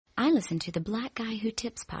I listen to the Black Guy Who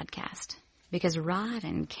Tips podcast because Rod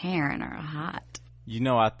and Karen are hot. You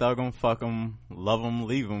know I thug 'em, fuck 'em, love 'em,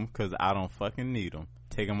 leave 'em, cause I don't fucking need 'em.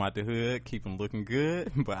 Take 'em out the hood, keep 'em looking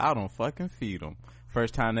good, but I don't fucking feed 'em.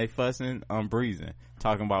 First time they fussing, I'm breezing.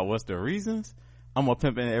 Talking about what's the reasons? I'm a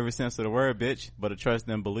pimpin' in every sense of the word, bitch, but I trust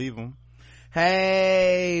and believe 'em.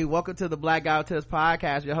 Hey, welcome to the Black Guy Who Tips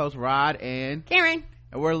podcast. Your host Rod and Karen.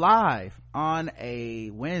 And we're live on a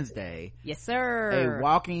Wednesday. Yes, sir. A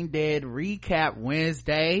Walking Dead recap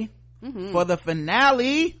Wednesday for the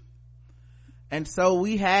finale. And so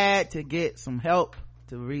we had to get some help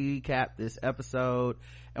to recap this episode.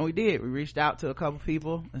 And we did. We reached out to a couple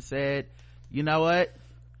people and said, you know what?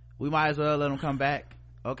 We might as well let them come back.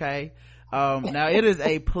 Okay. Now it is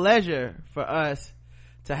a pleasure for us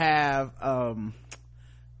to have,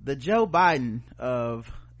 the Joe Biden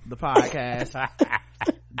of the podcast.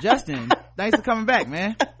 Justin, thanks for coming back,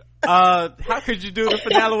 man. How could you do the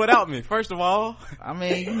finale without me? First of all, I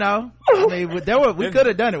mean, we could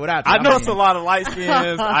have done it without you. I know it's a lot of light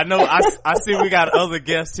skins. I know. I see we got other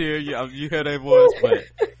guests here. You hear their voice, but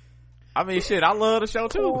I mean, shit, I love the show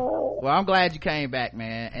too. Well, I'm glad you came back,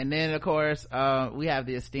 man. And then, of course, we have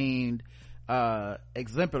the esteemed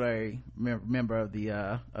exemplary member of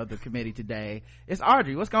the committee today. It's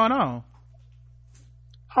Audrey. What's going on?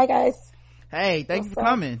 Hi, guys. Hey, thanks for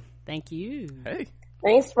coming. Thank you. Hey.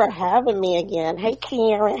 Thanks for having me again. Hey,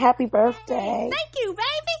 Karen, happy birthday. Thank you,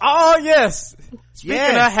 baby. Oh, yes. Speaking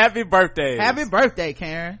of happy birthdays. Happy birthday,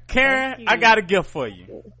 Karen. Karen, I got a gift for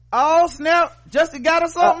you. Oh, snap. Justin got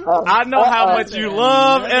us something? I know how much you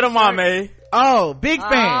love edamame. Oh, big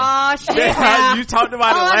fan. Oh, shit. You talked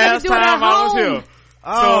about it last time I was here. So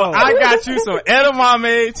I got you some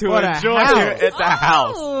edamame to enjoy here at the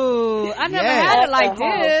house. Oh, I never had it like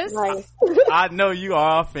this. Nice. I know you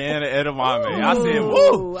are a fan of edamame. I said,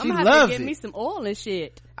 woo. I'm She gonna have loves to get it. me some oil and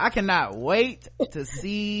shit. I cannot wait to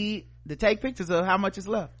take pictures of how much is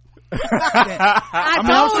left. I'm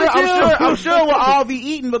sure we'll all be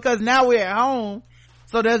eating because now we're at home.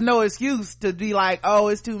 So there's no excuse to be like, oh,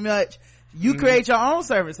 it's too much. You create your own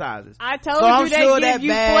serving sizes. I told you they give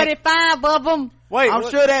you 45 of them. Wait, I'm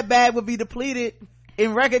sure that bag will be depleted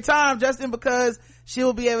in record time, Justin, because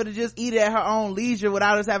she'll be able to just eat it at her own leisure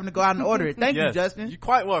without us having to go out and order it. Thank you, Justin. You're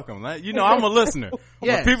quite welcome. You know, I'm a listener.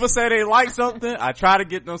 Yes. When people say they like something, I try to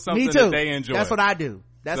get them something Me too. that they enjoy. That's what I do.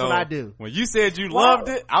 That's what I do. When you said you loved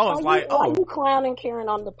it, I was Why like, you clowning Karen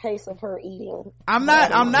on the pace of her eting? I'm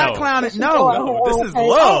not clowning. No, this is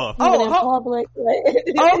love. Even in public.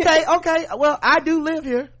 Okay. Well, I do live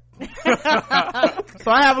here.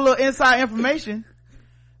 So I have a little inside information.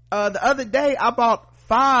 The other day I bought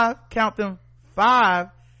 5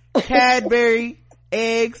 Cadbury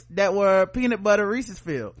eggs that were peanut butter Reese's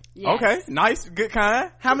filled. Yes. Okay, nice, good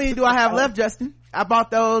kind. How many do I have left, Justin? I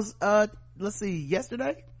bought those, let's see,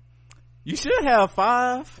 yesterday. You should have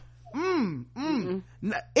 5.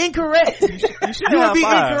 Incorrect. You should You would have be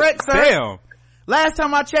 5. incorrect, sir. Damn. Last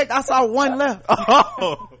time I checked, I saw 1 left.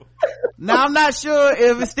 Oh. Now I'm not sure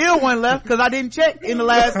if it's still 1 left because I didn't check in the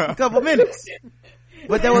last couple minutes.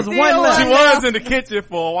 But there was 1 left. She was in the kitchen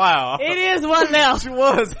for a while. It is 1 left. She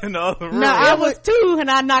was in the other room. Now, I was 2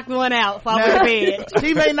 and I knocked 1 out before I went to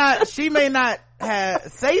bed. She may not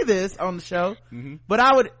say this on the show, but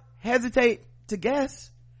I would hesitate to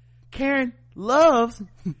guess Karen loves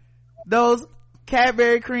those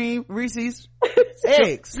Cadbury cream Reese's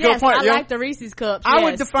eggs. Yes, I like the Reese's cups. I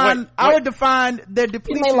would define the You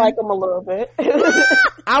depletion. may like them a little bit.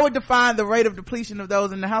 I would define the rate of depletion of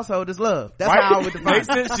those in the household as love. That's how I would define Makes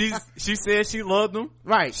it. sense. She said she loved them.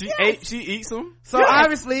 Right. She eats them. So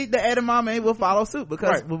obviously the edamame will follow suit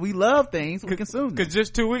because when we love things, we consume them. Because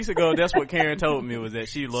just 2 weeks ago, that's what Karen told me was that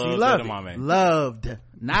she loved edamame. Loved.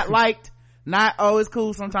 Not liked. Not, oh, it's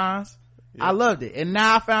cool sometimes. Yeah. I loved it. And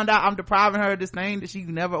now I found out I'm depriving her of this thing that she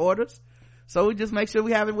never orders. So we just make sure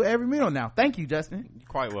we have it with every meal now. Thank you, Justin. You're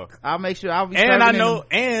quite welcome. I'll make sure I'll be And I know,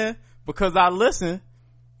 and because I listen,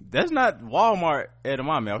 that's not Walmart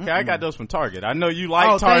edamame, okay? I got those from Target. I know you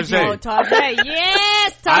like Target. Oh, Target.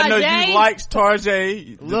 Yes, Target. I know you like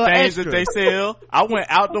Target, the things extra that they sell. I went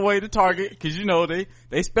out the way to Target because you know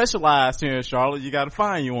they specialized here in Charlotte. You got to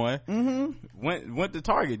find you one. Went to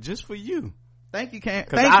Target just for you. Thank you, Cam.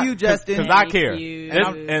 Thank you, Justin. Because I care.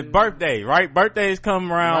 And birthday, right? Birthdays come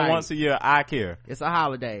around once a year. I care. It's a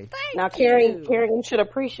holiday. Now, Karen, you should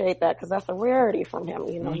appreciate that because that's a rarity from him.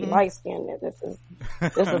 You know, he light skinned. This is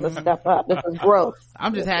a step up. This is growth.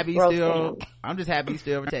 I'm just happy he's still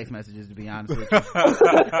over text messages, to be honest with you.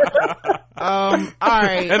 All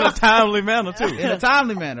right. In a timely manner too. In a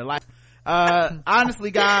timely manner. Like,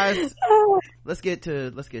 honestly, guys, let's get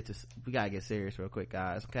to we gotta get serious real quick,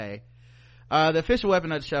 guys. Okay. The official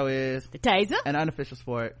weapon of the show is the taser, an unofficial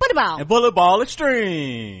sport, bullet ball, and bullet ball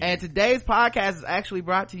extreme. And today's podcast is actually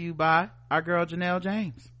brought to you by our girl Janelle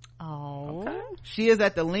James. Oh, okay. She is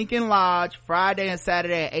at the Lincoln Lodge Friday and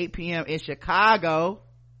Saturday at 8 p.m. in Chicago.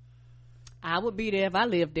 I would be there if I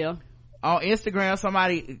lived there. On Instagram,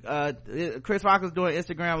 somebody Chris Rock was doing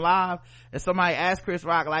Instagram live, and somebody asked Chris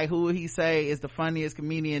Rock, like, who would he say is the funniest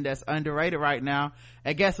comedian that's underrated right now,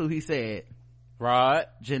 and guess who he said? Rod.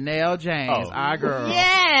 Janelle James, our girl.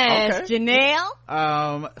 Yes, okay.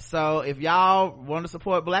 Janelle. So if y'all want to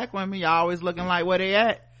support black women, y'all always looking like where they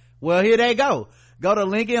at, well, here they go to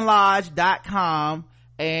lincolnlodge.com,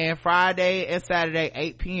 and Friday and Saturday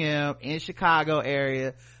 8 p.m. in Chicago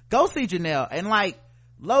area, go see Janelle. And like,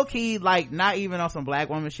 low-key, like, not even on some black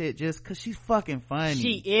woman shit, just cause she's fucking funny.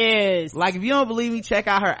 She is. Like, if you don't believe me, check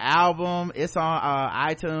out her album. It's on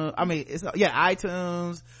iTunes.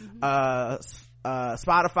 iTunes,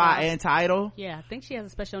 Spotify, and Tidal. Yeah, I think she has a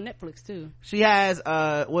special on Netflix too. She has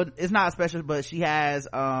it's not a special, but she has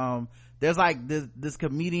there's like this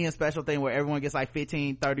comedian special thing where everyone gets like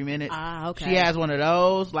 15-30 minutes. Okay. She has one of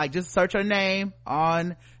those. Like, just search her name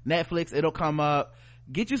on Netflix, it'll come up.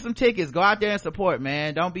 Get you some tickets, go out there and support,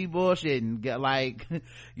 man. Don't be bullshitting. Get, like,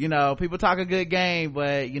 people talk a good game,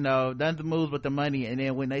 but nothing moves but the money. And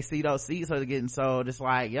then when they see those seats are getting sold, it's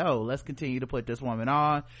like, yo, let's continue to put this woman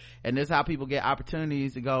on. And this is how people get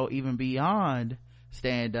opportunities to go even beyond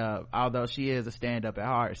stand up, although she is a stand up at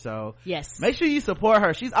heart. So yes, make sure you support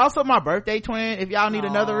her. She's also my birthday twin if y'all need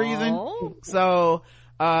another reason. So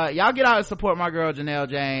y'all get out and support my girl Janelle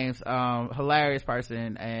James. Hilarious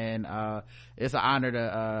person, and it's an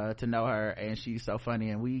honor to know her, and she's so funny,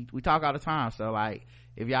 and we talk all the time. So like,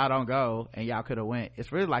 if y'all don't go and y'all could have went,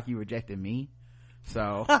 it's really like you rejected me.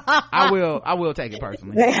 So I will take it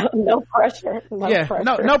personally. No pressure.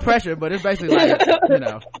 No pressure, but it's basically like,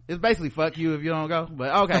 it's basically fuck you if you don't go,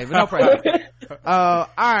 but okay, but no pressure. All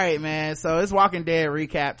right, man, so it's Walking Dead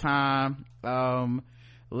recap time.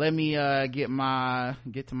 Let me get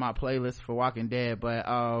to my playlist for Walking Dead, but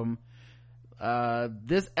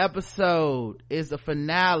this episode is the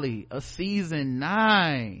finale of season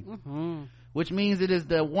 9, which means it is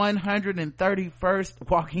the 131st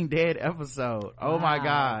Walking Dead episode. Oh my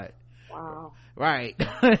god. Wow. Right.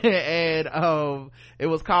 And it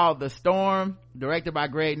was called The Storm, directed by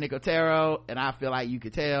Greg Nicotero, and I feel like you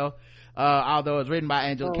could tell, although it's written by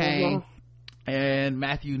Angela Kang and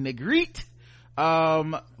Matthew Negrete.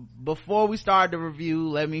 Before we start the review,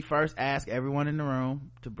 let me first ask everyone in the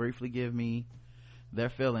room to briefly give me their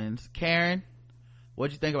feelings. Karen,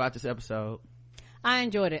 what'd you think about this episode? I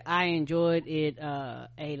enjoyed it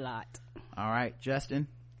a lot. All right, Justin.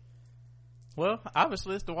 Well,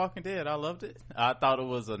 obviously it's The Walking Dead. I loved it. I thought it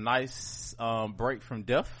was a nice break from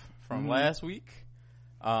death from last week.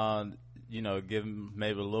 Give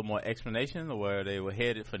maybe a little more explanation of where they were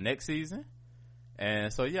headed for next season.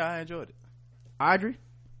 And so yeah, I enjoyed it. Audrey?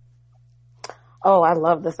 Oh, I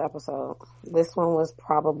love this episode. This one was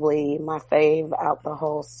probably my fave out the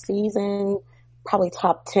whole season, probably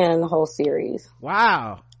top 10 the whole series.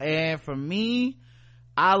 Wow. And for me,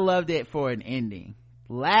 I loved it for an ending.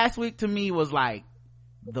 Last week to me was like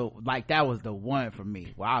that was the one for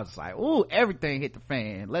me, where I was like, ooh, everything hit the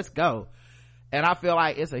fan, let's go. And I feel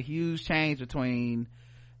like it's a huge change between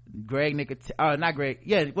wasn't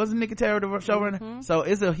Nicotero the showrunner? So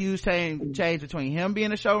it's a huge change between him being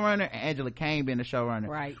the showrunner and Angela Kang being the showrunner,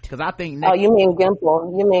 right? Because I think you mean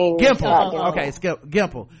Gimple? You mean Gimple? Okay,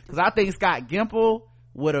 Gimple. Because I think Scott Gimple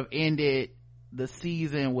would have ended the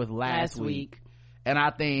season with last week, and I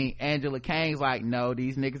think Angela Kang's like, no,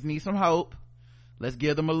 these niggas need some hope. Let's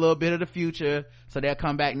give them a little bit of the future, so they'll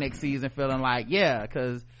come back next season feeling like, yeah,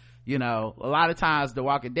 because a lot of times the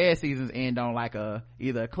Walking Dead seasons end on like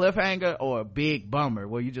either a cliffhanger or a big bummer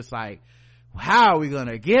where you just like, how are we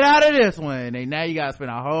gonna get out of this one? And now you gotta spend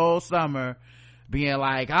a whole summer being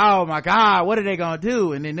like, oh my god, what are they gonna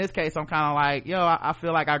do? And in this case, I'm kind of like, yo, I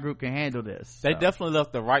feel like our group can handle this. So. They definitely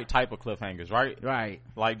left the right type of cliffhangers, right? Right.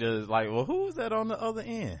 Like well, who was that on the other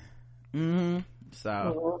end? So,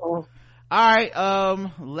 all right,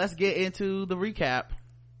 let's get into the recap.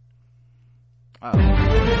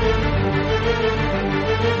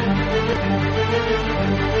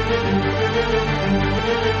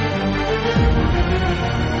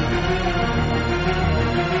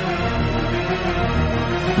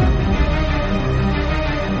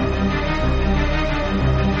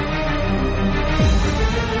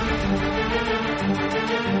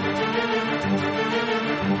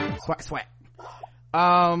 Swat.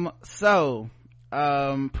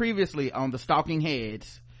 Previously on the Stalking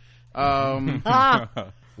Heads,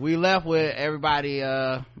 We left with everybody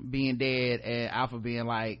being dead and Alpha being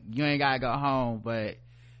like, you ain't gotta go home, but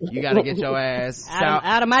you gotta get your ass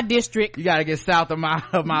out of my district. You gotta get south of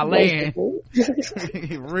my land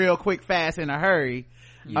real quick, fast, in a hurry.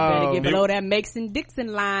 You better get below that Mason-Dixon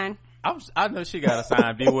line. I know she got a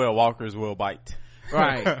sign, beware walkers will bite.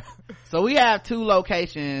 Right. So we have 2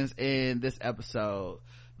 locations in this episode.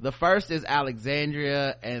 The first is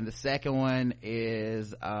Alexandria, and the second one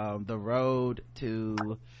is the road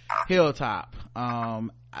to Hilltop.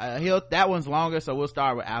 That one's longer, so we'll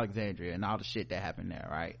start with Alexandria and all the shit that happened there,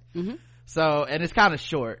 right? Mm-hmm. So, and it's kind of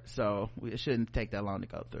short, so it shouldn't take that long to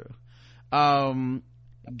go through.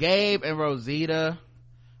 Gabe and Rosita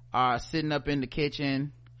are sitting up in the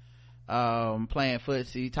kitchen, playing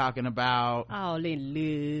footsie, talking about all in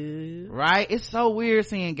love. Right? It's so weird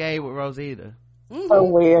seeing Gabe with Rosita. Mm-hmm. So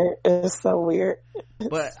weird. It's so weird.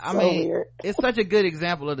 But I mean, weird. It's such a good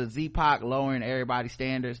example of the Z-Poc lowering everybody's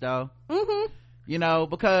standards, though. Mm-hmm. You know,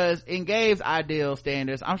 because in Gabe's ideal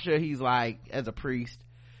standards, I'm sure he's like, as a priest,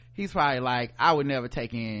 he's probably like, I would never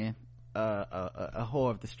take in a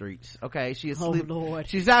whore of the streets. Okay, she's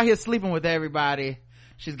out here sleeping with everybody.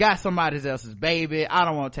 She's got somebody else's baby. I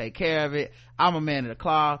don't want to take care of it. I'm a man of the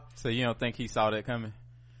cloth. So you don't think he saw that coming?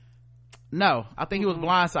 No, I think he was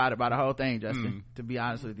blindsided by the whole thing, Justin, to be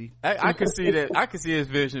honest with you. I could see that. I could see his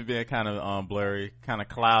vision being kind of blurry, kind of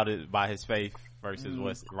clouded by his faith versus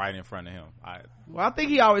what's right in front of him. Well, I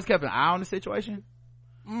think he always kept an eye on the situation.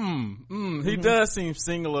 He does seem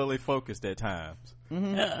singularly focused at times.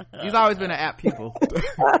 Mm-hmm. He's always been an apt pupil.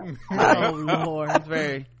 Oh Lord, it's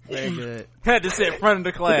very, very good. Had to sit in front of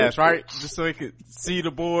the class, right, just so he could see the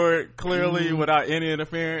board clearly without any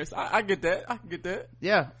interference. I get that. I can get that.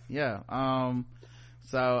 Yeah. I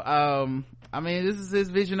mean, this is his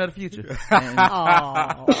vision of the future,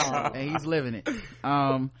 and he's living it.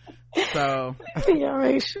 So yeah,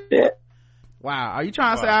 ain't shit. Wow, are you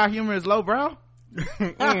trying to say our humor is low, bro?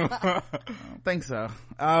 I don't think so.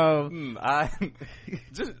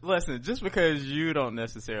 Just because you don't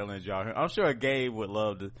necessarily enjoy him, I'm sure Gabe would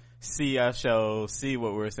love to see our show, see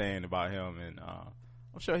what we're saying about him, and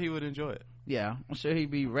I'm sure he would enjoy it. Yeah, I'm sure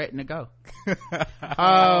he'd be ready to go.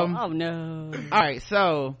 Oh no. Alright,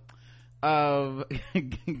 so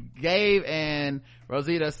Gabe and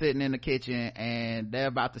Rosita sitting in the kitchen and they're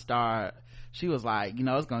about to start. She was like, you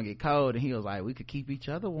know, it's gonna get cold, and he was like, we could keep each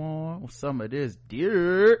other warm with some of this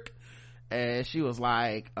dirt. And she was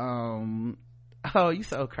like, oh, you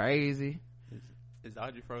so crazy. Is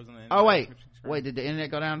Audrey frozen? Oh wait, did the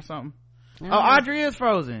internet go down or something? Oh, Audrey is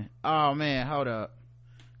frozen. Oh man, hold up,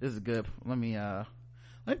 this is good. Let me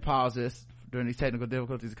pause this during these technical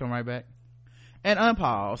difficulties to come right back and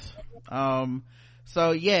unpause.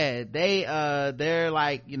 So yeah, they're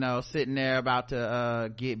like, you know, sitting there about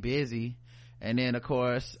to get busy. And then, of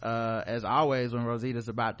course, as always, when Rosita's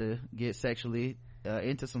about to get sexually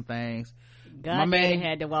into some things, God Daddy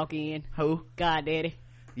had to walk in. Who? God Daddy.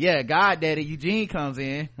 Yeah, God Daddy. Eugene comes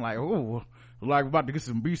in like, oh, like we're about to get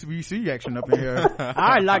some BCBC action up in here.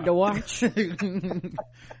 I'd like to watch.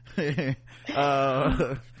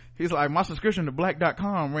 He's like, my subscription to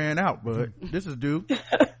black.com ran out, but this is due.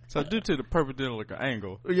 So due to the perpendicular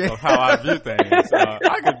angle of how I view things,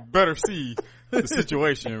 I could better see the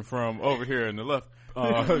situation from over here in the left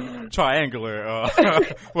triangular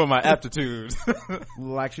with my aptitudes.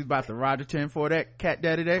 Like she's about to Roger 10 for that cat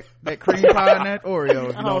daddy, that cream pie and that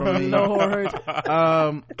Oreo, you know what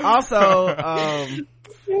I mean? Also,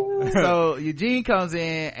 so Eugene comes in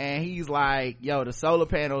and he's like, yo, the solar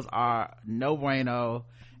panels are no bueno,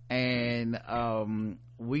 and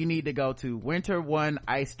we need to go to winter 1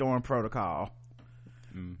 ice storm protocol.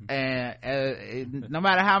 And no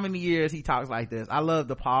matter how many years he talks like this, I love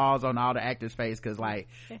the pause on all the actors' face, because like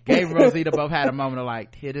Gabe and Rosita both had a moment of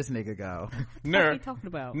like, here this nigga go. What are you talking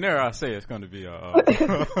about? I say it's going to be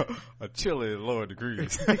a chilly lower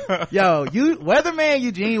degrees. Yo, weatherman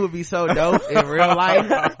Eugene would be so dope in real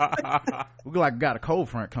life. We like got a cold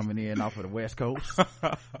front coming in off of the west coast.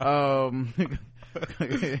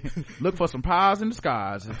 Look for some pies in the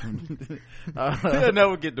skies. He'll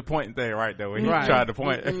never get the point thing right though when he tried to point.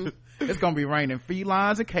 It's gonna be raining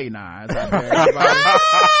felines and canines out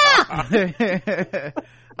there.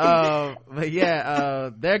 But yeah,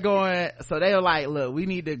 they're going, so they were like, look, we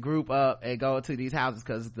need to group up and go to these houses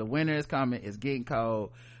because the winter is coming, it's getting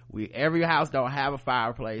cold. Every house don't have a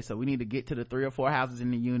fireplace, so we need to get to the 3 or 4 houses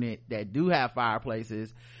in the unit that do have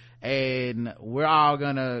fireplaces, and we're all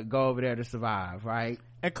gonna go over there to survive, right?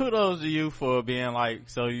 And kudos to you for being like,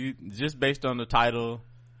 so you just based on the title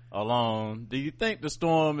alone, do you think the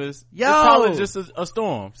storm is it's probably just a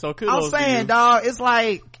storm? So kudos. I'm saying, dog, it's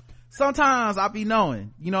like sometimes I be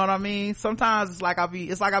knowing, you know what I mean? Sometimes it's like I be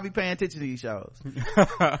paying attention to these shows.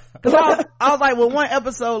 Cause I was like, well, one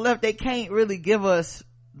episode left, they can't really give us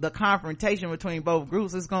the confrontation between both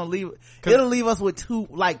groups. It'll leave us with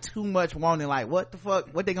too much wanting, like, what the fuck,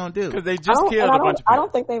 what they gonna do? Because they just killed a bunch of people. I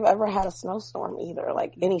don't think they've ever had a snowstorm either,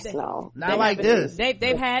 like any snow. Not like this.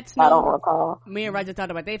 They've had snow. I don't recall. Me and Roger talked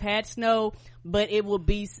about they've had snow, but it will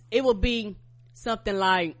be something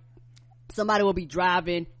like somebody will be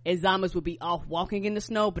driving and zombies will be off walking in the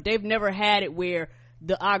snow, but they've never had it where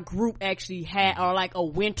our group actually had, or like a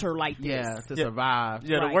winter like this. Yeah, to survive.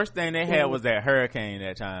 Yeah, the worst thing they had was that hurricane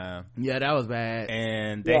that time. Yeah, that was bad.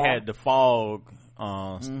 And they had the fog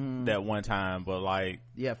that one time, but like,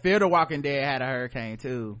 yeah, Fear the Walking Dead had a hurricane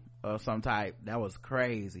too of some type. That was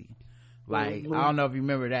crazy. Like, I don't know if you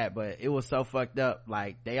remember that, but it was so fucked up.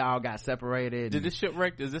 Like, they all got separated. Did this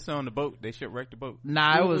shipwreck, is this on the boat? They shipwrecked the boat?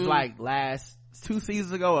 Nah, it was like 2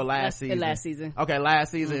 seasons ago or last season? Last season. Okay,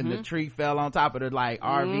 last season, the tree fell on top of the like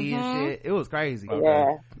RV and shit. It was crazy. Okay.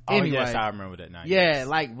 Yeah. Anyway, yes, I remember that now. Yeah,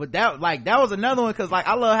 like, but that was another one, cause like,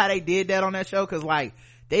 I love how they did that on that show, cause like,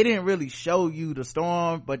 they didn't really show you the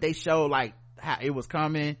storm, but they showed like how it was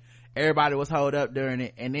coming. Everybody was holed up during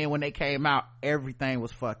it, and then when they came out, everything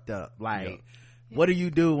was fucked up. Like, what do you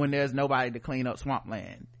do when there's nobody to clean up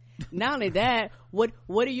swampland? Not only that, what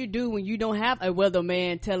do you do when you don't have a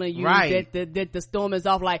weatherman telling you that the storm is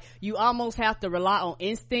off? Like, you almost have to rely on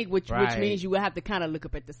instinct, which means you will have to kind of look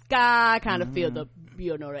up at the sky, kind of feel the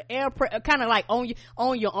the air pressure, kind of like on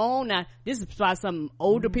your own. Now, this is probably something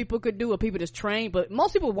older people could do, or people that's trained, but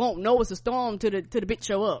most people won't know it's a storm till the bitch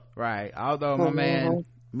show up. Right. Although my man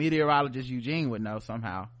meteorologist Eugene would know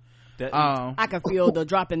somehow. I can feel the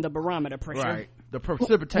drop in the barometer pressure. Right. The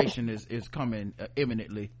precipitation is coming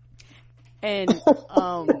imminently. And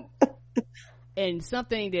and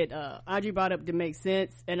something that Audrey brought up that makes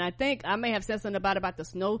sense, and I think I may have said something about the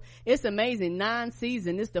snow. It's amazing. 9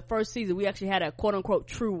 seasons. This is the first season we actually had a quote unquote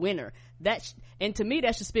true winter. And to me,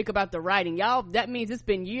 that should speak about the writing, y'all. That means it's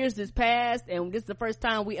been years that's passed, and this is the first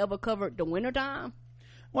time we ever covered the winter time.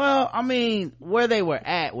 Well, I mean, where they were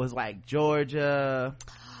at was like Georgia.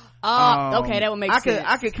 Okay, that would make sense.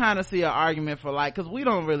 I could kind of see an argument for like, cause we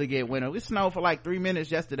don't really get winter. We snowed for like 3 minutes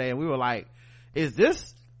yesterday, and we were like, is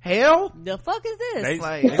this hell? The fuck is this?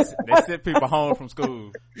 They sent people home from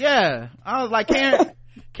school. Yeah. I was like,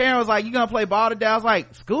 Karen was like, you gonna play ball today? I was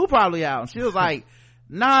like, school probably out. And she was like,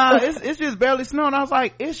 nah, it's just barely snowing. I was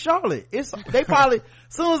like, it's Charlotte. They probably,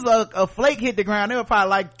 as soon as a flake hit the ground, they were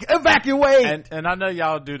probably like, evacuate. And I know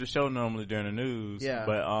y'all do the show normally during the news. Yeah.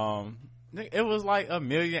 But it was like a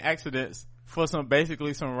million accidents for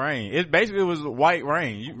basically some rain. It basically was white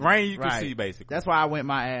rain. You could see basically. That's why I went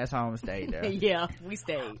my ass home and stayed there. Yeah, we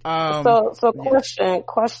stayed. So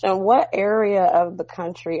question, what area of the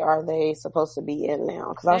country are they supposed to be in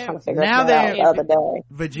now? Cause I was trying to figure that out the other day.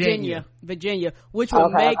 Virginia, which will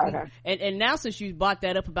make, and now since you brought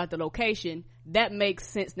that up about the location, that makes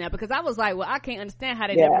sense now, because I was like, well, I can't understand how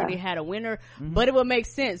they never really had a winter, but it would make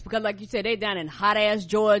sense because like you said, they down in hot ass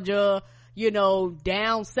Georgia,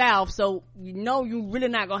 down south, so you really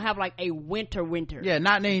not gonna have like a winter. Yeah,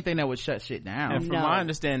 not anything that would shut shit down. And from my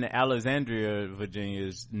understanding, Alexandria, Virginia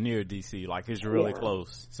is near DC, like it's really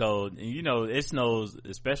close. So it snows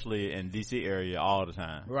especially in DC area all the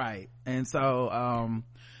time. Right. And so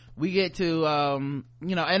we get to and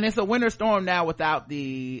it's a winter storm now without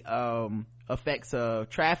the effects of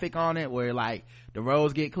traffic on it, where like the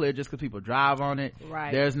roads get clear just because people drive on it.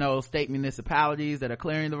 Right. There's no state municipalities that are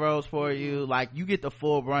clearing the roads for you. Like, you get the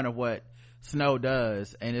full brunt of what snow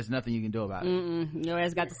does, and there's nothing you can do about it. Your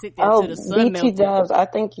ass got to sit there till the sun melts. BT Dubs, I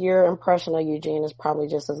think your impression of Eugene is probably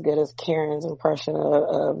just as good as Karen's impression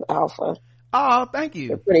of Alpha. Oh, thank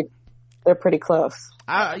you. They're pretty close.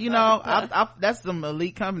 That's some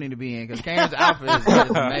elite company to be in, because Karen's Alpha is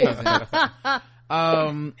amazing.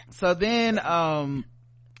 So then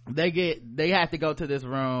they have to go to this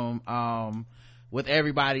room with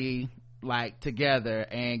everybody like together,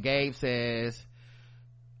 and Gabe says,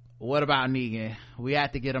 what about Negan? We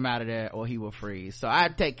have to get him out of there or he will freeze. So I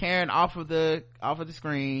take Karen off of the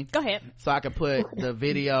screen. Go ahead. So I can put the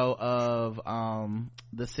video of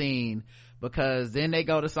the scene, because then they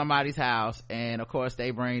go to somebody's house, and of course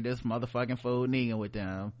they bring this motherfucking fool Negan with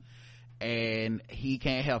them, and he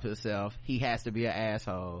can't help himself. He has to be an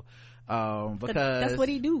asshole because that's what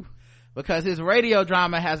he do, because his radio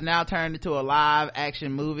drama has now turned into a live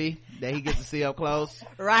action movie that he gets to see up close.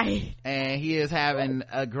 Right. And he is having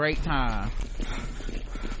a great time.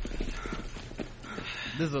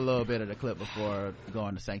 This is a little bit of the clip before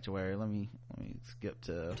going to Sanctuary. Let me skip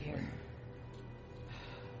to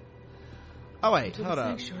Oh wait, hold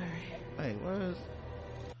up. Wait, where's?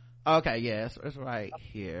 Okay, yes, it's right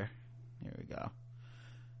here. Here we go.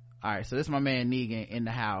 All right, so this is my man Negan in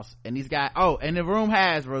the house, and he's got. Oh, and the room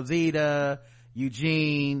has Rosita,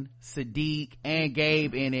 Eugene, Sadiq, and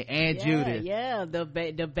Gabe in it, and Judith. Yeah, the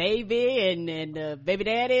baby and the baby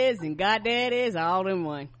daddies and goddaddies all in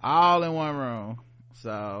one room.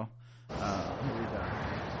 So here we go.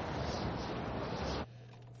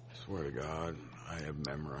 I swear to God, I have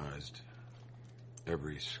memorized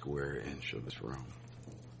every square inch of this room,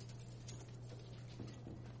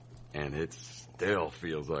 and it still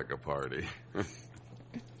feels like a party.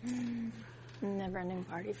 Never-ending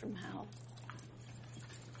party from hell.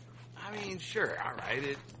 I mean, sure, all right,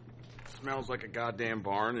 it smells like a goddamn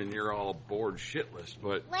barn and you're all bored shitless,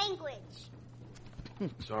 but... Language!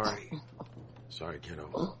 Sorry,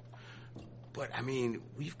 kiddo. But, I mean,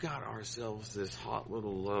 we've got ourselves this hot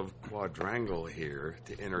little love quadrangle here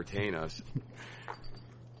to entertain us.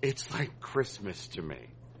 It's like Christmas to me.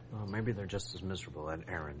 Well, maybe they're just as miserable at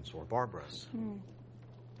Aaron's or Barbara's.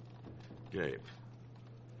 Gabe,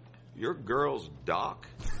 your girl's doc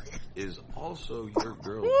is also your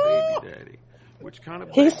girl's baby daddy. Which kind of...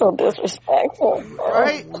 He's so disrespectful.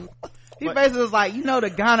 Right? He basically was like, the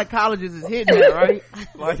gynecologist is hitting it, right?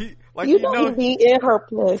 you know he be in her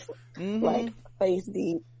place, like face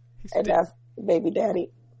deep, and that's baby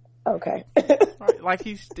daddy. Okay. Right, like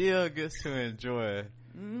he still gets to enjoy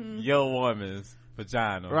your woman's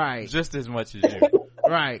vagina, right? Just as much as you,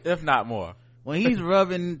 right? If not more. When he's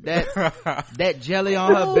rubbing that jelly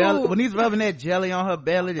on her belly, when he's rubbing that jelly on her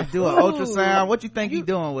belly to do an ultrasound, what you think he's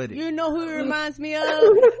doing with it? You know who he reminds me of?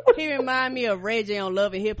 He reminds me of Ray J on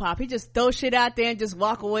Love and Hip Hop. He just throw shit out there and just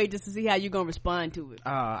walk away just to see how you gonna respond to it.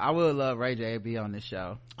 I would love Ray J to be on this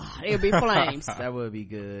show. It'll be flames. That would be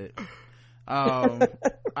good. All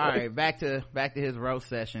right, back to his roast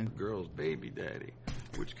session. Girl's baby daddy,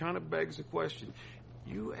 which kind of begs the question.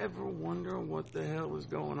 You ever wonder what the hell is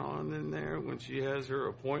going on in there when she has her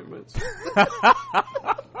appointments? You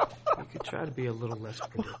could try to be a little less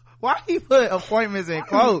predictable. Why he put appointments in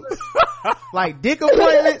quotes? Like dick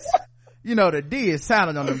appointments? The D is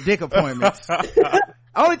silent on them dick appointments.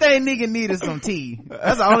 Only thing nigga need is some tea.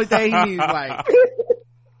 That's the only thing he needs. Like,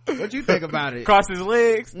 what you think about it? Cross his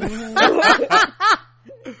legs.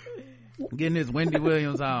 Getting his Wendy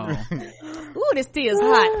Williams on. Ooh, this tea is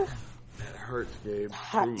hot. Hurts, Gabe,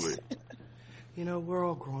 truly. We're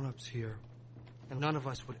all grown-ups here, and none of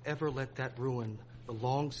us would ever let that ruin the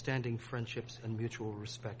long-standing friendships and mutual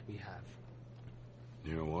respect we have.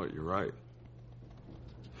 You know what? You're right.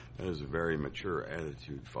 That is a very mature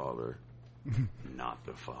attitude, father. Not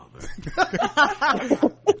the father.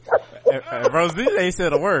 Rosie ain't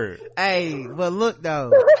said a word. Hey, but look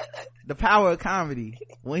though, the power of comedy.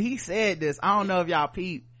 When he said this, I don't know if y'all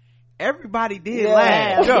peeped, everybody did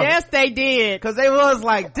laugh. Yes, they did. Cause they was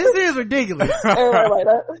like, this is ridiculous. Everybody like,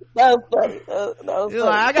 that was funny. That was funny.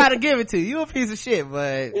 Like, I gotta give it to you. You a piece of shit,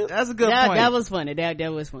 but that's a good point. That was funny. That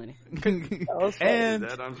was funny. That was funny. And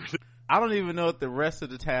I don't even know if the rest of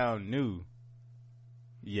the town knew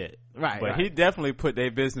yet. Right. But he definitely put their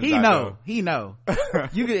business He out know. He know.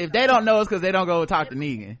 If they don't know, it's cause they don't go talk to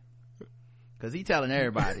Negan. Cause he telling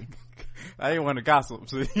everybody. I ain't want to gossip,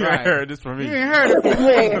 so you ain't heard this from me. You ain't heard it. You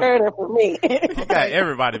ain't heard it from me. He got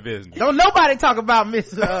everybody business. Don't nobody talk about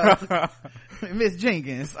Miss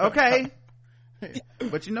Jenkins, okay?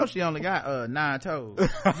 But she only got 9 toes. They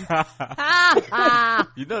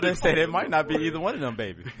say that might not be either one of them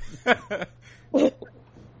babies.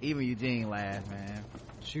 Even Eugene laughed, man.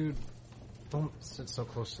 Jude, don't sit so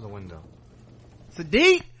close to the window.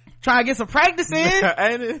 Sadiq, trying to get some practice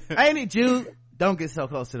in. Ain't it, Jude? Don't get so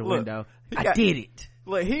close to the window. I did it.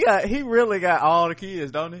 Look, he really got all the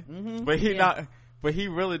kids, don't he? Mm-hmm. But he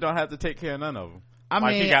really don't have to take care of none of them.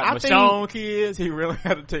 He got Michonne kids. He really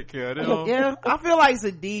had to take care of them. Yeah, I feel like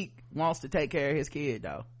Sadiq wants to take care of his kid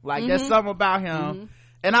though. Like there's something about him,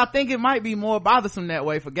 and I think it might be more bothersome that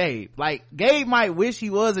way for Gabe. Like Gabe might wish he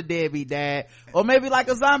was a deadbeat dad, or maybe like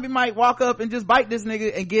a zombie might walk up and just bite this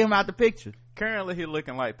nigga and get him out the picture. Currently, he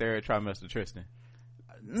looking like third trimester Tristan.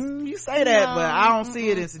 You say that, but I don't see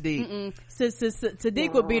it in Sadiq.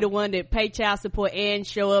 Sadiq would be the one that pay child support and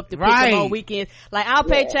show up to pick him on weekends. Like I'll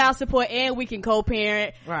pay child support and we can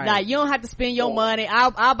co-parent. Right. Like you don't have to spend your money.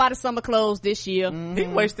 I'll buy the summer clothes this year. He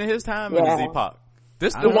wasting his time in the Z-Poc.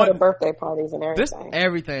 This the one, the birthday parties and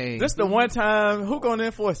everything. This the one time who gonna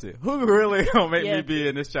enforce it? Who really gonna make me be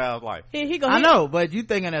in this child's life? I know, but you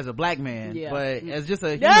thinking as a black man, but as just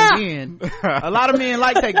a human being, a lot of men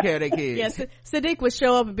like taking care of their kids. Yes, Sadiq would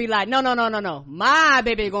show up and be like, no, my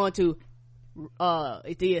baby going to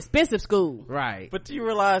the expensive school. Right. But do you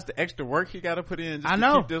realize the extra work he got to put in just I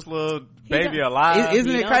know. to keep this little baby alive?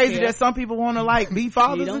 Isn't it crazy that some people want to like be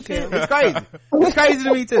fathers and shit? It's crazy. It's crazy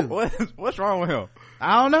to me too. What's wrong with him?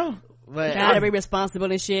 I don't know. But gotta be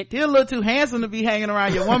responsible and shit. He's a little too handsome to be hanging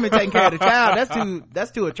around your woman taking care of the child.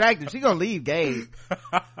 That's too attractive. She gonna leave Gabe.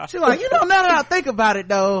 She like, now that I think about it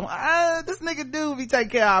though, this nigga do be taking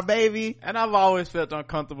care of our baby. And I've always felt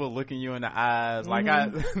uncomfortable looking you in the eyes. Like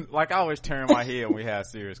I always turn my head when we have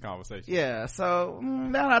serious conversations. Yeah, so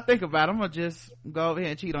now that I think about it, I'm gonna just go over here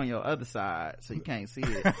and cheat on your other side so you can't see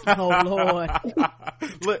it. Oh Lord.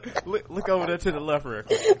 look over there to the left real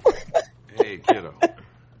quick. Hey kiddo,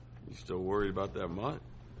 you still worried about that mutt?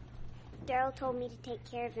 Daryl told me to take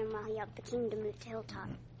care of him while he helped the king to move to Hilltop.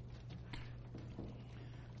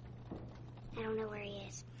 I don't know where he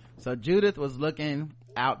is. So Judith was looking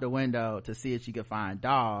out the window to see if she could find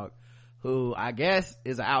Dog, who I guess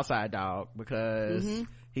is an outside dog because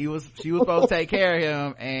she was supposed to take care of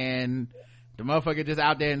him, and the motherfucker just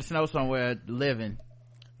out there in the snow somewhere living.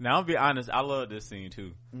 Now I'll be honest, I love this scene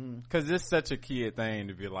too, because it's such a kid thing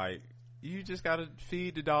to be like, you just gotta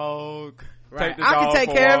feed the dog, right. take the dog. I can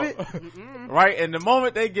take care of it. Right, and the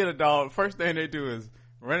moment they get a dog, first thing they do is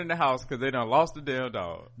run in the house because they done lost the damn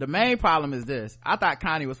dog. The main problem is this: I thought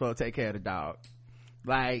Connie was supposed to take care of the dog.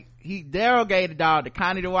 Like Daryl gave the dog to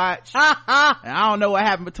Connie to watch, and I don't know what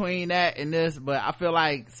happened between that and this, but I feel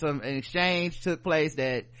like an exchange took place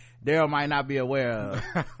that Daryl might not be aware of.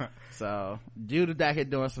 So Judith out here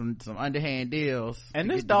doing some underhand deals, and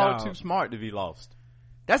this dog too smart to be lost.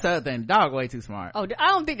 That's the other thing. The dog way too smart. Oh, I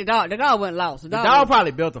don't think the dog wasn't lost. The dog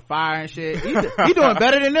probably built a fire and shit. He doing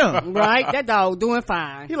better than them. Right? That dog doing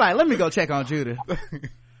fine. He like, let me go check on Judith.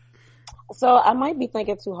 So I might be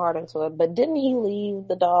thinking too hard into it, but didn't he leave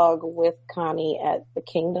the dog with Connie at the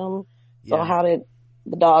kingdom? So how did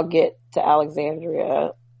the dog get to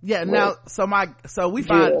Alexandria? Yeah, now, so we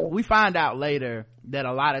find out later that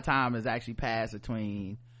a lot of time is actually passed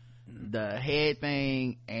between the head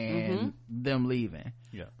thing and them leaving.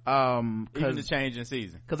 Yeah. Even the change in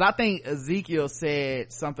season. Cause I think Ezekiel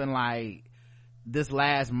said something like, this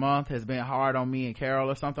last month has been hard on me and Carol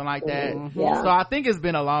or something like that. Yeah. So I think it's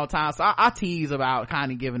been a long time. So I tease about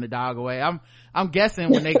Connie giving the dog away. I'm guessing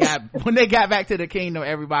when they got back to the kingdom,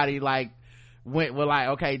 everybody were like,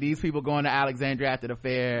 okay, these people going to Alexandria after the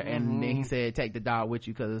fair, and then he said, take the dog with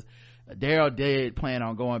you, because Daryl did plan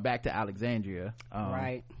on going back to Alexandria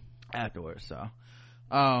right afterwards. So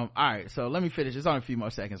all right, so let me finish. There's only a few more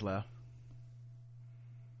seconds left.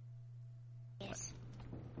 Yes.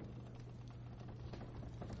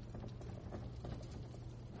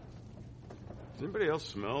 Does anybody else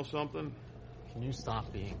smell something? Can you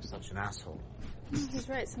stop being such an asshole? He's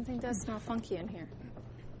right. Something does smell funky in here.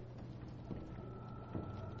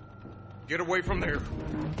 Get away from there.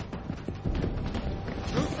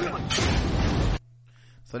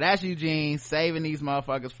 So that's Eugene saving these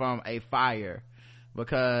motherfuckers from a fire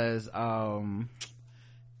because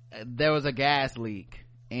there was a gas leak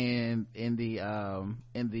in the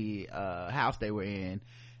house they were in,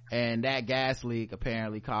 and that gas leak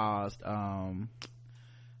apparently caused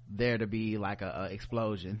there to be like a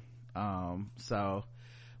explosion. So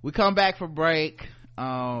we come back from break.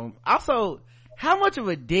 Also, how much of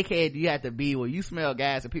a dickhead do you have to be when you smell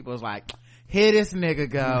gas and people is like, here this nigga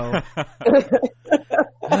go.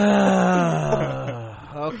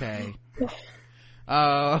 Okay.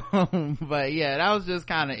 But yeah, that was just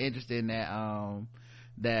kind of interesting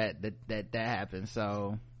that happened.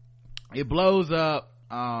 So it blows up,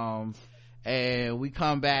 and we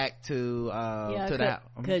come back to that,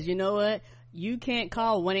 because you know what, you can't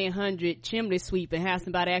call 1-800 chimney sweep and have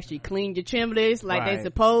somebody actually clean your chimneys like they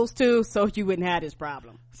supposed to, so you wouldn't have this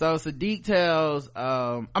problem. So Sadiq tells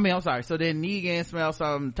so then Negan smells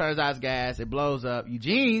something, turns out it's gas, it blows up.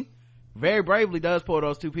 Eugene very bravely does pull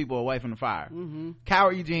those two people away from the fire.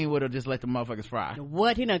 Coward Eugene would have just let the motherfuckers fry.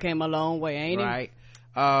 What? He done came a long way, ain't he? Right.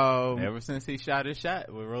 Ever since he shot his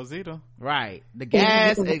shot with Rosita. Right. The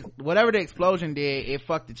gas, whatever the explosion did, it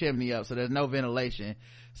fucked the chimney up, so there's no ventilation.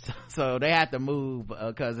 So they have to move,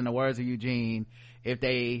 because in the words of Eugene, if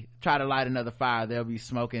they try to light another fire, they'll be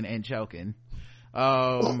smoking and choking.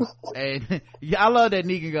 And I love that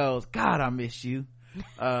Negan goes, God, I miss you.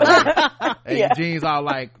 And Eugene's all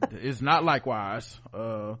like, it's not likewise.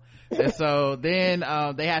 And so then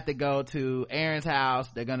they have to go to Aaron's house.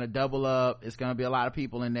 They're gonna double up. It's gonna be a lot of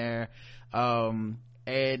people in there, and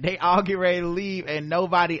they all get ready to leave, and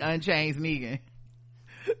nobody unchains Negan.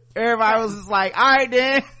 Everybody was just like, all right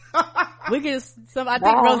then. I think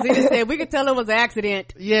Rosita said we could tell it was an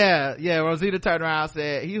accident. Yeah, Rosita turned around and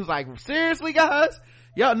said, he was like, seriously guys,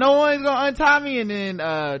 yo, no one's gonna untie me. And then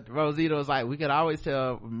Rosita was like, we could always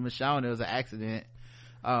tell Michonne it was an accident.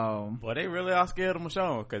 Well, they really are scared of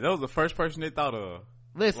Michonne because that was the first person they thought of.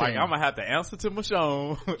 Listen, like, I'm gonna have to answer to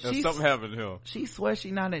Michonne if something happened to him. She swears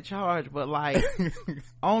she's not in charge, but like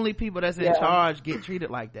only people that's in charge get treated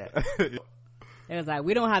like that. It was like,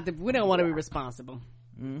 we don't want to be responsible.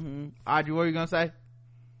 Audrey, what were you gonna say?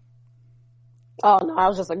 Oh no, I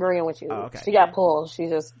was just agreeing with you. Oh, okay. She got pulled. She's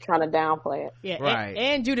just trying to downplay it. Yeah, right.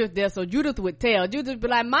 And Judith there, so Judith would tell. Judith would be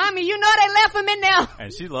like, "Mommy, you know they left him in there."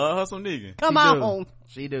 And she love her some Negan. Come on.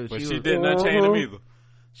 She do. But she didn't unchain him either.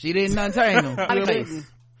 She didn't unchain him.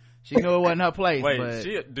 She knew it wasn't her place. Wait,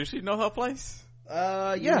 but... do she know her place?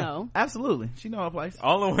 Yeah, no. Absolutely. She know her place.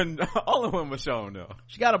 Only when Michonne know.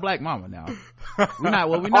 She got a black mama now. We're not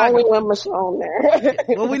only when Michonne there.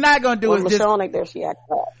 What we're not gonna do is Michonne ain't there, she act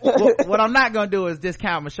up. What I'm not gonna do is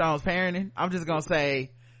discount Michonne's parenting. I'm just gonna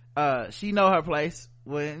say, she know her place.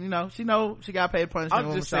 When, you know, she got paid punishment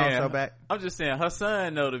when Michonne show back. I'm just saying, her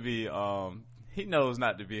son know to be, he knows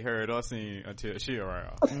not to be heard or seen until she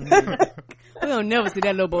around. We don't never see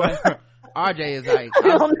that little boy. RJ is like,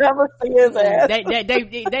 I'll never see his ass.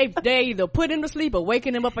 They either put him to sleep or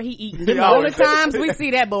waking him up or he eating. The only times we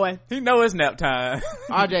see that boy. He know it's nap time.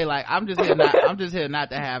 RJ like, I'm just here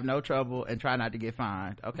not to have no trouble and try not to get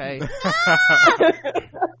fined. Okay.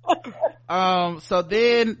 So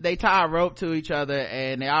then they tie a rope to each other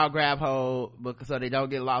and they all grab hold so they don't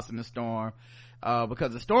get lost in the storm.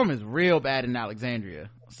 Because the storm is real bad in Alexandria.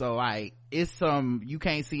 So like, it's some you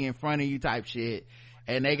can't see in front of you type shit.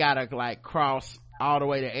 And they gotta like cross all the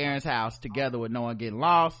way to Aaron's house together with no one getting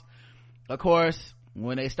lost. Of course,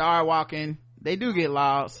 when they start walking, they do get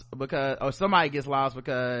lost or somebody gets lost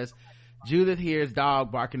because Judith hears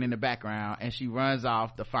dog barking in the background and she runs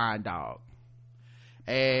off to find dog.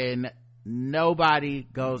 And nobody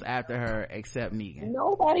goes after her except Negan.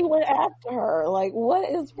 Nobody went after her. Like, what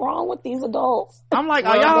is wrong with these adults? I'm like,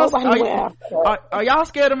 are y'all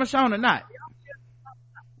scared of Michonne or not?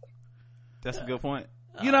 That's a good point.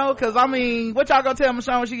 You know, cause I mean, what y'all gonna tell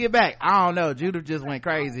Michonne when she get back? I don't know. Judith just went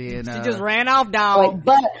crazy and she just ran off, dog.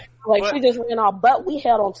 She just ran off, but we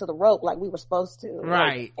held onto the rope like we were supposed to.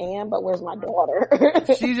 Right. Like, but where's my daughter?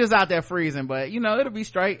 She's just out there freezing, but you know, it'll be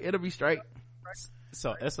straight.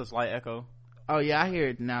 So it's a slight echo. Oh yeah, I hear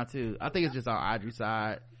it now too. I think it's just on Audrey's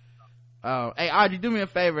side. Hey Audrey, do me a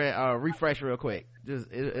favor and refresh real quick.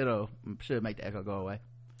 Just it'll should make the echo go away.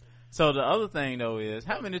 So the other thing though is,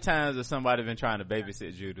 how many times has somebody been trying to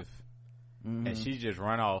babysit Judith and she just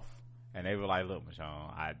run off and they were like, look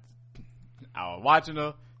Michonne, I was watching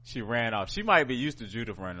her, she ran off. She might be used to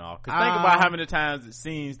Judith running off, because think about how many times it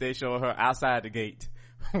seems they show her outside the gate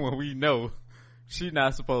when we know she's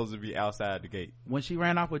not supposed to be outside the gate. When she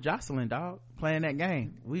ran off with Jocelyn, dog, playing that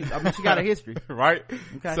game. She got a history. Right?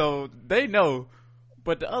 Okay. So they know,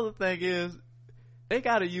 but the other thing is they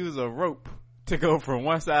gotta use a rope to go from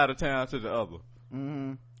one side of town to the other.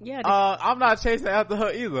 Mm-hmm. Yeah. I'm not chasing after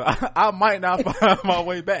her either. I might not find my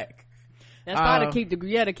way back. That's why to keep the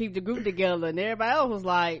group together, and everybody else was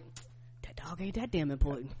like, that dog ain't that damn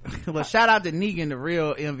important. Well, shout out to Negan, the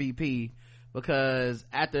real MVP, because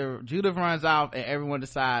after Judith runs off and everyone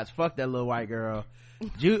decides, fuck that little white girl,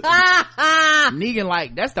 Negan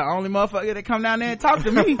like, that's the only motherfucker that come down there and talk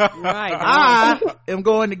to me. Right. I am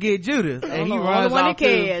going to get Judith, and he runs off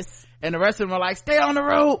too. And the rest of them are like, stay on the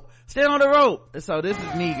rope. And so this is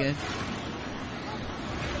Negan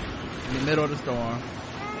in the middle of the storm.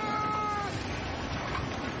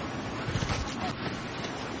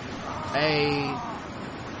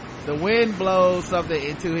 The wind blows something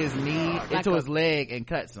into his knee, like into his leg, and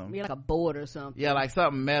cuts him. Yeah, like a board or something. Yeah, like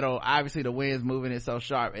something metal. Obviously the wind's moving it so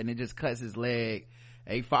sharp, and it just cuts his leg.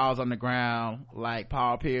 And he falls on the ground like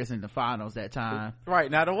Paul Pierce in the finals that time. Right.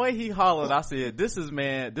 Now the way he hollered, I said, this is a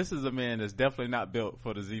man that's definitely not built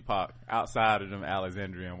for the Z-Poc outside of them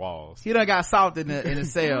Alexandrian walls. He done got soft in the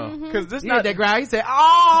cell. Cause this not that ground. He said,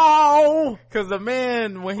 oh! Cause the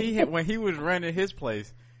man, when he was running his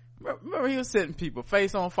place, remember he was setting people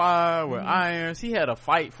face on fire with irons. He had a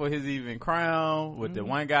fight for his even crown with the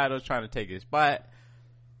one guy that was trying to take his spot.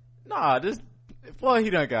 Nah, boy, he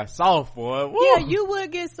done got soft for it. Woo. Yeah, you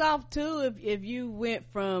would get soft too if you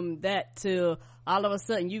went from that to all of a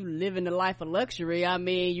sudden you living the life of luxury. I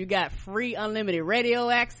mean, you got free unlimited radio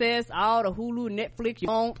access, all the Hulu, Netflix you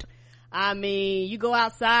want. I mean, you go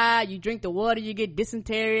outside, you drink the water, you get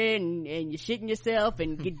dysentery and you're shitting yourself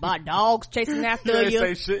and get dogs chasing after you.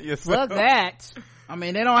 Say shit yourself. Fuck that. I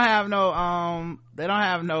mean, they don't have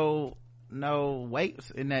no weights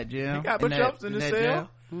in that gym. You got push-ups in the cell.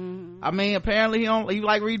 I mean, apparently he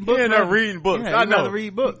like reading books. He ain't reading books. Yeah, I know.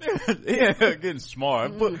 Read books. He ain't getting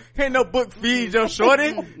smart. Can't no book feed your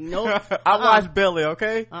shorty. Nope. I watch Belly,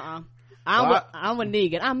 okay? I'm a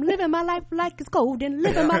Negan. I'm living my life like it's golden.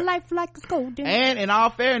 Living my life like it's golden. And in all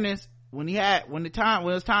fairness, when it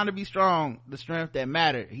was time to be strong, the strength that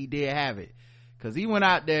mattered, he did have it. Cause he went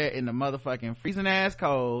out there in the motherfucking freezing ass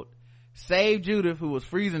cold, saved Judith, who was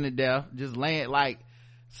freezing to death, just laying like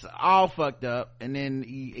all fucked up, and then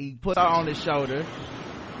he put her on his shoulder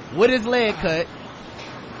with his leg cut.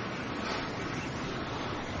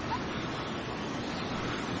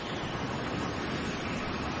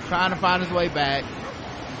 Trying to find his way back.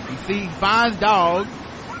 He finds dog.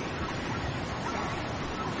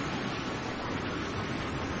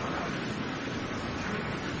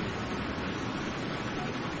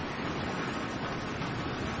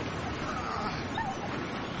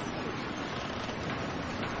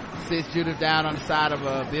 Sits Judith down on the side of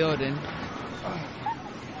a building.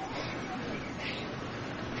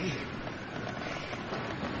 Hey,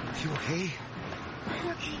 you okay? I'm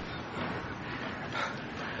okay.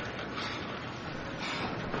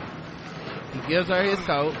 He gives her his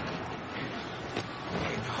coat.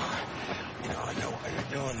 I know why you're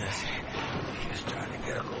doing this. You're just trying to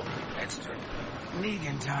get a little extra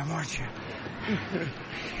Negan time, aren't you?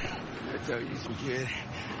 I tell you, kid,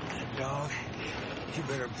 that dog, you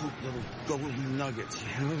better poop little golden nuggets. You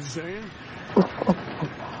know what I'm saying?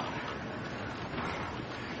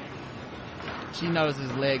 She notices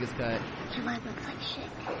his leg is cut. Your leg looks like shit.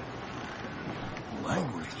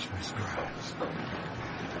 Language, Miss Grimes.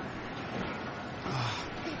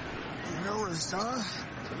 You notice, huh?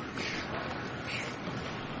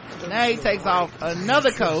 Now he takes off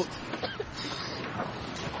another coat.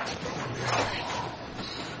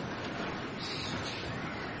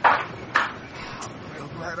 Real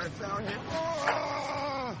glad I found you.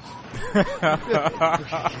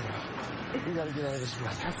 You gotta get out of this room.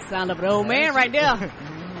 That's the sound of an old man right there.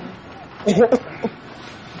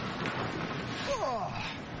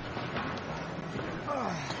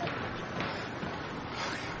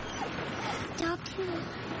 Dog too.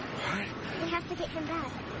 We have to get him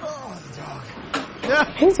back. Oh, the dog.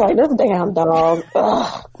 He's like, this damn dog.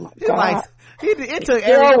 Oh, my God. Like, it took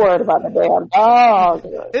Still worried about the damn dog.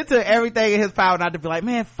 It took everything in his power not to be like,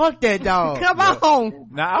 man, fuck that dog. Come on.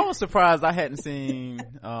 Now, I was surprised I hadn't seen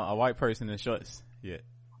a white person in shorts yet.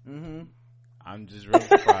 I'm just really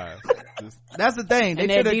surprised. That's the thing. They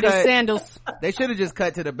should have cut sandals. They should have just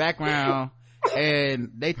cut to the background,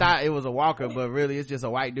 and they thought it was a walker, but really it's just a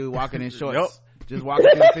white dude walking in shorts. Yep. Just walking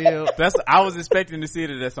through the field. I was expecting to see it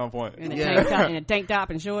at some point. In a tank top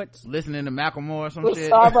and shorts. Listening to Macklemore or some With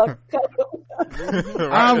shit. Starbucks.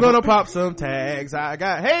 I'm gonna pop some tags.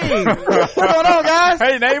 Hey, what's going on, guys?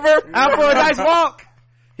 Hey, neighbor. Out for a nice walk.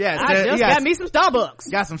 Yeah, I just got me some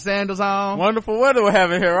Starbucks. Got some sandals on. Wonderful weather we're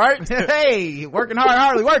having here, right? Hey, working hard,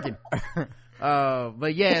 hardly working.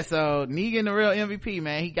 But yeah, so Negan the real MVP,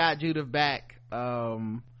 man. He got Judith back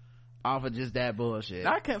off of just that bullshit.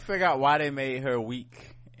 I can't figure out why they made her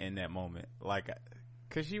weak in that moment, like,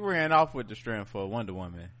 cause she ran off with the strength for Wonder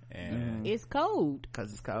Woman, and it's cold.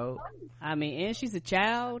 Cause it's cold. I mean, and she's a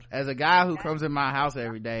child. As a guy who comes in my house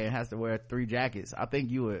every day and has to wear 3 jackets, I think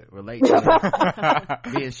you would relate to that.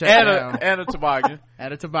 Being shut down. And a toboggan.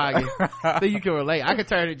 And a toboggan. So you can relate. I could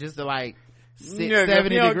turn it just to like 70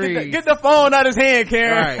 degrees. Get the phone out of his hand,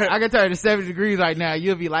 Karen. Right. I can turn it 70 degrees right now.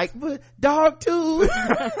 You'll be like, but dog too.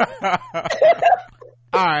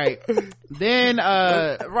 All right. Then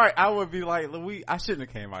right, I would be like, I shouldn't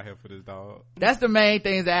have came out here for this dog. That's the main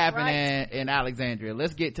things that happen in Alexandria.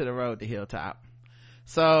 Let's get to the road to Hilltop.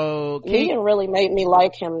 So Negan really made me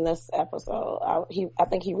like him this episode. I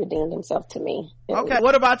think he redeemed himself to me. Okay.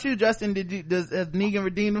 What about you, Justin? Has Negan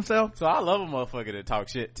redeemed himself? So I love a motherfucker that talk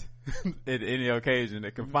shit at any occasion,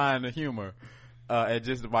 that can find the humor at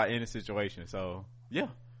just about any situation. So yeah.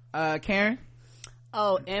 Karen?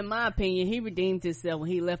 Oh, in my opinion, he redeemed himself when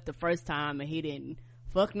he left the first time, and he didn't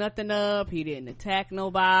fuck nothing up. He didn't attack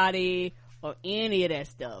nobody or any of that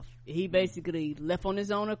stuff. He basically left on his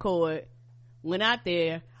own accord, went out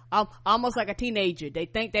there, almost like a teenager. They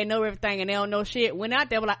think they know everything and they don't know shit. Went out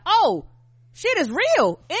there, were like, oh, shit is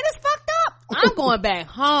real and it's fucked up. I'm going back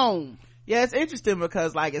home. Yeah, it's interesting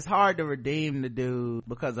because like it's hard to redeem the dude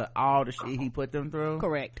because of all the shit he put them through.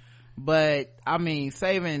 Correct. But I mean,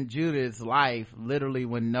 saving Judith's life literally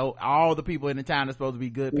when all the people in the town are supposed to be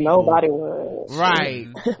good people. Nobody was. Right.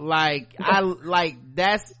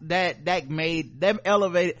 that made them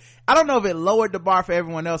elevated. I don't know if it lowered the bar for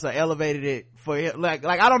everyone else or elevated it for him. Like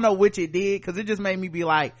I don't know which it did, because it just made me be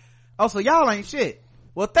like, oh, so y'all ain't shit.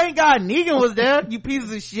 Well, thank God Negan was there, you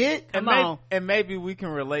pieces of shit. And maybe we can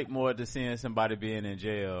relate more to seeing somebody being in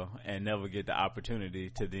jail and never get the opportunity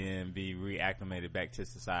to then be reacclimated back to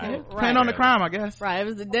society. Right. Depending on the crime, I guess. Right. It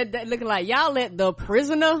was that looking like y'all let the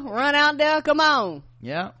prisoner run out there. Come on.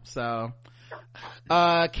 Yeah. So,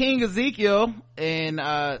 King Ezekiel, and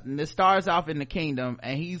this starts off in the kingdom,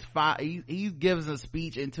 and he gives a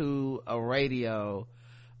speech into a radio,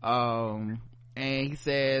 and he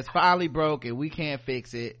says, finally broke and we can't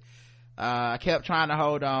fix it. I kept trying to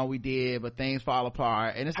hold on, we did, but things fall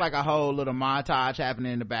apart. And it's like a whole little montage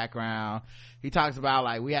happening in the background. He talks about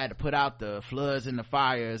like we had to put out the floods and the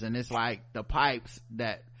fires, and it's like the pipes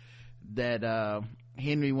that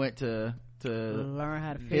Henry went to learn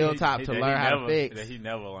how to fix. Hilltop to learn how to fix. That he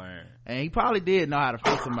never learned. And he probably did know how to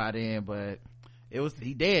fix them by then, but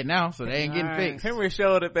he dead now, so they ain't getting fixed. Henry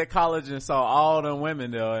showed up at college and saw all them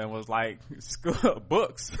women there and was like,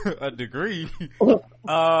 books, a degree.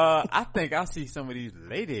 I think I see some of these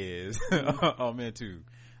ladies on men too.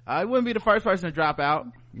 He wouldn't be the first person to drop out,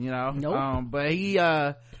 Nope. But he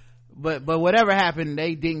but whatever happened,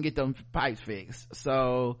 they didn't get them pipes fixed.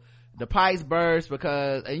 So the pipes burst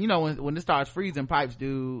because, and when it starts freezing, pipes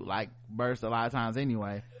do like burst a lot of times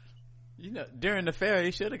anyway. During the fair,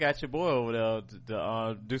 he should have got your boy over there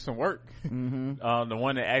to do some work. Mm-hmm. The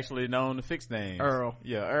one that actually known to fix things. Earl.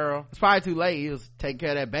 Yeah, Earl. It's probably too late. He was taking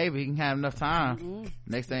care of that baby. He can have enough time. Mm-hmm.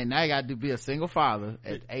 Next thing, now you got to be a single father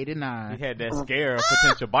at 89. He had that scare of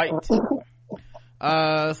potential bite.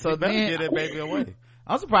 So then get that baby away.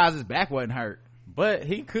 I'm surprised his back wasn't hurt. But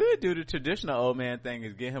he could do the traditional old man thing,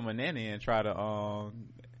 is get him a nanny and try to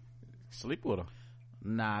sleep with her.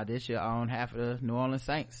 Nah, this your own half of the New Orleans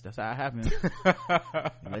Saints. That's how it happens.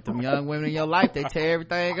 Let them young women in your life, they tear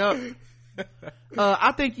everything up.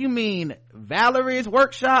 I think you mean Valerie's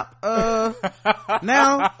workshop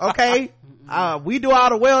now. Okay, we do all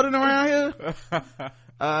the welding around here.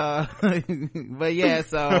 But yeah,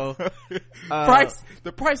 so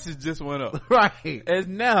the prices just went up. Right, it's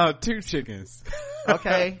now 2 chickens.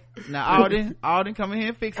 Okay, now Alden come in here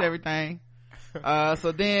and fix everything.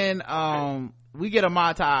 So then we get a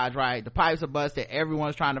montage, right? The pipes are busted,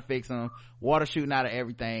 everyone's trying to fix them, water shooting out of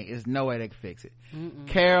everything. There's no way they can fix it.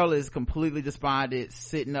 Carol is completely despondent,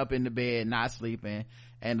 sitting up in the bed not sleeping,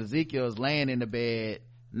 and Ezekiel is laying in the bed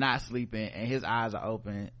not sleeping, and his eyes are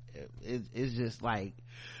open. It's just like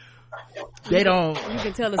they don't. You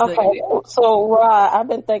can tell us. Okay, so Rod, I've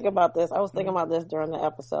been thinking about this. I was thinking about this during the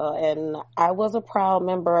episode, and I was a proud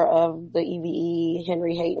member of the EVE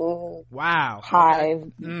Henry Hayton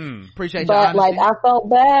hive. Appreciate you. But like, I felt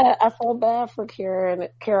bad for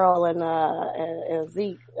Carol, and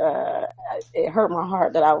Zeke. It hurt my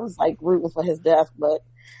heart that I was like rooting for his death, but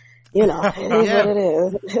it is what it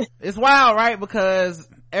is. It's wild, right? Because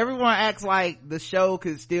everyone acts like the show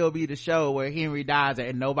could still be the show where Henry dies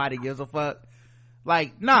and nobody gives a fuck.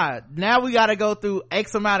 Like, nah, now we gotta go through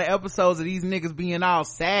X amount of episodes of these niggas being all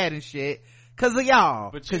sad and shit cause of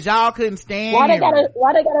y'all. Cause y'all couldn't stand why they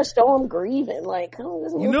gotta show him grieving? Like, you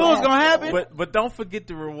knew it was gonna happen. But don't forget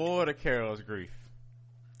the reward of Carol's grief.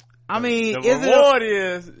 I mean, the reward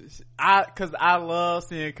is cause I love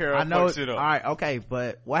seeing Carol fuck shit up. Alright, okay,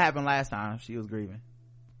 but what happened last time she was grieving?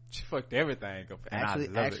 She fucked everything up.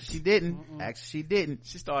 Actually, she didn't. Actually, she didn't.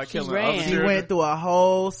 She started killing other She went through a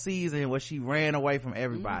whole season where she ran away from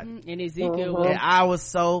everybody. And Ezekiel and I was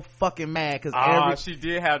so fucking mad because she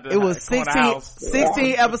did have it was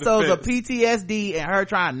 16 episodes of PTSD and her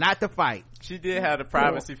trying not to fight. She did have the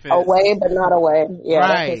privacy fence. Away, but not away. Yeah,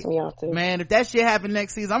 right. That pissed me off too. Man, if that shit happened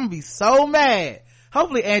next season, I'm gonna be so mad.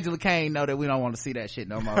 Hopefully Angela Kane know that we don't want to see that shit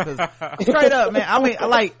no more. Cause straight up, man,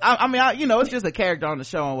 it's just a character on the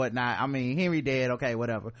show and whatnot. I mean, Henry dead, okay,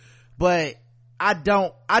 whatever. But I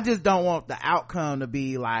just don't want the outcome to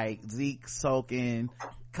be like Zeke sulking,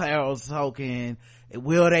 Carol sulking.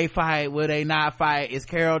 Will they fight? Will they not fight? Is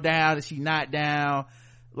Carol down? Is she not down?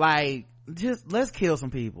 Like, just let's kill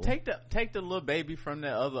some people. Take the little baby from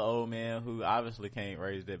that other old man who obviously can't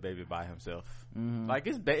raise that baby by himself. Like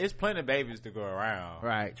it's plenty of babies to go around.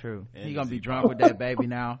 Right, true. He gonna be drunk with that baby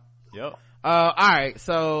now. Yep. All right,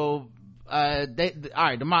 so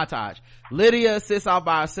the montage. Lydia sits off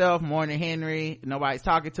by herself, mourning Henry. Nobody's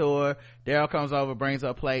talking to her. Daryl comes over, brings her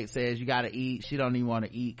a plate, says you gotta eat. She don't even want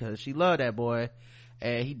to eat because she loved that boy,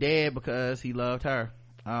 and he dead because he loved her.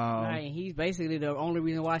 Right, he's basically the only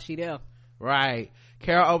reason why she there. Right.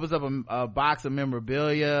 Carol opens up a box of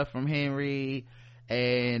memorabilia from Henry,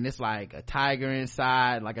 and it's like a tiger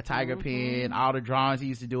inside, like a tiger pen. All the drawings he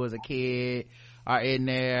used to do as a kid are in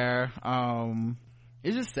there.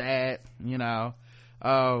 It's just sad,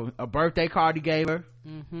 A birthday card he gave her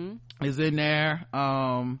is in there.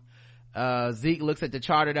 Zeke looks at the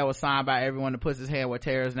charter that was signed by everyone and puts his hand where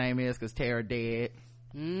Tara's name is because Tara dead.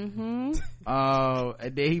 And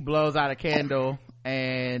then he blows out a candle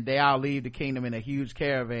and they all leave the kingdom in a huge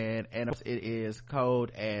caravan, and it is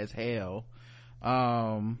cold as hell.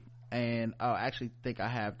 And I actually think I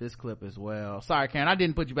have this clip as well. Sorry, Karen, I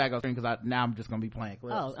didn't put you back on screen because now I'm just gonna be playing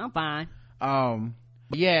clips. Oh, I'm fine.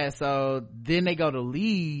 Yeah, so then they go to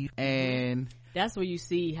leave, and that's where you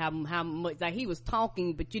see how much, like, he was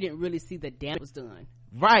talking but you didn't really see the damage was done,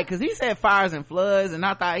 right? Because he said fires and floods, and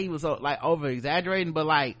I thought he was like over exaggerating, but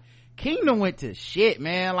like kingdom went to shit,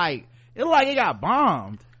 man. Like it looked like it got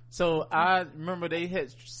bombed. So I remember they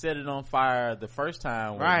had set it on fire the first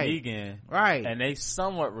time with Negan, right? And they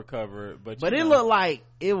somewhat recovered, but it looked like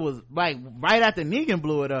it was like right after Negan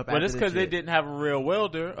blew it up. But it's because they didn't have a real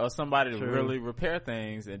welder or somebody to True. really repair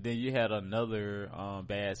things, and then you had another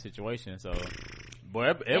bad situation. So,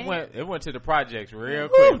 boy, it went to the projects real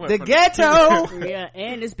quick. The ghetto. Yeah,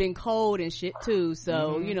 and it's been cold and shit too.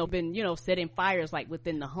 So been setting fires like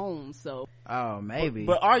within the home. So maybe.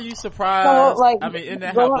 But are you surprised? So, like, I mean, isn't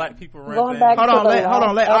that how black people run things? Hold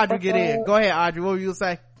on, let Audrey get in. Go ahead, Audrey. What were you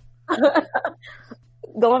say?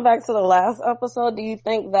 Going back to the last episode, do you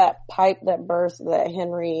think that pipe that burst that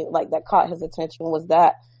Henry, like, that caught his attention, was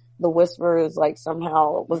that the Whisperers, like,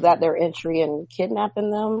 somehow, was that their entry in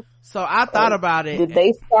kidnapping them? So I thought about it. Did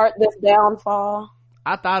they start this downfall?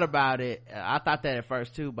 I thought about it. I thought that at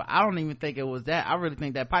first too, but I don't even think it was that. I really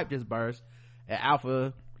think that pipe just burst, and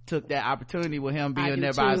Alpha took that opportunity with him being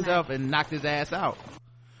there by himself and knocked his ass out.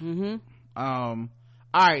 All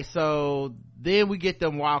right, so then we get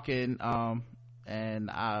them walking,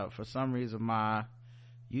 and for some reason my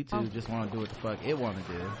YouTube just want to do what the fuck it want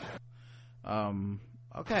to do.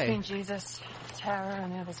 Okay. Between Jesus, Tara,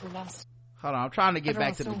 and the others we lost. Hold on, I'm trying to get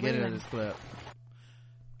back to the beginning of this clip.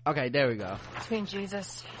 Okay, there we go. Between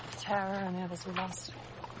Jesus, Tara, and the others we lost,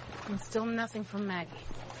 and still nothing from Maggie.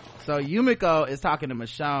 So Yumiko is talking to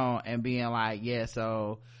Michonne and being like, yeah,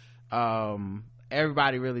 so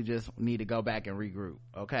everybody really just need to go back and regroup.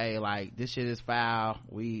 Okay, like, this shit is foul.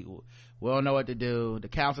 We don't know what to do. The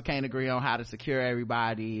council can't agree on how to secure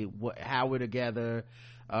everybody, how we're together.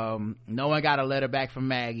 No one got a letter back from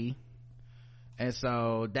Maggie, and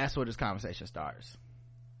so that's where this conversation starts.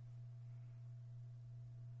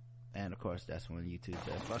 And of course that's when YouTube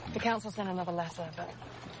says fuck me. The council sent another letter, but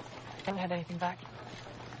haven't had anything back.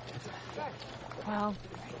 Well,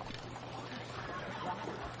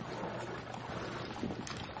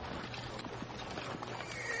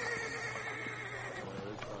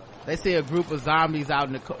 they see a group of zombies out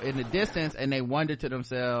in the distance, and they wonder to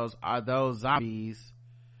themselves, are those zombies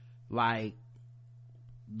like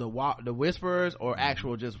the Whisperers or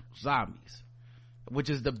actual just zombies? Which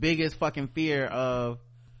is the biggest fucking fear of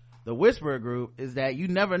the Whisperer group, is that you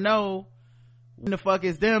never know when the fuck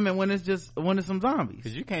is them and when it's some zombies.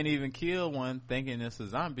 Because you can't even kill one thinking it's a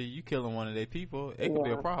zombie. You killing one of their people, it could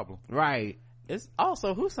be a problem. Right. It's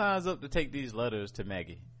also, who signs up to take these letters to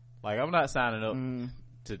Maggie? Like, I'm not signing up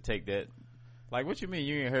to take that. Like, what you mean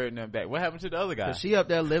you ain't heard nothing back? What happened to the other guy? 'Cause she up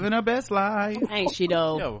there living her best life. Ain't she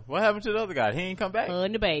though? Yo, what happened to the other guy? He ain't come back.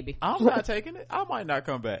 And the baby. I'm not taking it. I might not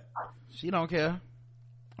come back. She don't care.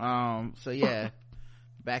 So yeah,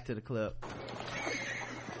 back to the clip.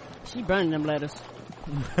 She burning them letters.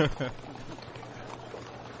 Is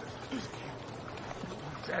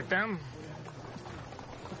that them?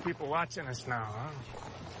 People watching us now, huh?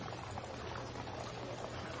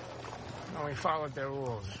 No, we followed their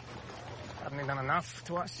rules. Haven't they done enough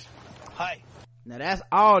to us? Hi. Now that's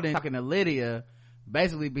Alden talking to Lydia,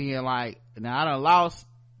 basically being like, now I done lost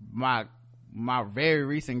my very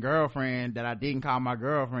recent girlfriend that I didn't call my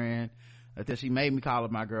girlfriend until she made me call her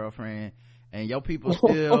my girlfriend, and your people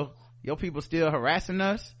still harassing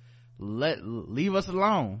us. Leave us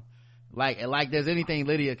alone. Like there's anything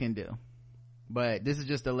Lydia can do. But this is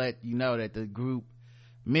just to let you know that the group,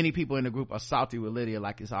 many people in the group are salty with Lydia,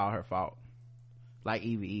 like it's all her fault, like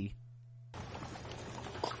EVE.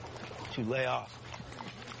 You lay off.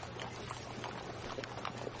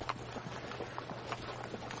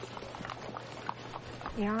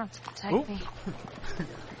 you don't have to protect me.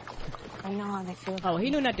 I know how they feel. Oh, he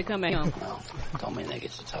knew not to come at him. No, don't mean they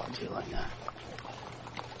get to talk to you like that.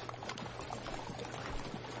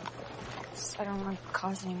 I don't want to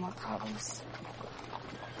cause any more problems.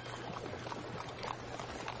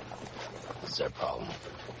 It's their problem,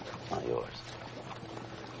 not yours.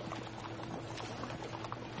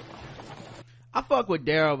 I fuck with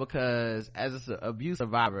Daryl because as an abuse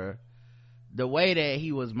survivor, the way that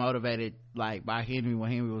he was motivated like by Henry,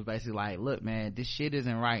 when Henry was basically like, look man, this shit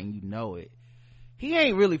isn't right and you know it, he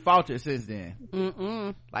ain't really faltered since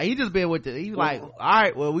then. Like he just been with he's like, all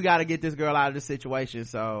right, well we got to get this girl out of this situation,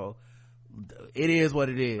 so it is what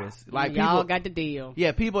it is. Like y'all people got the deal.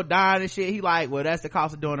 Yeah, people dying and shit. He like, well that's the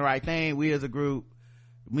cost of doing the right thing. We as a group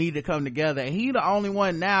need to come together, and he the only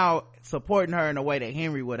one now supporting her in a way that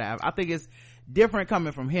Henry would have. I think it's different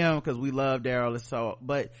coming from him because we love Daryl, and so,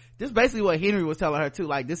 but this basically what Henry was telling her too,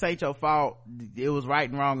 like, this ain't your fault, it was right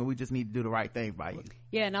and wrong and we just need to do the right thing by you.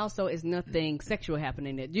 Yeah, and also it's nothing sexual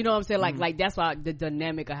happening there, you know what I'm saying? Like that's why the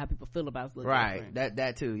dynamic of how people feel about it's a little different.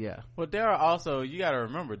 that too. Yeah, well Daryl also, you gotta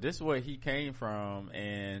remember, this is where he came from,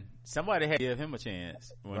 and somebody had to give him a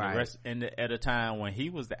chance when the rest at a time when he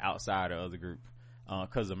was the outsider of the group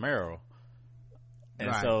because of Meryl.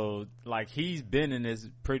 And so, like, he's been in this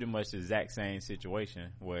pretty much the exact same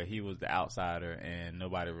situation where he was the outsider and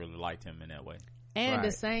nobody really liked him in that way. And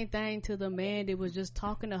the same thing to the man that was just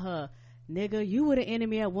talking to her. Nigga, you were the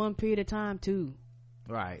enemy at one period of time too.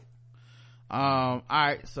 Right. All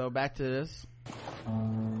right, so back to this.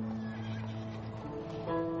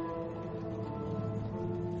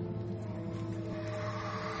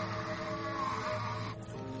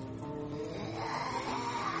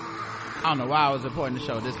 I don't know why it was important to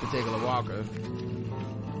show this particular walker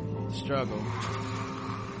struggle.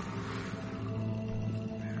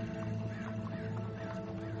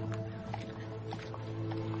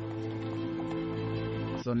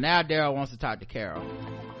 So now Daryl wants to talk to Carol.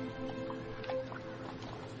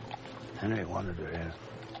 Henry wanted her here.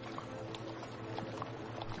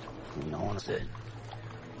 No one said.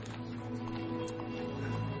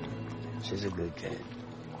 She's a good kid.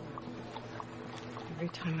 Every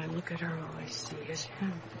time I look at her, all I see is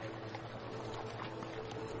him.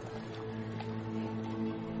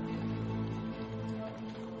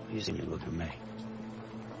 You see me look at me.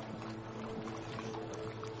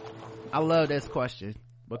 I love this question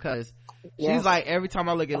because she's like, every time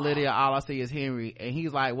I look at Lydia, all I see is Henry, and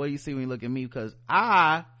he's like, what do you see when you look at me? Because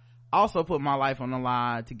I also put my life on the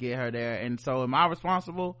line to get her there, and so am I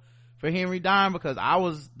responsible for Henry dying? Because I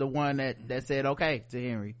was the one that said okay to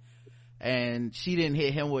Henry, and she didn't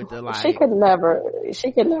hit him with the like. She could never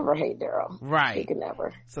hate Daryl. Right. She could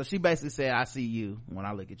never. So she basically said, I see you when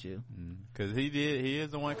I look at you. Because he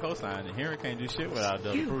is the one co-signing. Henry can't do shit without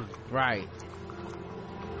double proof. Right.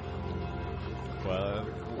 Well,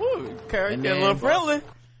 Carrie get a little friendly.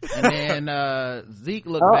 And then Zeke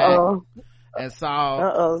looked back and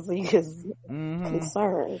saw Zeke is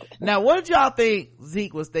concerned. Now what did y'all think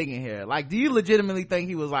Zeke was thinking here? Like, do you legitimately think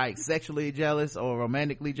he was like sexually jealous or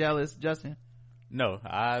romantically jealous, Justin? No,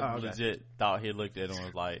 I legit thought he looked at him and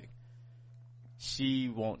was like, she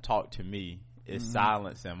won't talk to me, it's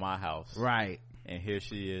silence in my house, right? And here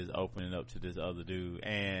she is opening up to this other dude,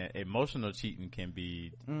 and emotional cheating can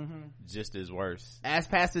be just as worse. Ask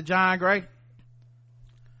Pastor John Gray.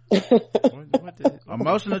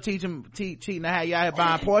 Emotional cheating to have you out here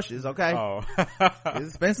buying Porsches, okay? Oh. It's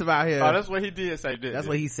expensive out here. Oh, that's what he did say, didn't That's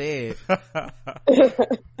what he said.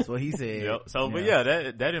 That's what he said. Yep. So, but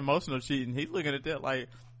yeah, that emotional cheating, he's looking at that like,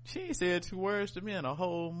 she ain't said 2 words to me in a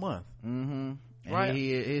whole month. And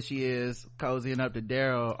here she is cozying up to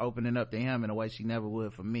Daryl, opening up to him in a way she never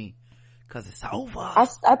would for me, because it's over. I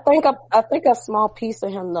think a small piece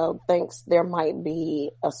of him though thinks there might be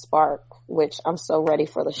a spark, which I'm so ready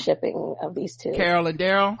for the shipping of these two, Carol and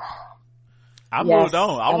Daryl. I moved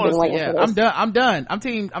on. I want to see. Yeah, I'm done. I'm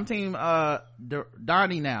team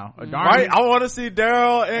Donnie now. Or right. I want to see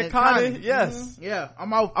Daryl and Connie. Yes. Yeah.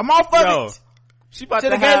 I'm off of it. She about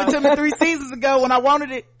to have gave it to me 3 seasons ago when I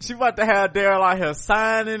wanted it. She about to have Daryl out here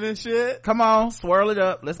signing and shit. Come on, swirl it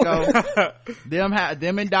up. Let's go.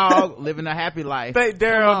 them and Dog living a happy life. Think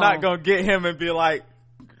Daryl not gonna get him and be like,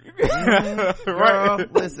 girl,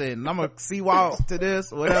 listen, I'm gonna sea walk to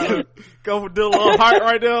this, whatever. Go do a little heart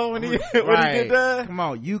right there when he get done. Come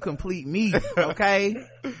on, you complete me, okay?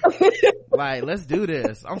 Like, let's do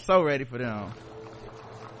this. I'm so ready for them.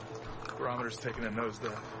 Barometer's taking a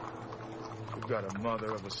nosedive. We've got a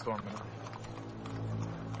mother of a storm coming.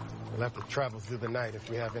 We'll have to travel through the night if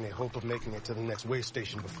we have any hope of making it to the next way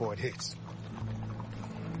station before it hits.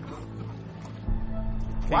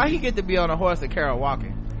 Why he get to be on a horse and Carol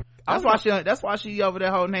walking? That's why she over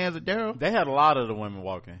there holding hands with Daryl. They had a lot of the women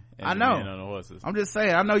walking. I know. On the horses. I'm just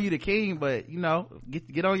saying, I know you the king, but you know,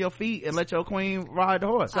 get on your feet and let your queen ride the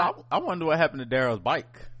horse. So I wonder what happened to Daryl's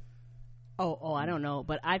bike. Oh, I don't know,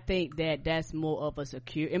 but I think that's more of a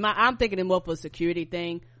security. I'm thinking it more of a security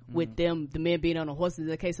thing with them, the men being on the horses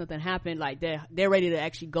in case something happened. Like they're ready to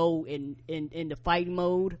actually go in the fighting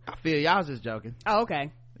mode. I feel y'all just joking. Oh,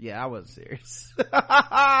 okay. Yeah, I wasn't serious.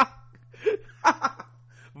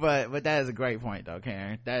 But that is a great point though,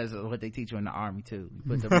 Karen. That is what they teach you in the army too.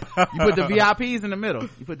 You put the VIPs in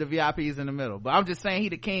the middle. But I'm just saying, he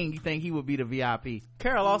the king. You think he would be the VIP?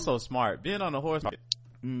 Carol also smart. Being on the horse.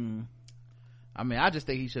 I mean, I just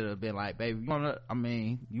think he should have been like, baby, you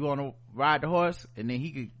wanna ride the horse? And then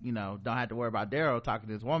he could, don't have to worry about Daryl talking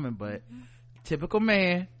to this woman, but typical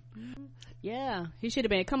man. Yeah, he should have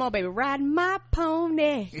been, come on baby, ride my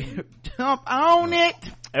pony. Jump on it.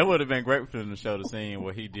 It would have been great for them to show the scene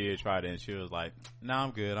where he did try to, and she was like, no,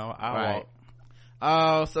 I'm good, I'll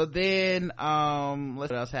walk. So then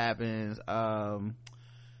what else happens? So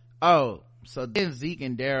then Zeke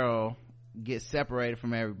and Daryl get separated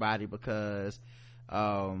from everybody because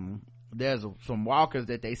there's some walkers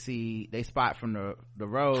that they spot from the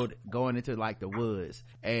road going into like the woods,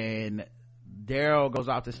 and Daryl goes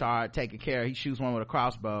off to start taking care. He shoots one with a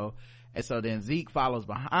crossbow, and so then Zeke follows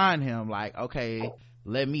behind him like, okay,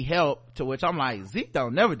 let me help. To which I'm like, Zeke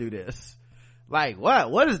don't never do this. Like,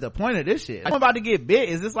 what is the point of this shit? I'm about to get bit.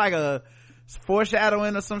 Is this like a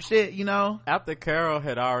foreshadowing or some shit, After Carol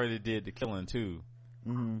had already did the killing too,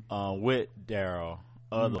 with Daryl,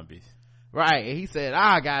 zombies. Right, and he said,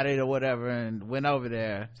 I got it or whatever, and went over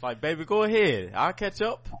there. It's like, baby, go ahead, I'll catch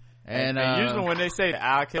up. And usually when they say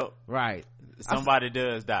I'll kill, right, somebody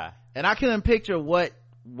does die. And I couldn't picture what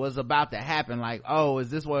was about to happen. Like, oh,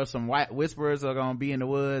 is this where some white whisperers are gonna be in the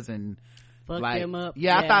woods and fuck like them up?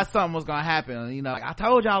 Yeah, I thought something was gonna happen. Like, I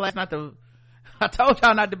told y'all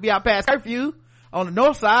not to be out past curfew on the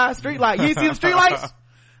north side street light. You see the street lights?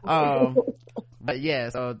 But yeah,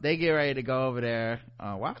 so they get ready to go over there.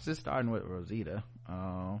 Why is this starting with Rosita?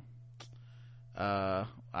 All right,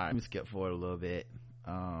 let me skip forward a little bit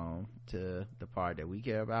to the part that we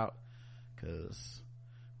care about, because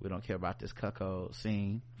we don't care about this cuckold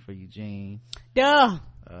scene for Eugene. Duh.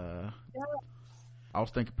 I was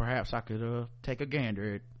thinking perhaps I could take a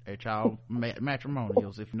gander at y'all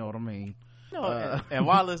matrimonials, if you know what I mean. No, and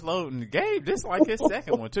while it's loading, Gabe, this is like his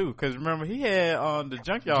second one too, because remember he had on the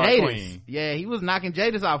junkyard Jadis. queen. Yeah, he was knocking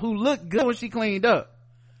Jadis off, who looked good when she cleaned up.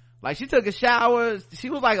 Like, she took a shower. She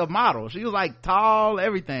was like a model. She was like tall,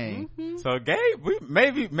 everything. So Gabe,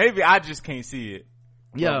 maybe I just can't see it.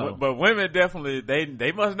 Yeah, but women definitely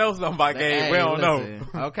they must know something about Gabe. We don't know.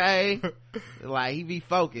 Okay, like, he be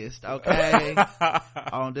focused. Okay,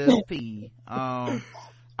 on this P. All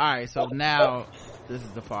right, so now this is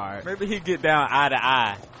the part. Maybe he get down eye to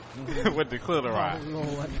eye with the clitoris.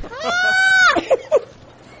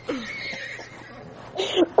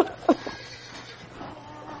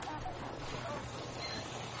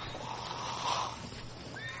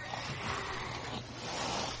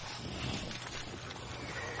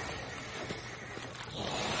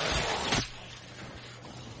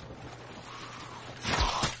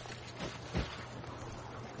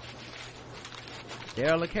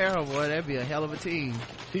 Daryl and Carol, boy, that'd be a hell of a team.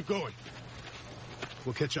 Keep going.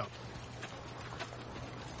 We'll catch up.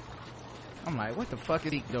 I'm like, what the fuck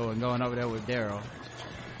is he doing going over there with Daryl?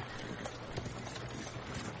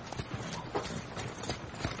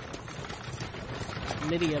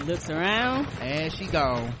 Lydia looks around and she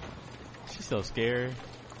gone. She's so scary.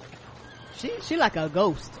 She like a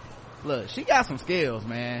ghost. Look, she got some skills,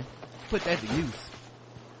 man. Put that to use.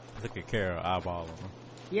 Look at Carol eyeballing her.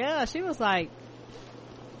 Yeah, she was like,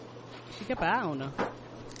 she kept an eye on her.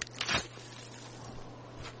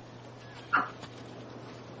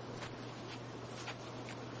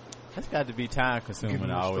 That's got to be time consuming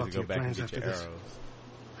to always go back and get your arrows.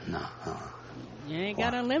 No. You ain't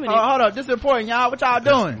got unlimited. Oh, hold up. This is important, y'all. What y'all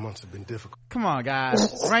doing? Months have been difficult. Come on,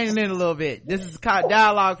 guys. Rein it in a little bit. This is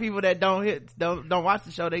dialogue. People that don't watch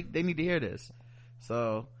the show, they need to hear this.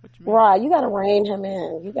 So, right, you gotta rein him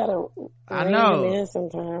in. You gotta rein him in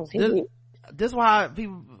sometimes. This why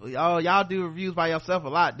people, y'all do reviews by yourself a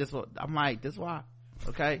lot. I'm like, this why.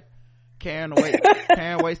 Okay. Karen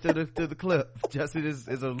waits through the clip. Justin is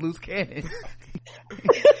a loose cannon.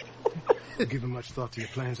 You given much thought to your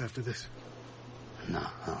plans after this? No.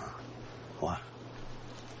 Why?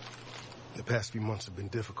 The past few months have been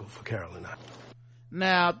difficult for Carol and I.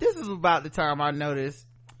 Now, this is about the time I noticed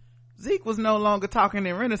Zeke was no longer talking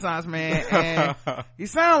in Renaissance Man, and he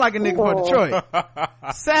sound like a nigga from Detroit.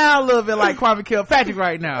 Sound a little bit like Kwame Kilpatrick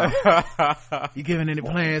right now. You giving any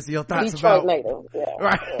plans to your thoughts Detroit about native, yeah.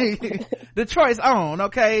 Right? Detroit's own,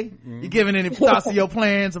 okay? You giving any thoughts to your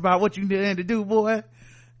plans about what you need to do, boy?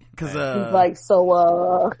 Cause he's like,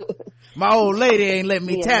 so my old lady ain't let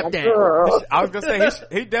me tap that. Girl. I was gonna say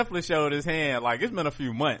he definitely showed his hand. Like, it's been a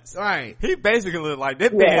few months. Right. He basically looked like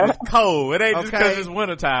that man is cold. It ain't just cause it's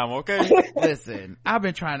wintertime, okay? Listen, I've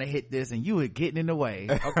been trying to hit this and you were getting in the way,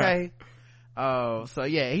 okay? So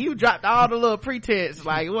yeah, he dropped all the little pretense,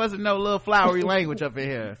 like it wasn't no little flowery language up in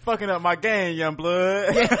here. Fucking up my game, young blood.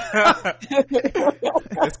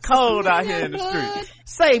 It's cold out here in the street.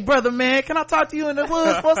 Say, brother man, can I talk to you in the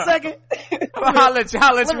woods for a second? I'll let you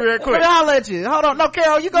real quick. I'll let you. Hold on. No,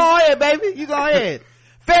 Carol, you go ahead, baby. You go ahead.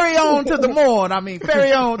 Ferry on to the morn.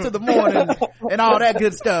 Ferry on to the morning and all that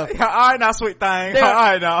good stuff. All right now, sweet thing. All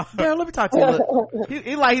right now. Darryl, let me talk to you. Look.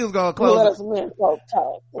 He like he was gonna close. Let us men folk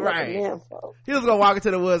talk. Right. He was gonna walk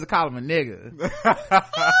into the woods and call him a nigga.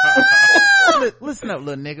 Listen up,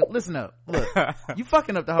 little nigga. Listen up. Look, you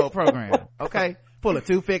fucking up the whole program. Okay. Pull a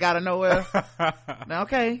toothpick out of nowhere. Now,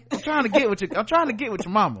 okay. I'm trying to get with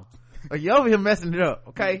your mama. Or you over here messing it up,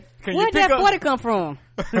 okay? Where'd that 40 come from?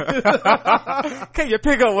 Can you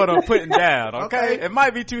pick up what I'm putting down, okay? It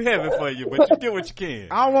might be too heavy for you, but you get what you can.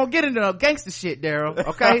 I don't want to get into no gangster shit, Darryl,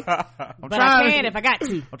 okay? But I can if I got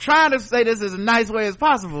to. I'm trying to say this as a nice way as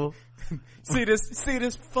possible. See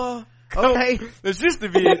this fur? Okay. This used to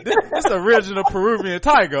be this original Peruvian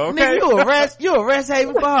tiger, okay? Nigga, you a rest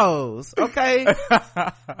haven for hoes, okay?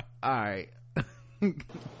 Alright.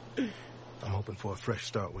 I'm hoping for a fresh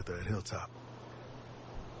start with her at Hilltop.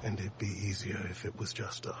 And it'd be easier if it was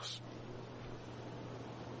just us.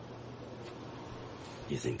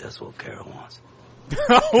 You think that's what Carol wants?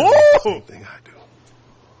 The same thing I do.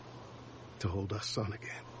 To hold our son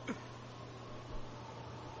again.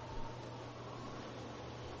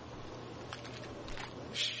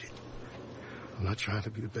 Shit. I'm not trying to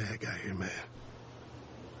be the bad guy here, man.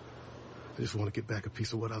 I just want to get back a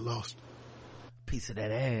piece of what I lost. Piece of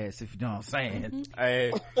that ass, if you know what I'm saying.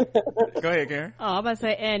 Hey, go ahead, Karen. Oh, I'm about to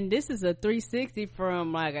say, and this is a 360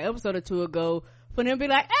 from like an episode or two ago for them to be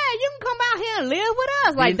like, hey, you can come out here and live with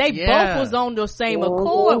us. Like they both was on the same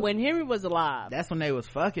accord when Henry was alive. That's when they was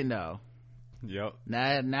fucking though. Yep.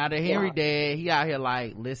 Now that Henry dead, he out here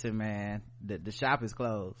like, listen, man, the shop is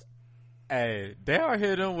closed. Hey, they are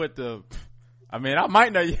hitting with the. I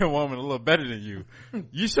might know your woman a little better than you.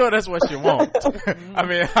 You sure that's what you want?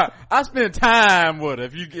 I spend time with her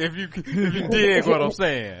if you dig what I'm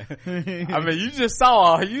saying. You just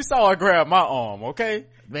saw her grab my arm, okay?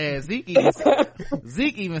 Man, Zeke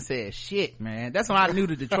even said shit, man. That's when I knew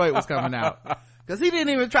that Detroit was coming out. Cause he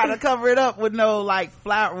didn't even try to cover it up with no like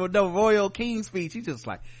flower, with no royal king speech. He just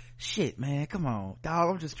like, shit, man, come on,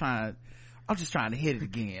 dog. I'm just trying to hit it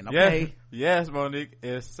again, okay? Yes, Monique.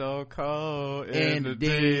 It's so cold in the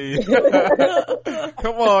D.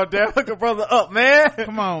 Come on, Dad. Hook a brother up, man.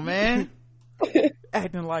 Come on, man.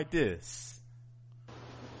 Acting like this.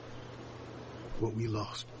 What we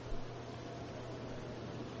lost.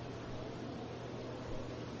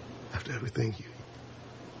 After everything, you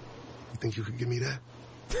think you could give me that?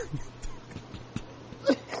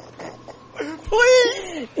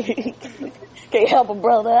 Please. Can't help a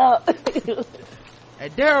brother out.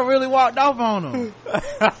 And Darryl really walked off on him.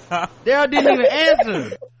 Darryl didn't even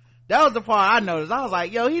answer. That was the part I noticed. I was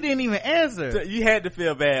like, yo, he didn't even answer. You had to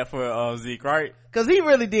feel bad for Zeke, right? Cause he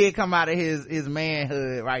really did come out of his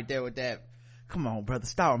manhood right there with that. Come on, brother,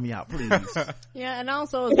 start me out, please. Yeah, and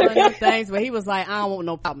also it was one of those things where he was like, I don't want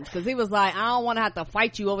no problems. Cause he was like, I don't want to have to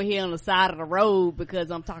fight you over here on the side of the road because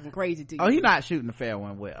I'm talking crazy to you. Oh, he's not shooting the fair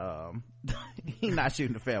one with he's not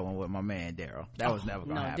shooting the fair one with my man Darryl. That was never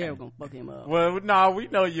gonna happen. Darryl gonna fuck him up. Well, no, we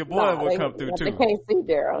know your boy will come through too. They can't see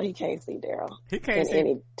Darryl. He can't see Darryl. He can't see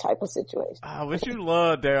any type of situation. Oh, but you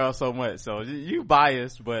love Darryl so much, so you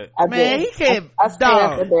biased, but man, he can't. I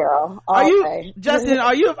stand for Darryl. Are you, Justin?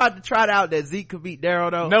 Are you about to try out that Zeke could beat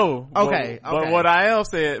Darryl though? No. Okay. But what I am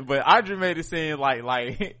saying, but Audrey made it seem like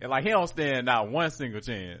he don't stand not one single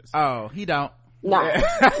chance. Oh, he don't. No,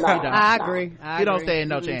 I agree. He don't stand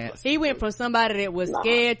no chance. He went from somebody that was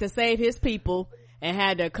scared to save his people and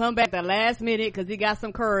had to come back the last minute because he got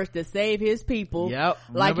some courage to save his people. Yep.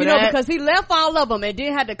 Like, you know, because he left all of them and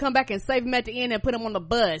then had to come back and save them at the end and put them on the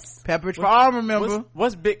bus. Pepperidge Farm, remember?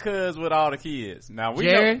 What's Big Cuz with all the kids? Now,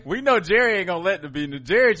 we know Jerry ain't gonna let them be.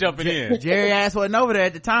 Jerry jumping in. Jerry ass wasn't over there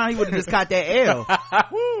at the time. He would have just caught that L.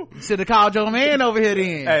 Should have called your man over here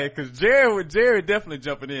then. Hey, cause Jerry definitely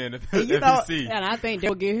jumping in if he see. And I think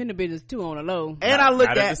they'll give him the business too on the low. And I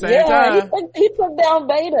looked at the same time. He took down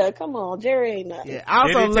Beta. Come on, Jerry ain't nothing. Yeah, I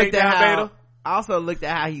also looked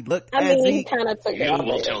at how he looked at Zeke. He kind of took You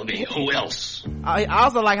will tell me who else. I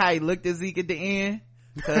also like how he looked at Zeke at the end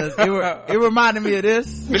because it reminded me of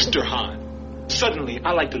this. Mr. Han, suddenly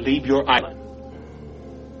I like to leave your island.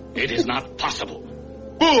 It is not possible.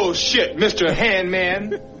 Bullshit, Mr.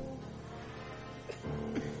 Handman.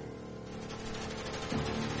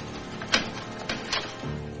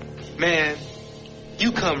 Man,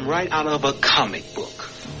 you come right out of a comic book.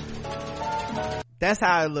 That's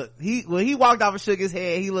how it looked. When he walked off and shook his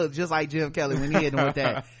head, he looked just like Jim Kelly when he hit him with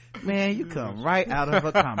that. Man, you come right out of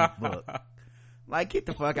a comic book. Like, get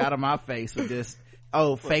the fuck out of my face with this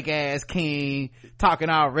fake ass king talking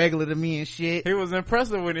all regular to me and shit. He was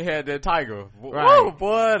impressive when he had that tiger. Right. Whoa,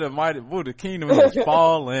 boy, the kingdom is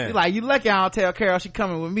falling. He's like, you lucky I don't tell Carol she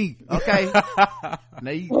coming with me, okay?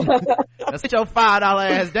 Now sit your $5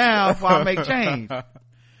 ass down before I make change.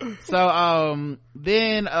 So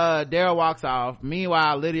then Daryl walks off.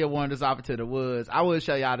 Meanwhile, Lydia wanders off into the woods. I will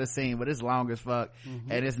show y'all this scene, but it's long as fuck.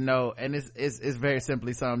 And it's very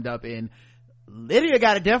simply summed up in Lydia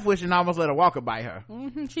got a death wish and almost let a walker bite her.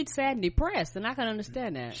 She's sad and depressed, and I can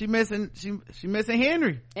understand that. She missing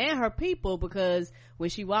Henry and her people, because when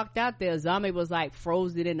she walked out there, Zombie was like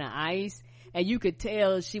frozen in the ice, and you could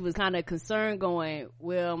tell she was kind of concerned, going,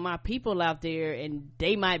 well, my people out there, and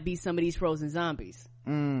they might be some of these frozen zombies. I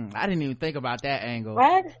didn't even think about that angle.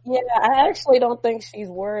 I actually don't think she's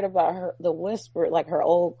worried about the Whisper, like her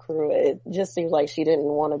old crew. It just seems like she didn't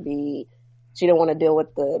want to deal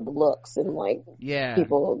with the looks and like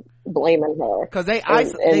people blaming her. Cause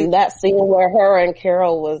that scene where her and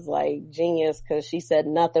Carol was like genius, cause she said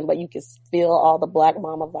nothing, but you could feel all the Black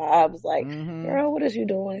Mama vibes. Like, Carol, what is you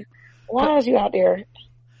doing? Why is you out there?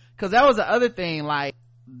 Cause that was the other thing, like,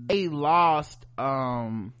 they lost,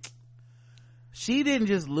 she didn't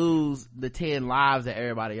just lose the 10 lives that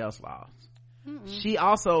everybody else lost. She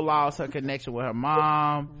also lost her connection with her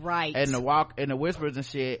mom, right? And the whispers and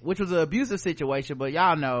shit, which was an abusive situation, but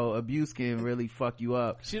y'all know abuse can really fuck you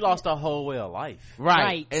up. She lost her whole way of life,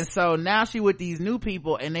 right? And so now she with these new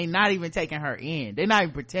people, and they not even taking her in. They're not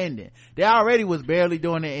even pretending. They already was barely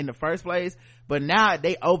doing it in the first place, but now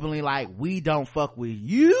they openly like, we don't fuck with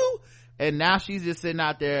you. And now she's just sitting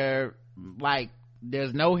out there like,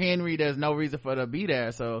 there's no Henry, there's no reason for her to be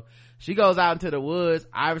there. So she goes out into the woods,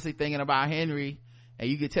 obviously thinking about Henry, and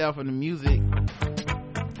you can tell from the music.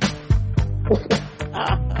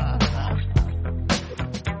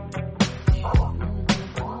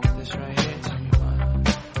 This right here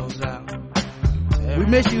goes out. We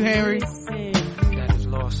miss you, Henry. That has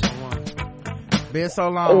lost someone. Been so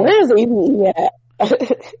long. Where's Evie yet?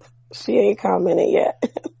 She ain't commented yet.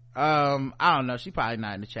 I don't know. She probably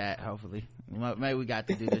not in the chat, hopefully. Maybe we got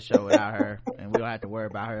to do this show without her, and we don't have to worry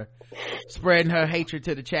about her spreading her hatred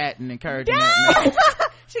to the chat and encouraging that.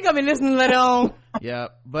 She gonna be listening later on.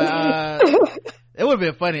 Yep. But it would have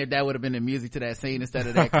been funny if that would have been the music to that scene instead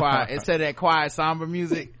of that quiet somber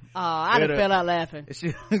music. Oh, I'd have fell out laughing.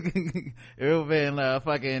 It would have been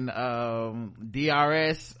fucking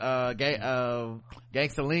DRS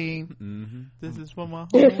Gangsta Lean. This is for my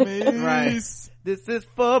homies. Right. This is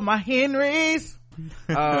for my Henrys.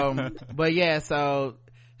 But yeah, so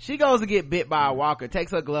she goes to get bit by a walker,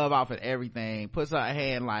 takes her glove off and everything, puts her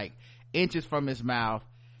hand like inches from his mouth,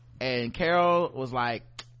 and Carol was like,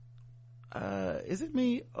 is it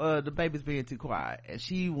me or the baby's being too quiet? And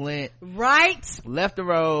she left the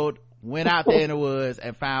road, went out there in the woods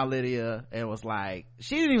and found Lydia, and was like,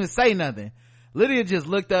 she didn't even say nothing. Lydia just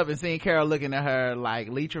looked up and seen Carol looking at her like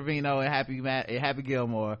Lee Trevino and Happy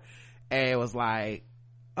Gilmore, and was like,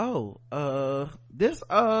 what's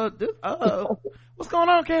going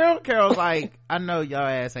on, Carol? Carol's like, I know your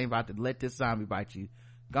ass ain't about to let this zombie bite you.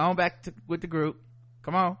 Go on back with the group.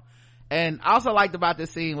 Come on. And I also liked about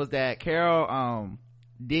this scene was that Carol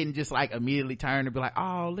didn't just like immediately turn and be like,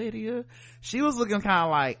 oh, Lydia. She was looking kind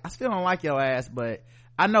of like, I still don't like your ass, but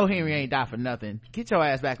I know Henry ain't died for nothing. Get your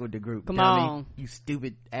ass back with the group. Come on, you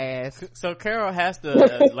stupid ass. So Carol has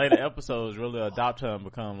to later episodes really adopt her and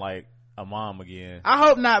become like a mom again. I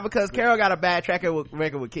hope not, because Carol got a bad track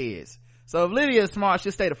record with kids. So if Lydia is smart,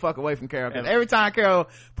 she'll stay the fuck away from Carol, because every time Carol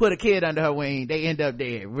put a kid under her wing, they end up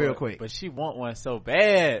dead real quick. But she want one so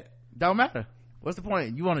bad. Don't matter. What's the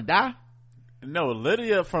point? You want to die? No,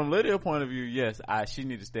 from Lydia's point of view, yes, she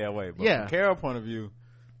need to stay away. But from Carol's point of view,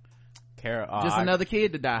 Carol, another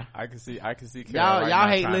kid to die. I can see Carol. Y'all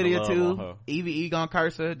hate Lydia too. Evie gonna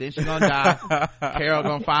curse her, then she gonna die. Carol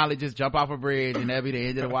gonna finally just jump off a bridge, and that'll be the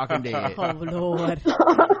end of The Walking Dead. Oh Lord.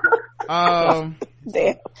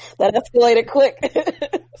 Damn, that escalated quick.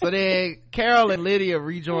 So then Carol and Lydia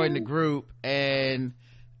rejoin the group, and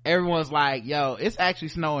everyone's like, yo, it's actually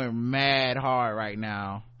snowing mad hard right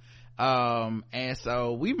now, and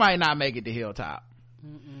so we might not make it to Hilltop.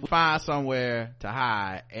 Find somewhere to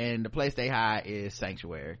hide, and the place they hide is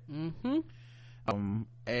Sanctuary.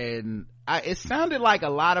 And it sounded like a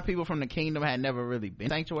lot of people from the kingdom had never really been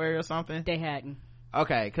to Sanctuary or something. They hadn't.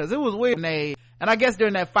 Okay, because it was weird and I guess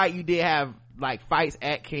during that fight you did have like fights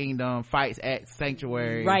at Kingdom, fights at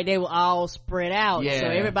Sanctuary. Right, they were all spread out. Yeah. So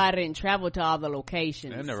everybody didn't travel to all the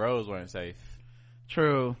locations. And the roads weren't safe.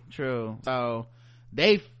 True. So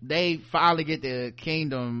they finally get to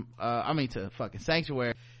Kingdom, to fucking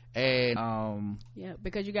Sanctuary. And yeah,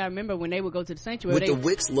 because you gotta remember when they would go to the Sanctuary with the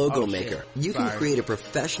Wix logo maker, you can create a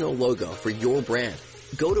professional logo for your brand.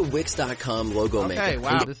 Go to Wix.com logo maker. Okay,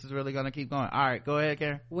 wow, this is really gonna keep going. All right, go ahead,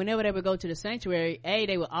 Karen. Whenever they would go to the Sanctuary,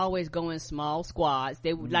 they would always go in small squads.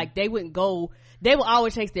 They would they wouldn't go. They would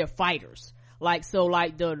always take their fighters.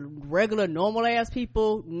 The regular normal ass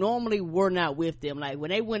people normally were not with them. Like when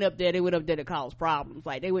they went up there to cause problems.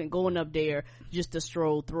 Like they weren't going up there just to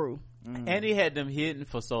stroll through. And he had them hidden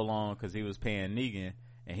for so long because he was paying Negan,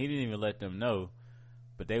 and he didn't even let them know.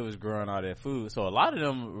 But they was growing all their food, so a lot of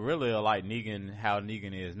them really are like Negan, how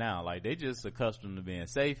Negan is now. Like they just accustomed to being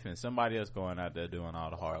safe, and somebody else going out there doing all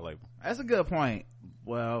the hard labor. That's a good point.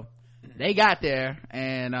 Well, they got there,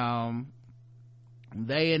 and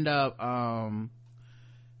they end up having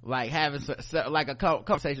like a couple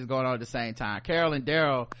conversations going on at the same time. Carol and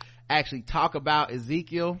Daryl actually talk about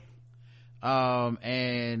Ezekiel.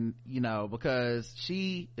 And because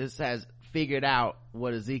she has figured out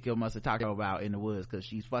what Ezekiel must have talked about in the woods because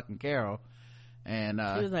she's fucking Carol, and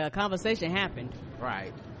she was like, a conversation happened.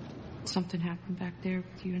 Right. Something happened back there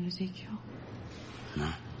with you and Ezekiel.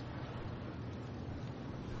 No.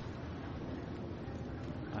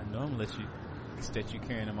 I normally let you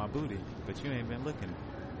carrying in my booty, but you ain't been looking.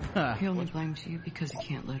 He only blames you because he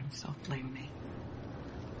can't let himself blame me.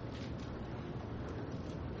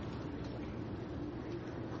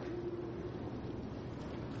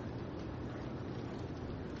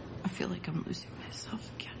 I feel like I'm losing myself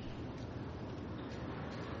again.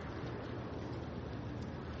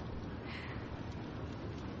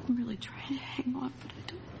 I'm really trying to hang on, but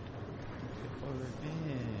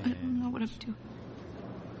I don't know what I'm doing.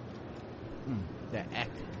 That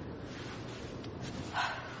acting.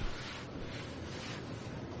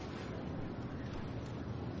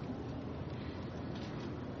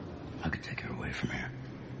 I could take her away from here.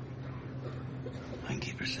 I can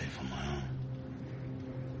keep her safe on my own.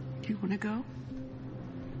 Do you want to go?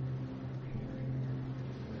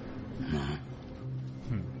 No.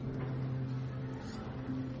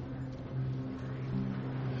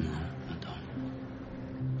 No, I don't.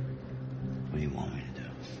 What do you want me to do?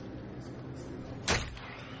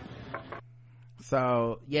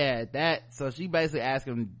 So so she basically asked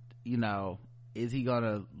him, is he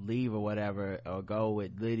gonna leave or whatever, or go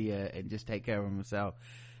with Lydia and just take care of himself?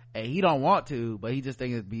 And he don't want to, but he just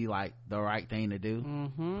thinks it'd be like the right thing to do.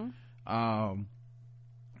 And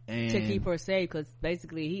to keep her safe, because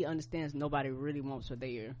basically he understands nobody really wants her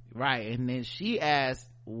there. Right. And then he asked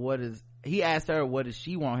her what does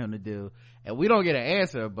she want him to do, and we don't get an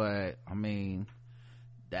answer, but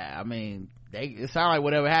it sounds like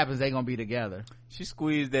whatever happens they gonna be together. She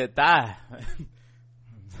squeezed that thigh.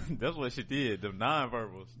 That's what she did, them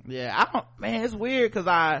non-verbals. Yeah, it's weird because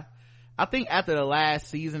I think after the last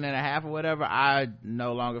season and a half or whatever, I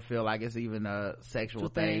no longer feel like it's even a sexual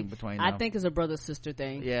thing between them. I think it's a brother-sister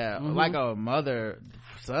thing. Yeah, like a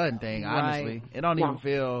mother-son thing, honestly. Right. It don't even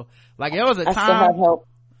feel like it was a time. I still have hope.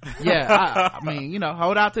 Yeah,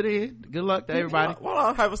 hold out to the end. Good luck to everybody. What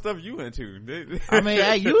all type of stuff you into?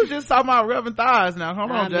 Hey, you was just talking about rubbing thighs now. Hold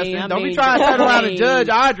on, Justin. Don't be trying to turn around and judge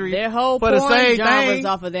Audrey their whole for the same thing.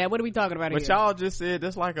 Off of that. What are we talking about but here? Y'all just said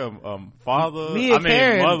that's like a father.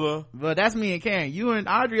 Karen, mother. But that's me and Karen. You and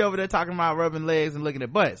Audrey over there talking about rubbing legs and looking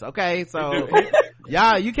at butts. Okay, so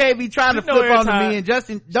y'all, you can't be trying to flip on me and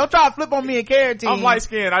Justin. Don't try to flip on me and Karen team. I'm light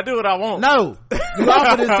skinned. I do what I want. No, you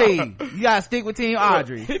off of this team. You gotta stick with Team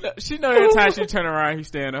Audrey. She know every time she turn around, he's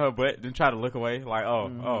staring at her butt, then try to look away. Like,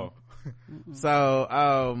 oh.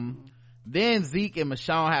 So, then Zeke and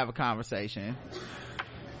Michonne have a conversation.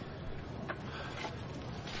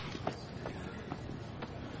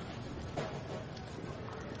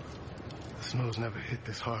 The snow's never hit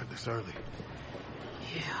this hard this early.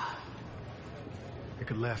 Yeah. It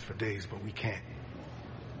could last for days, but we can't.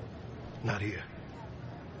 Not here.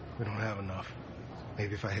 We don't have enough.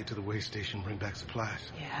 Maybe if I head to the way station, bring back supplies.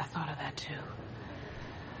 Yeah, I thought of that too.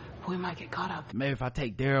 We might get caught up. Maybe if I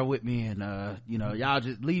take Daryl with me and, y'all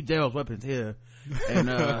just leave Daryl's weapons here and,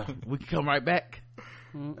 we can come right back.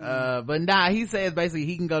 But he says basically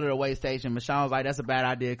he can go to the way station. Michonne's like, that's a bad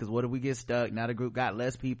idea because what if we get stuck? Now the group got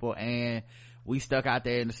less people and we stuck out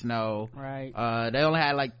there in the snow. Right. They only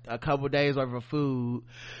had like a couple days worth of food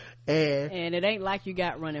And it ain't like you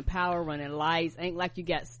got running power, running lights, ain't like you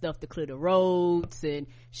got stuff to clear the roads and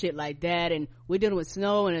shit like that. And we're dealing with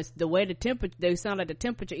snow, and it's the way the temperature, they sound like the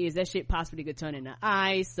temperature is, that shit possibly could turn into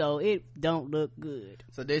ice, so it don't look good.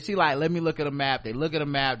 So then she like, let me look at a map. They look at a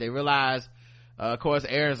map, they realize, of course,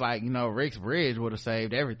 Aaron's like, Rick's bridge would have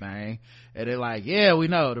saved everything. And they're like, yeah, we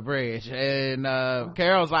know the bridge. And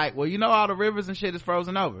Carol's like, well, all the rivers and shit is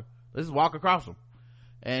frozen over. Let's just walk across them.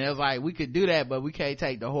 And it was like, we could do that, but we can't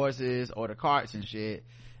take the horses or the carts and shit.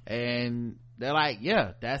 And they're like,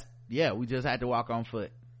 we just had to walk on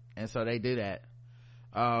foot. And so they do that.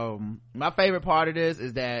 My favorite part of this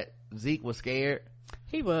is that Zeke was scared.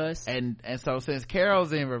 He was. And so since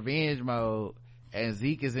Carol's in revenge mode and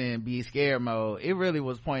Zeke is in be scared mode, it really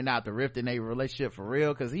was pointing out the rift in their relationship for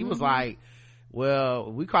real. Cause he was like, well,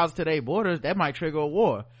 if we cross to their borders, that might trigger a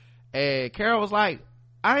war. And Carol was like,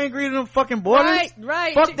 I ain't agree to them fucking borders.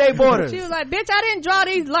 Right. Fuck they borders. She was like, bitch, I didn't draw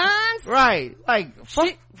these lines. Right. Like,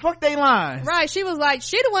 fuck they lines. Right. She was like,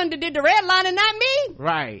 she the one that did the red line and not me.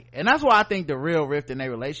 Right. And that's why I think the real rift in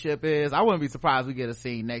their relationship is. I wouldn't be surprised we get a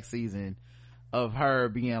scene next season of her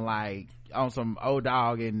being like on some old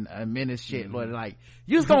dog and menace shit. Like,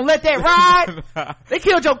 you just gonna let that ride? They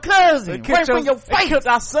killed your cousin. Right from your face. They killed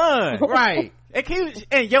our son. Right. It keeps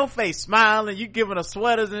in your face smiling, you giving her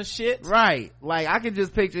sweaters and shit. Right. Like, I can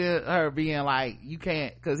just picture her being like, you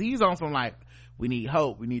can't, cause he's on some like, we need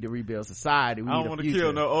hope, we need to rebuild society, we need a future. I don't want to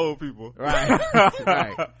kill no old people. Right.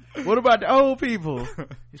 Right. What about the old people?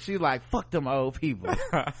 She's like, fuck them old people.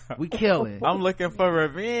 We killing. I'm looking for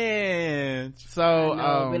revenge.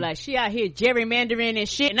 So, be like, she out here gerrymandering and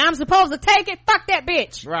shit, and I'm supposed to take it? Fuck that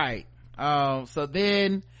bitch. Right. So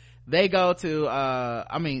then, they go to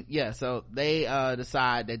so they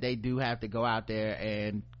decide that they do have to go out there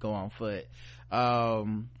and go on foot.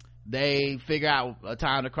 They figure out a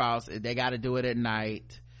time to cross. They got to do it at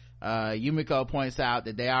night. Yumiko points out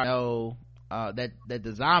that they know that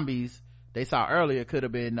the zombies they saw earlier could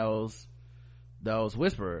have been those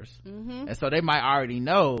whisperers, and so they might already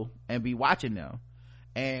know and be watching them.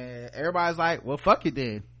 And everybody's like, well, fuck it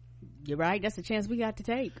then. You're right, that's a chance we got to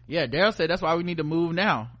take. Yeah, Daryl said that's why we need to move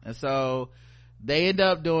now. And so they end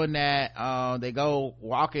up doing that. They go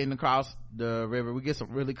walking across the river. We get some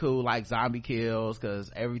really cool like zombie kills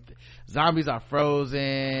because zombies are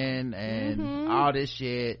frozen and all this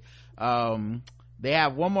shit. They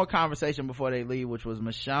have one more conversation before they leave, which was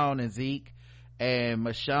Michonne and Zeke. And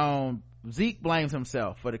Zeke blames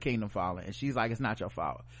himself for the kingdom falling, and she's like, it's not your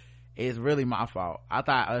fault, it's really my fault. I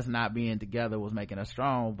thought us not being together was making us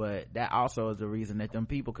strong, but that also is the reason that them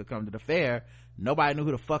people could come to the fair. Nobody knew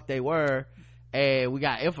who the fuck they were, and we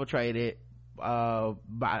got infiltrated by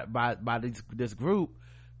this group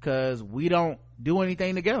because we don't do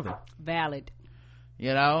anything together. Valid.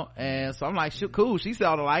 And so I'm like, shit, cool, she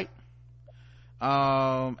saw the light.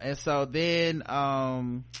 And so then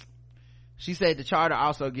she said the charter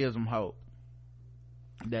also gives them hope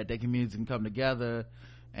that their communities can come together,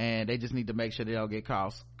 and they just need to make sure they don't get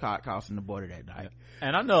caught crossing the border that night.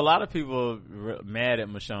 And I know a lot of people are mad at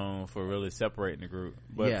Michonne for really separating the group,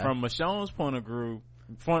 but from Michonne's point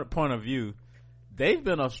of view, they've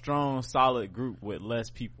been a strong, solid group with less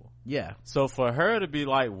people. Yeah. So for her to be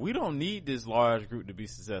like, we don't need this large group to be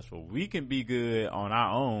successful, we can be good on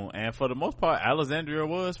our own. And for the most part, Alexandria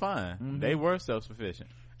was fine. They were self-sufficient,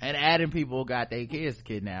 and adding people got their kids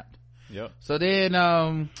kidnapped. Yep. So then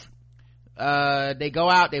they go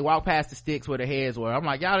out, they walk past the sticks where their heads were. I'm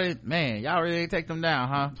like, y'all really didn't take them down,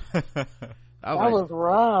 huh? That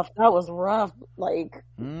was rough. Like,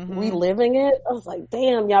 reliving it, I was like,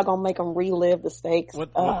 damn, y'all gonna make them relive the stakes.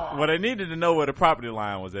 Well, they needed to know where the property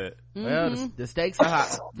line was at. Well, the stakes are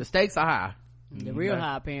high. The stakes are high. The real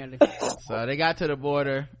high, apparently. So they got to the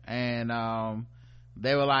border, and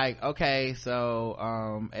they were like, okay,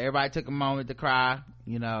 so everybody took a moment to cry.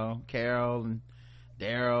 Carol and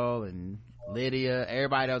Daryl and Lydia,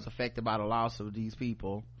 everybody that was affected by the loss of these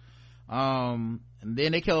people. And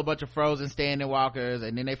then they kill a bunch of frozen standing walkers,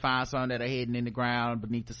 and then they find some that are hidden in the ground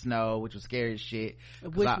beneath the snow, which was scary as shit.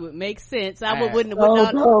 Which would make sense. I wouldn't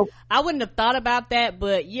have thought about that,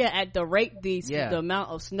 but at the rate the amount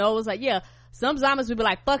of snow is like, some zombies would be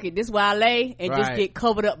like, fuck it, this is where I lay, and just get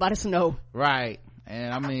covered up by the snow. Right.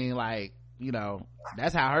 And I mean, like,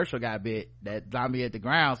 that's how Herschel got bit, that zombie at the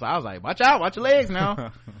ground. So I was like, watch out, watch your legs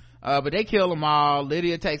now. But they kill them all.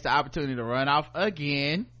 Lydia takes the opportunity to run off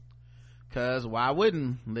again, cause why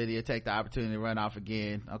wouldn't Lydia take the opportunity to run off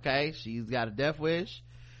again? Okay, she's got a death wish,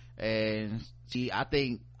 and I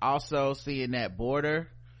think also seeing that border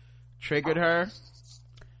triggered her,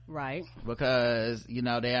 right? Because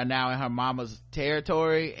they are now in her mama's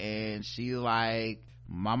territory, and she's like,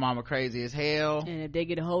 my mama crazy as hell, and if they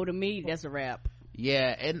get a hold of me, that's a wrap.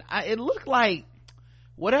 Yeah, and it looked like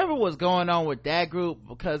whatever was going on with that group,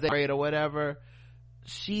 because they or whatever,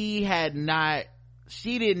 she didn't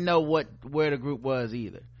know where the group was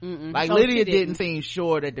either. Like Lydia didn't seem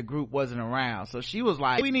sure that the group wasn't around, so she was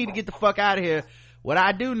like, we need to get the fuck out of here. What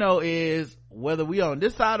I do know is whether we on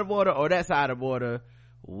this side of the border or that side of the border,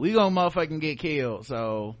 we gonna motherfucking get killed,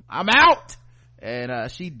 so I'm out. And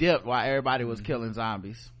she dipped while everybody was killing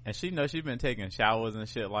zombies. And she knows she's been taking showers and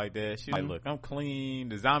shit like that. She's like, look, I'm clean.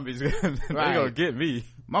 The zombies they gonna get me.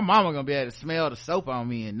 My mama gonna be able to smell the soap on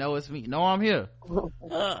me and know it's me, know I'm here.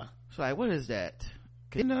 She's like, what is that?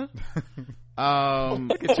 Look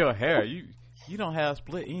at your hair. You don't have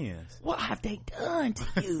split ends. What have they done to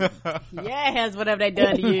you? Yes, what have they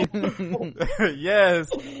done to you? Yes,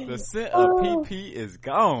 the scent of PP is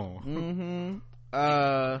gone.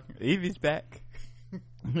 Evie's back.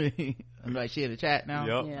 I'm like, she in the chat now?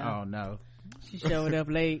 Yep. Yeah. Oh no, she showed up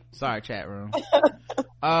late. Sorry, chat room.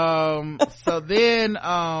 So then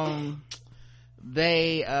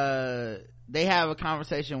they have a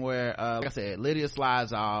conversation where like I said, Lydia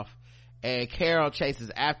slides off and Carol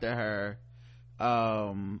chases after her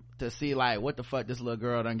to see like what the fuck this little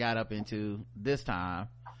girl done got up into this time.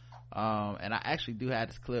 And I actually do have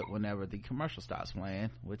this clip whenever the commercial starts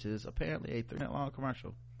playing, which is apparently a 3-minute long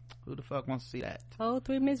commercial. Who the fuck wants to see that? Oh,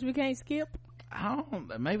 3 minutes we can't skip?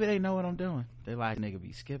 Maybe they know what I'm doing. They like, nigga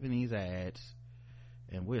be skipping these ads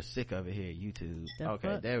and we're sick of it here at YouTube.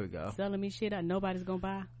 Okay, there we go. Selling me shit that nobody's gonna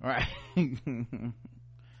buy. Right.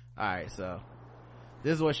 Alright, so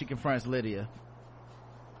this is where she confronts Lydia.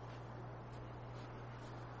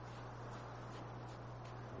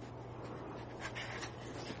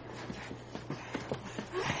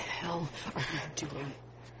 What the hell are you doing?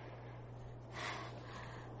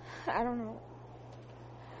 I don't know.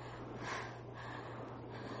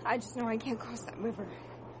 I just know I can't cross that river.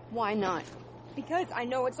 Why not? Because I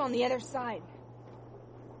know it's on the other side.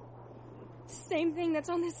 Same thing that's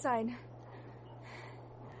on this side.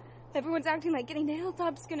 Everyone's acting like getting to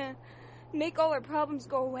Hilltop's gonna make all our problems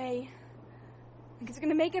go away. Like it's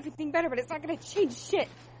gonna make everything better, but it's not gonna change shit.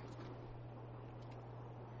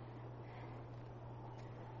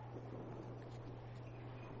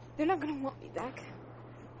 They're not gonna want me back.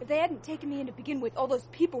 If they hadn't taken me in to begin with, all those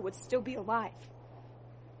people would still be alive.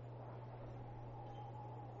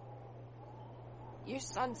 Your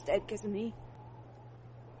son's dead because of me.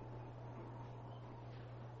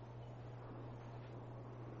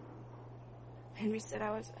 Henry said I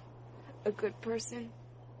was a good person,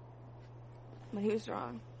 but he was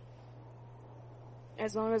wrong.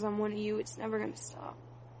 As long as I'm one of you, it's never gonna stop.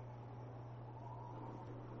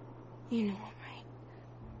 You know I'm right.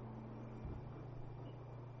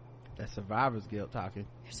 That's survivor's guilt talking.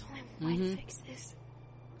 There's only one way to fix this.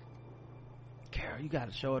 Carol, you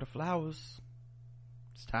gotta show her the flowers.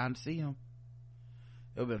 It's time to see them.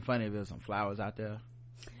 It would've been funny if there was some flowers out there.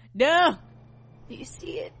 Duh! Do you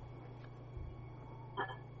see it?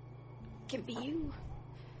 It can be you.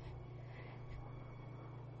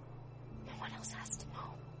 No one else has to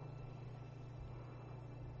know.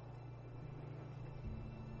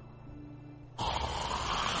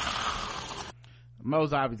 Mo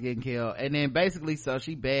zombies getting killed, and then basically so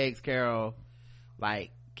she begs Carol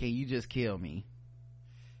like, can you just kill me?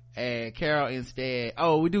 And Carol instead,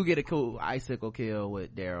 we do get a cool icicle kill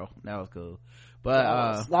with Daryl. That was cool.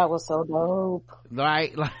 But that was so dope.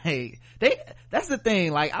 Right, like that's the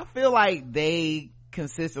thing, like I feel like they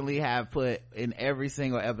consistently have put in every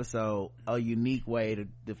single episode a unique way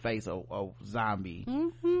to face a zombie.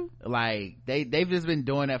 Like they've just been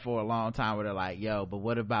doing that for a long time, where they're like, yo, but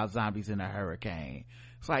what about zombies in a hurricane?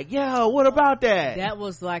 It's like, yo, what about that? That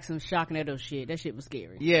was like some Sharknado shit. That shit was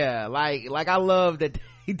scary. Yeah, like I love that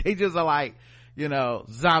they just are like, you know,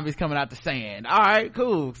 zombies coming out the sand. All right,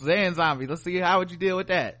 cool, sand zombies. Let's see, how would you deal with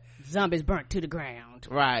that? Zombies burnt to the ground.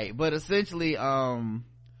 Right, but essentially,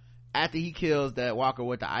 after he kills that walker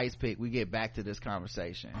with the ice pick, we get back to this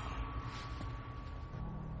conversation.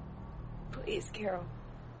 Please, Carol.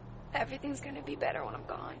 Everything's gonna be better when I'm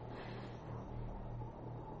gone.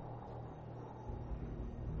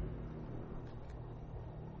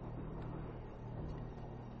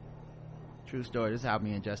 True story. This is how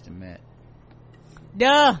me and Justin met.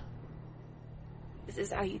 Duh! This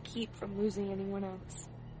is how you keep from losing anyone else.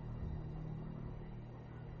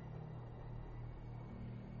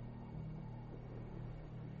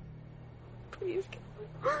 Please,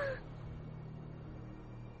 Carol.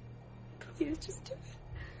 Please, just do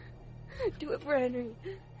it. Do it for Henry.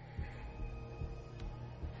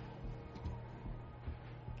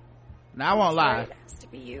 Now I won't lie. It has to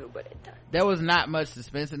be you, but it does. There was not much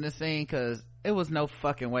suspense in this scene because it was no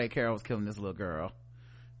fucking way Carol was killing this little girl.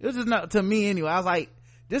 It was just not, to me anyway. I was like,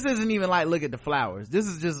 this isn't even like Look at the Flowers. This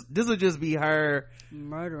would just be her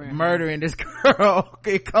murdering this girl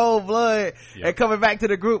in cold blood and coming back to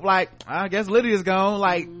the group like, I guess Lydia's gone.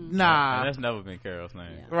 Like, nah. And that's never been Carol's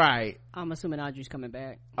name. Yeah. Right. I'm assuming Audrey's coming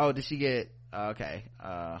back. Oh, did she get, okay.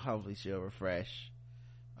 Hopefully she'll refresh.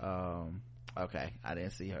 Okay. I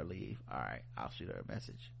didn't see her leave. All right. I'll shoot her a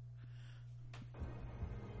message.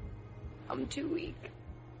 I'm too weak.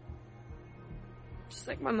 Just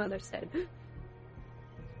like my mother said.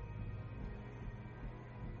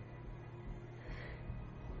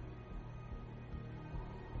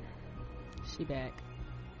 She back.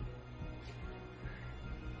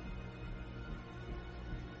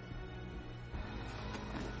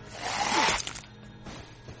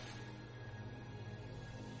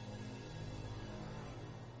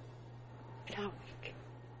 Get out.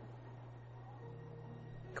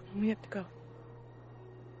 Come on, we have to go.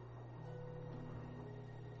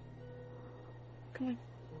 Come on.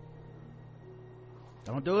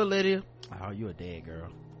 Don't do it, Lydia. Oh, you a dead girl.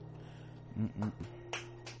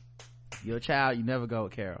 You're a child, you never go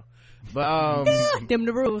with Carol. But them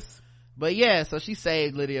the rules. But yeah, so she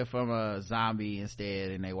saved Lydia from a zombie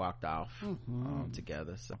instead, and they walked off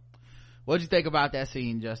together. So what'd you think about that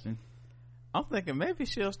scene, Justin? I'm thinking maybe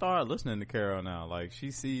she'll start listening to Carol now. Like,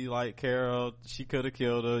 she see like Carol, she could have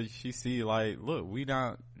killed her. She see like, look,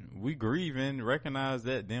 we grieving, recognize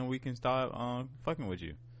that, then we can start fucking with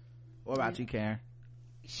you. What about you, Karen?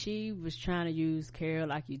 She was trying to use Carol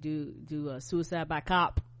like you do a suicide by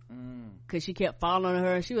cop. Cause she kept following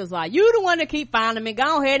her. She was like, you the one that keep finding me,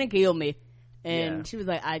 go ahead and kill me. And she was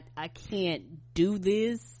like, I can't do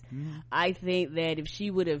this. I think that if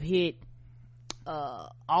she would have hit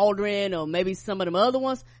Aldrin or maybe some of them other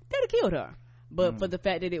ones, they'd have killed her. But for the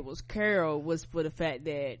fact that it was Carol was for the fact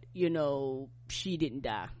that, you know, she didn't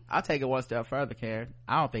die. I'll take it one step further, Karen.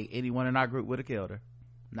 I don't think anyone in our group would have killed her.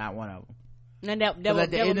 Not one of them. And that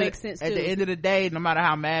would make sense too. At the end of the day, no matter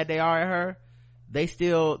how mad they are at her, they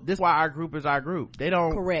still, this is why our group is our group. They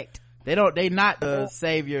don't, correct. They not the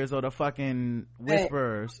saviors or the fucking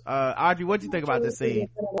whisperers. Audrey, what do you think about this scene?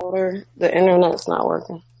 The internet's not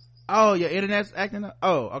working. Oh, your internet's acting up?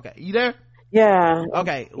 Oh, okay. You there? Yeah.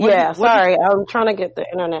 Okay. Sorry. I'm trying to get the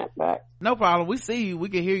internet back. No problem. We see you. We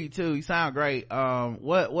can hear you too. You sound great.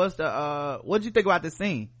 What'd you think about this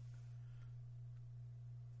scene?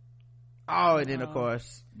 Oh, and then of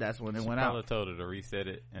course that's when it went out. Told her to reset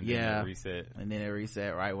it, and then it reset, and then it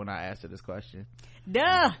reset right when I asked her this question.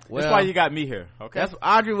 Duh. Well, that's why you got me here. Okay. That's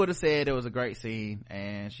Audrey would have said it was a great scene,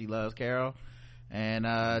 and she loves Carol, and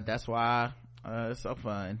that's why it's so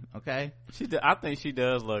fun. Okay. I think she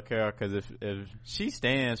does love Carol because if she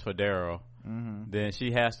stands for Daryl, then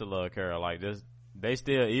she has to love Carol. Like this. They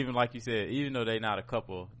still, even like you said, even though they're not a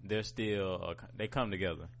couple, they're still they come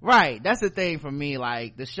together. Right. That's the thing for me.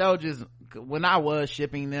 Like the show just, when I was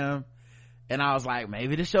shipping them, and I was like,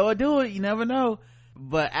 maybe the show will do it. You never know.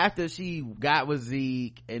 But after she got with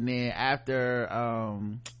Zeke, and then after,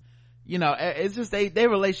 you know, it's just their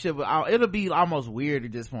relationship. It'll be almost weird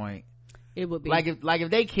at this point. It would be like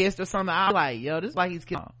if they kissed or something. I'm like, yo, this is like he's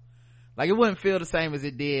kissing. Like it wouldn't feel the same as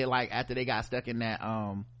it did like after they got stuck in that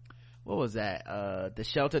what was that the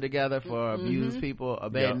shelter together for abused people,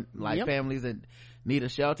 abandoned families that need a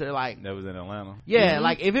shelter. Like that was in Atlanta.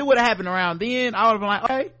 Like if it would have happened around then, I would have been like,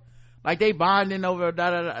 okay, like they bonding over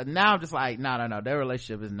now I'm just like, no, their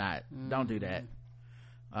relationship is not. Don't do that.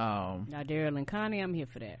 Now Daryl and Connie, I'm here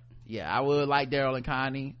for that. Yeah, I would like Daryl and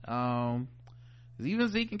Connie, even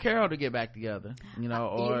Zeke and Carol to get back together, you know,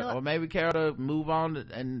 or maybe Carol to move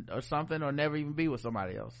on or something, or never even be with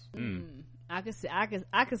somebody else. I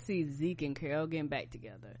could see Zeke and Carol getting back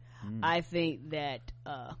together. I think that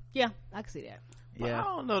I could see that. Yeah, I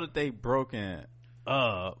don't know that they broken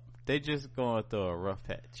up. They just going through a rough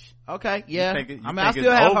patch. Okay, yeah. I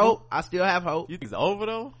still have hope. I still have hope. You think it's over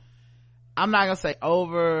though? I'm not gonna say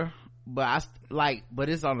over, but but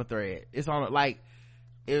it's on the thread. It's on like,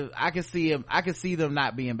 if I can see them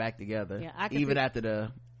not being back together, even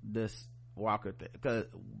after this Walker thing,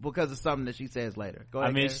 because of something that she says later. Go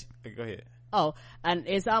ahead. Go ahead. Oh, and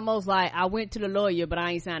it's almost like I went to the lawyer, but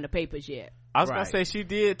I ain't signed the papers yet. I was gonna say she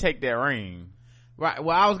did take that ring. Right.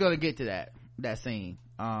 Well, I was gonna get to that scene.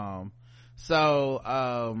 I don't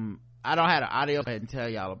have the audio. Go ahead and tell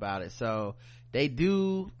y'all about it. So they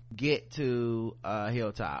do get to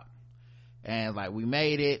Hilltop, and like we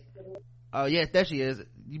made it. Oh yes, there she is.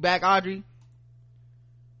 You back, Audrey?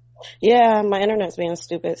 Yeah, my internet's being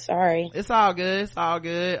stupid. Sorry. It's all good. It's all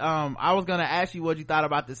good. I was gonna ask you what you thought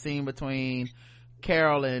about the scene between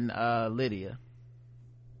Carol and Lydia.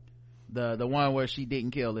 The one where she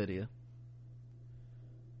didn't kill Lydia.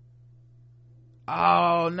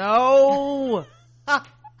 Oh no.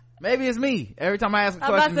 Maybe it's me. Every time I ask a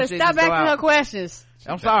question, I'm about to stop asking her questions.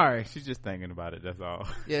 I'm sorry. She's just thinking about it. That's all.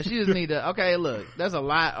 Yeah, she just need to. Okay, look, there's a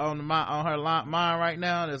lot on her mind right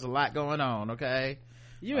now. There's a lot going on. Okay,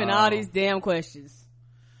 you and all these damn questions.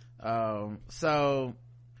 So,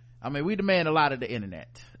 I mean, we demand a lot of the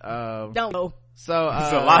internet. Don't know. So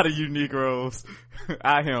it's a lot of you Negroes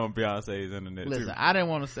out here on Beyonce's internet. Listen, too. I didn't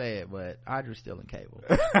want to say it, but Audra's still in cable.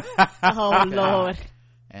 Oh Lord.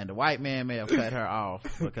 And the white man may have cut her off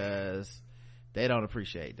because they don't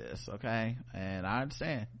appreciate this. Okay, and I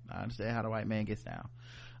understand how the white man gets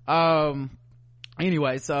down.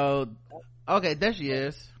 Anyway, so okay, there she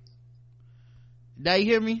is. Now you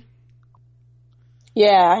hear me?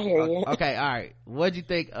 Yeah, I hear you. Okay, all right. What'd you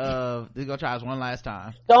think of? We're gonna try this one last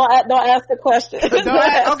time. Don't ask the question. Okay, all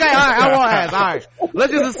right. I won't ask. All right.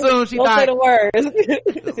 Let's just assume she don't thought. Say the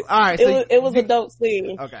words. All right. It was a dope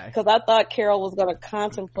scene. Okay. Because I thought Carol was gonna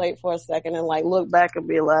contemplate for a second and like look back and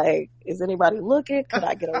be like, "Is anybody looking? Could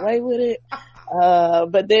I get away with it?"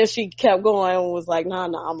 But then she kept going and was like, "No,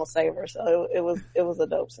 I'm gonna save her." So it was a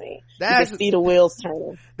dope scene. You could see the wheels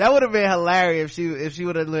turning. That would have been hilarious if she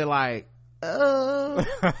would have been like. You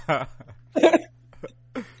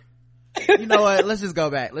know what? Let's just go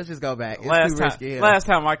back. It's last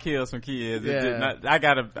time I killed some kids, it did not, I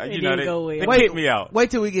gotta, they kicked me out. Wait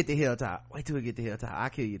till we get to Hilltop. I'll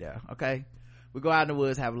kill you there. Okay, we go out in the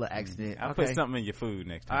woods, have a little accident. I'll put something in your food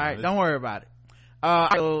next time. All right, don't worry about it.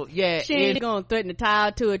 So yeah, she ain't gonna threaten to tie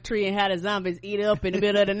her to a tree and have the zombies eat it up in the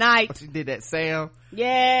middle of the night. She did that, Sam.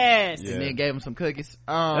 Yes. And then gave him some cookies.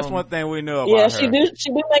 That's one thing we know about her. Yeah, she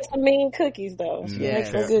do make some mean cookies though. She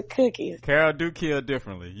makes some good cookies. Carol do kill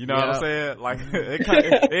differently. You know what I'm saying? Like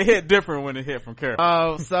it hit different when it hit from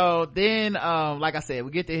Carol. So then, like I said,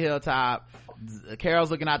 we get to Hilltop.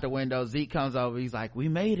 Carol's looking out the window. Zeke comes over. He's like, "We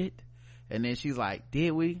made it." And then she's like,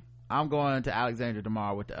 "Did we? I'm going to Alexandria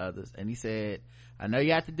tomorrow with the others." And he said, "I know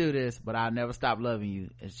you have to do this, but I'll never stop loving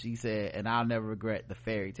you." And she said, "And I'll never regret the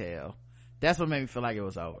fairy tale." That's what made me feel like it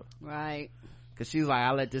was over. Right. Cause she's like,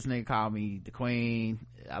 "I let this nigga call me the queen.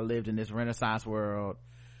 I lived in this Renaissance world.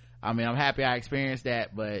 I mean, I'm happy I experienced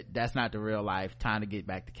that, but that's not the real life. Time to get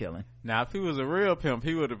back to killing." Now, if he was a real pimp,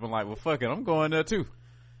 he would have been like, "Well, fuck it, I'm going there too."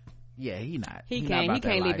 Yeah, he not. He can't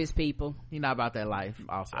leave his people. He not about that life.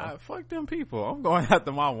 Also, fuck them people. I'm going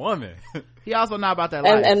after my woman. He also not about that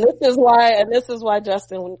life. And this is why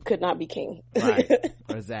Justin could not be king. Right.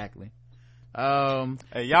 Exactly.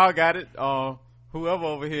 Hey, y'all got it. Whoever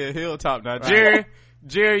over here at Hilltop now,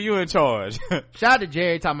 Jerry, you in charge. Shout out to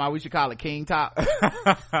Jerry talking about we should call it King Top.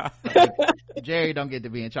 Jerry don't get to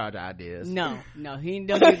be in charge of ideas. No, he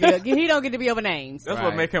don't get to be over names. That's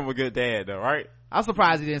what make him a good dad, though, right? I'm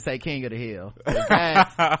surprised he didn't say King of the Hill.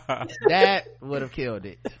 That would have killed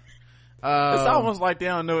it. It's almost like they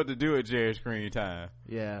don't know what to do at Jerry's screen time.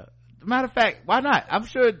 Yeah. Matter of fact, why not? I'm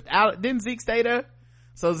sure didn't Zeke stay there?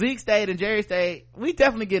 So Zeke stayed and Jerry stayed. We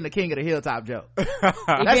definitely getting the King of the Hilltop joke.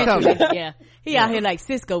 That's coming. Yeah. He out here like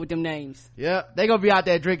Cisco with them names. Yep. They gonna be out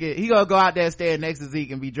there drinking. He gonna go out there standing next to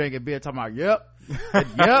Zeke and be drinking beer talking about, yep.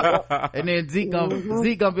 And then Zeke gonna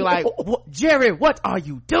be like, Jerry, what are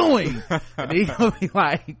you doing? And he gonna be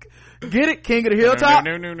like, get it, King of the Hilltop?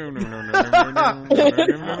 No,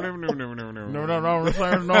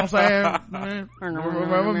 I'm saying?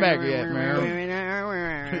 Remember back yet, man.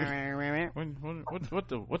 What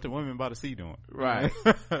the women by the sea doing? Right.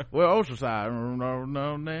 Well, Oceanside.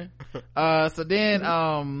 So then,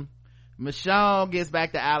 Michonne gets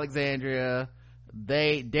back to Alexandria.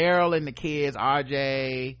 Daryl and the kids,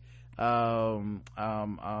 RJ,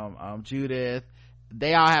 Judith,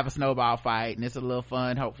 they all have a snowball fight, and it's a little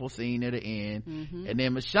fun, hopeful scene at the end. Mm-hmm. And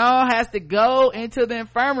then Michonne has to go into the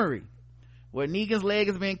infirmary where Negan's leg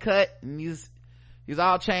has been cut, and he's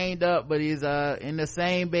all chained up, but he's in the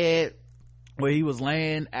same bed where he was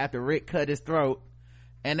laying after Rick cut his throat,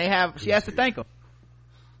 and she has to thank him.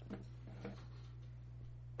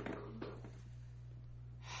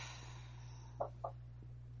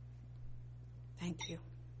 Thank you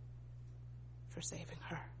for saving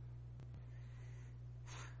her.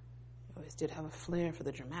 You always did have a flair for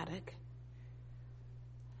the dramatic.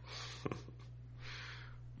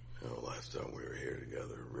 Last time we were here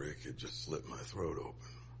together, Rick had just slit my throat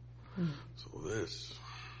open. So this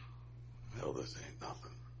ain't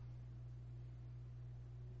nothing.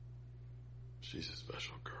 She's a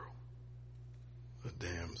special girl. A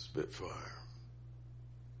damn Spitfire.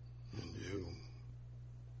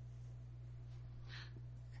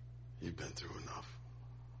 You've been through enough.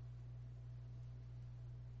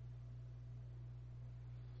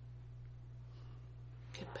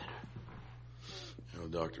 Get better. You know,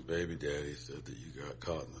 Dr. Baby Daddy said that you got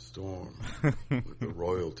caught in the storm with the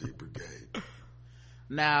royalty brigade.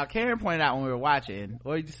 Now, Karen pointed out when we were watching,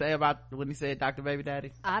 what did you say about when he said Dr. Baby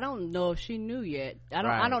Daddy? I don't know if she knew yet.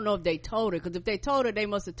 I don't know if they told her, because if they told her, they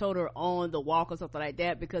must have told her on the walk or something like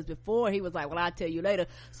that, because before he was like, well, I'll tell you later.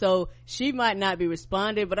 So she might not be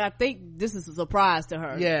responding, but I think this is a surprise to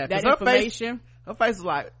her. Yeah, that information. Her face was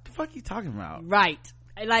like, what the fuck are you talking about? Right.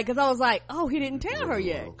 Like, cause I was like, oh, he didn't tell her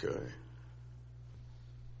yet. Okay.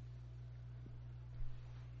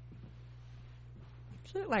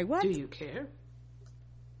 Like, what? Do you care?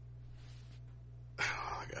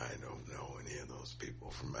 I don't know any of those people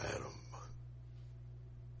from Adam,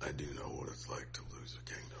 but I do know what it's like to lose a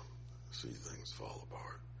kingdom, see things fall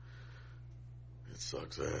apart. It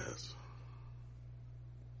sucks ass.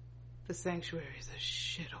 The sanctuary is a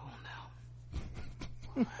shithole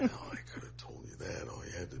now. Hell, I could have told you that. All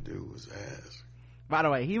you had to do was ask. By the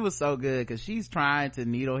way, he was so good because she's trying to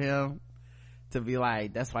needle him to be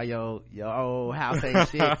like, that's why your old house ain't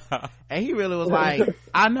shit. And he really was like,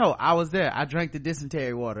 I know, I was there, I drank the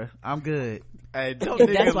dysentery water, I'm good. Hey,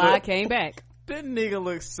 that's why I came back. That nigga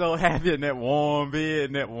looks so happy in that warm bed,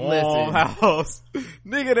 in that warm house.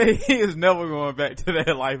 Nigga, he is never going back to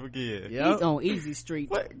that life again. Yep. He's on easy street.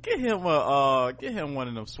 Get him one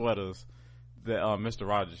of them sweaters that Mr.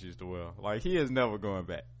 Rogers used to wear. Like, he is never going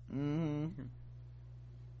back. Mm-hmm.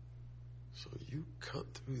 So you cut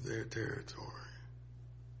through their territory.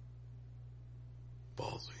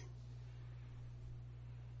 Ballsy.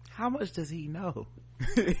 How much does he know?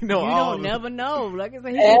 You don't never know. Like I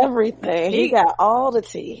said, everything. He got all the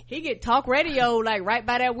tea. He get talk radio like right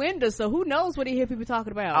by that window, so who knows what he hear people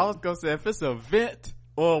talking about. I was gonna say, if it's a vent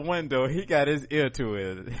or a window, he got his ear to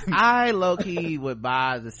it. I low-key would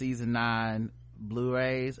buy the season 9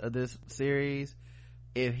 Blu-rays of this series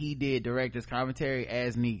if he did director's commentary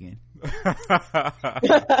as Negan.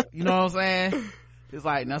 You know what I'm saying? It's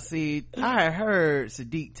like, now see, I heard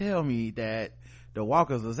Sadiq tell me that the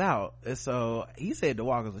walkers was out, and so he said the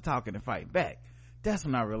walkers were talking and fighting back. That's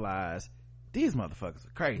when I realized these motherfuckers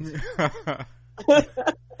are crazy.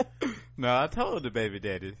 No, I told the baby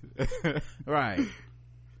daddy. Right.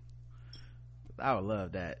 I would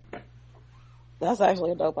love that. That's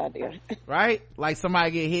actually a dope idea. Right? Like somebody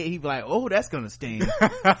get hit, he'd be like, oh, that's gonna sting.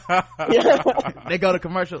 They go to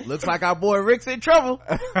commercial. Looks like our boy Rick's in trouble.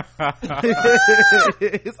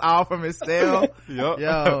 It's all from his cell. Yep.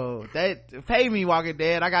 Yo, pay me, Walking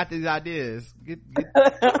Dead. I got these ideas. Get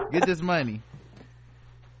this money.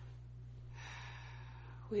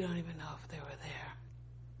 We don't even know if they were there.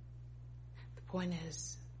 The point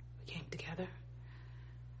is, we came together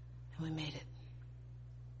and we made it.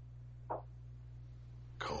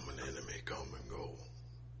 Common enemy, common goal.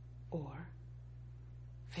 Or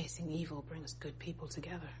facing evil brings good people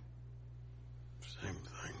together. Same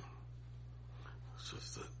thing. It's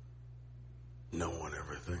just that no one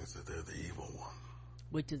ever thinks that they're the evil one.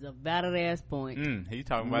 Which is a valid ass point. He's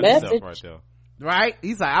talking about himself right there. Right?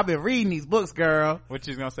 He's like, I've been reading these books, girl. What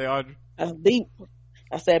you gonna say, Audrey? That's deep.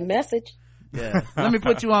 I said message. Yeah. Let me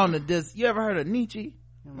put you on to this. You ever heard of Nietzsche?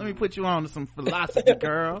 Let me put you on to some philosophy,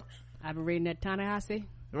 girl. I've been reading that Ta-Nehisi.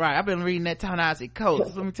 Right, I've been reading that Ta-Nehisi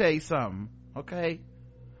Coates. Let me tell you something, okay?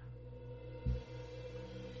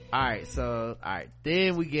 Alright,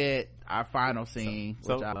 then we get our final scene.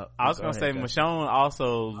 I was gonna say, Michonne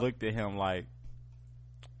also looked at him like,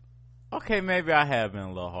 okay, maybe I have been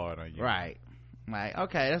a little hard on you. Right. Like,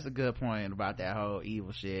 okay, that's a good point about that whole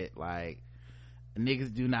evil shit. Like,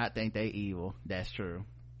 niggas do not think they evil. That's true.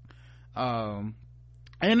 And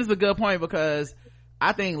it's a good point because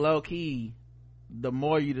I think low-key, the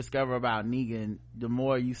more you discover about Negan, the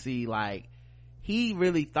more you see, like, he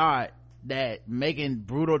really thought that making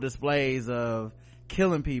brutal displays of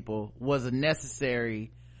killing people was a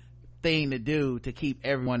necessary thing to do to keep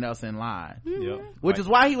everyone else in line. Yep. Which is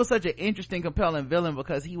why he was such an interesting, compelling villain,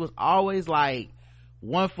 because he was always like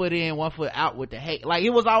 1 foot in, 1 foot out with the hate. Like, it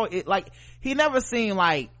was always like, he never seemed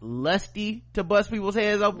like lusty to bust people's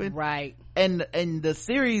heads open. Right. And the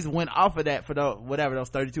series went off of that for those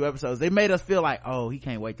 32 episodes. They made us feel like, oh, he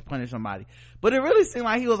can't wait to punish somebody. But it really seemed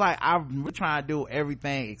like he was like, I'm trying to do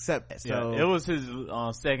everything except that. So it was his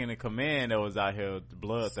second in command that was out here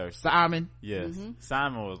bloodthirsty. Simon. Yes. Mm-hmm.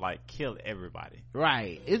 Simon was like, kill everybody.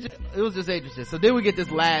 Right. It was just interesting. So then we get this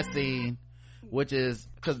last scene, which is,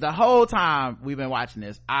 because the whole time we've been watching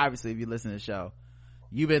this, obviously if you listen to the show,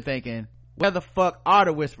 you've been thinking, where the fuck are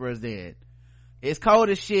the Whisperers then? It's cold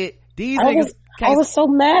as shit. These niggas I was so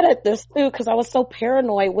mad at this too because I was so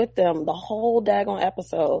paranoid with them the whole daggone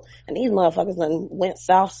episode, and these motherfuckers then went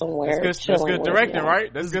south somewhere. That's good directing,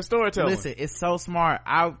 right? That's good storytelling. Listen, it's so smart.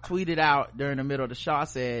 I tweeted out during the middle of the show. I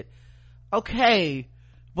said, "Okay,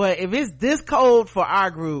 but if it's this cold for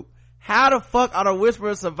our group, how the fuck are the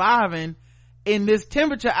Whisperers surviving in this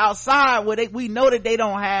temperature outside where we know that they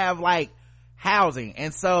don't have like housing?"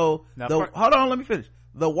 And so hold on, let me finish.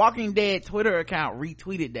 The Walking Dead Twitter account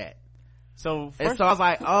retweeted that. So I was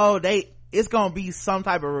like, oh, it's gonna be some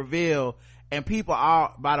type of reveal, and people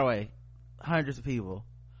all, by the way, hundreds of people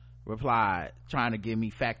replied trying to give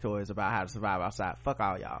me factoids about how to survive outside. Fuck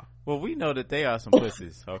all y'all. Well, we know that they are some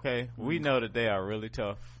pussies, okay? We know that they are really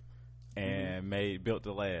tough and built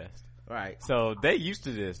to last. Right. So they used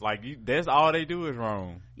to this. Like, that's all they do is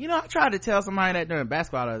roam. You know, I tried to tell somebody that during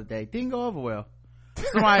basketball the other day. Didn't go over well.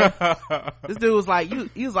 Somebody, this dude was like,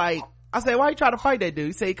 he was like, I said, why you try to fight that dude?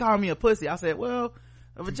 He said, he called me a pussy. I said, well,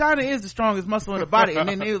 a vagina is the strongest muscle in the body. And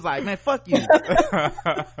then he was like, man, fuck you. I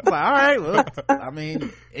was like, all right, well, I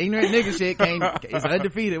mean, ignorant nigga shit it's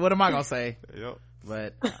undefeated. What am I gonna say? Yep.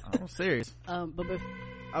 But I'm serious. But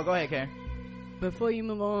go ahead, Karen. Before you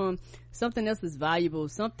move on, something else is valuable.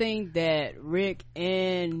 Something that Rick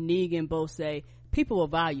and Negan both say, people were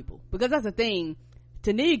valuable. Because that's the thing.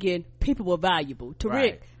 To Negan, people were valuable. To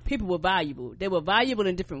Rick, people were valuable. They were valuable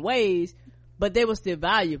in different ways, but they were still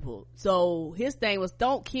valuable. So his thing was,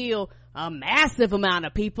 don't kill a massive amount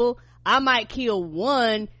of people. I might kill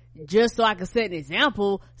one just so I can set an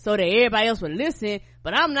example so that everybody else would listen,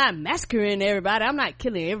 but I'm not massacring everybody. I'm not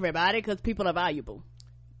killing everybody because people are valuable.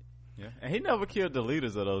 Yeah, and he never killed the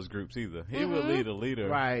leaders of those groups either. He would lead a leader,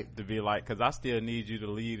 right, to be like, because I still need you to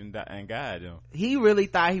lead and guide them. He really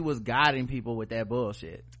thought he was guiding people with that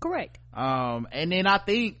bullshit. Correct. And then I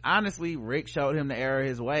think honestly, Rick showed him the error of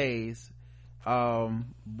his ways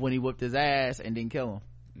when he whooped his ass and didn't kill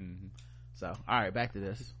him. So, all right, back to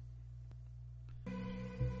this.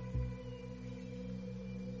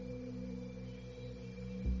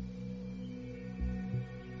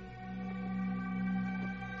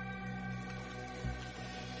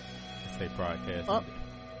 Broadcast.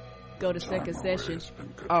 Go to second session.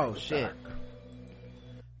 Oh shit.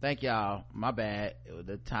 Thank y'all. My bad.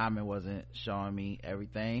 The timing wasn't showing me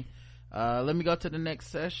everything. Let me go to the next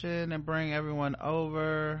session and bring everyone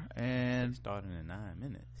over. And starting in 9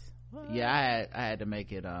 minutes. What? Yeah, I had to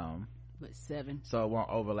make it 7 so it won't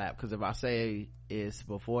overlap, because if I say it's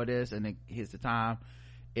before this and it hits the time,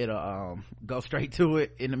 it'll go straight to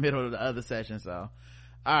it in the middle of the other session. So all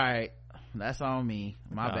right, that's on me.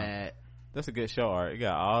 My bad. That's a good show, Art. You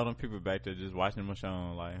got all them people back there just watching my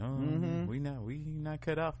show like, we not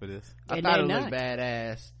cut out for this. I thought it looked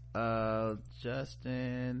badass.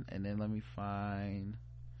 Justin, and then let me find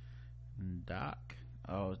Doc.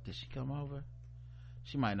 Oh, did she come over?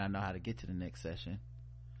 She might not know how to get to the next session.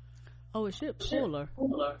 Oh, it should pull her.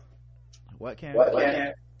 What can? I'm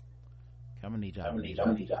gonna need y'all.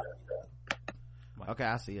 Okay,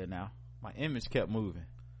 I see her now. My image kept moving.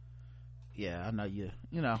 Yeah, I know you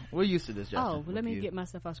know, we're used to this, Justin. Oh, well, let me get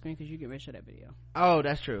myself off screen because you get ready to show that video. Oh,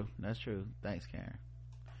 that's true. Thanks, Karen.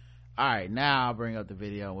 All right, now I'll bring up the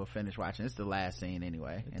video and we'll finish watching. It's the last scene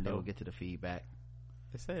anyway, and then we'll get to the feedback.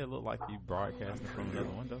 They say it looked like you broadcasting from another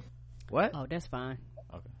window. What? Oh, that's fine.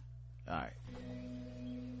 Okay. All right.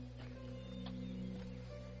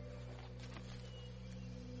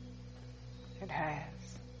 It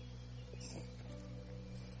has.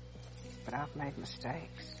 But I've made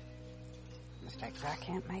mistakes. Mistakes I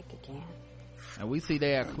can't make again. And we see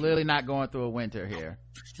they are clearly not going through a winter here.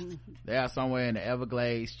 They are somewhere in the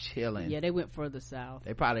Everglades chilling. Yeah, they went further south.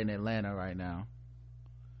 They probably in Atlanta right now.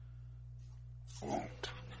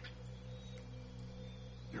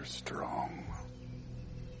 You're strong.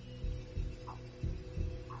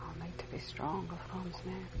 I'll need to be strong. What comes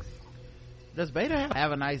next? Does Beta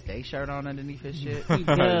have a nice day shirt on underneath his shit? He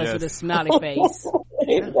does, with a smiley face.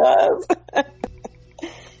 He does.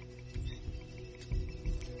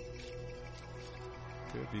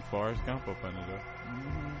 Could be Forrest Gump up under there.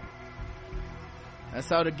 And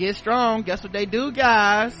so to get strong, guess what they do,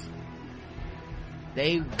 guys?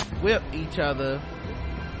 They whip each other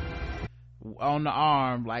on the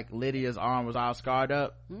arm, like Lydia's arm was all scarred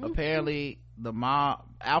up. Apparently the mom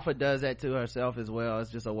Alpha does that to herself as well.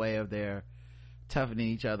 It's just a way of their toughening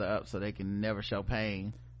each other up so they can never show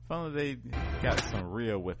pain. If only they got some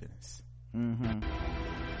real whippings.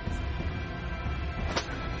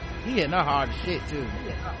 He hitting her hard as shit too.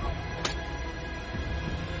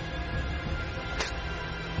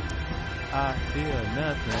 I feel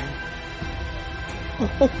nothing.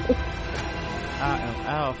 I am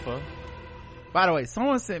Alpha. By the way,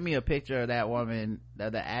 someone sent me a picture of that woman,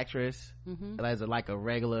 the actress, as like a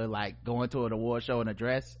regular, like going to an award show in a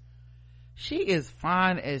dress. She is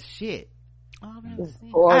fine as shit.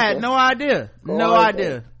 I had no idea. No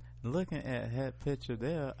idea. Looking at that picture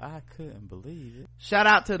there, I couldn't believe it. Shout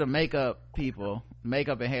out to the makeup people,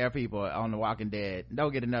 makeup and hair people on The Walking Dead.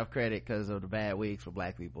 Don't get enough credit because of the bad wigs for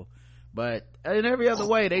black people, but in every other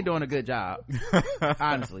way, they doing a good job.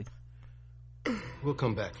 Honestly. We'll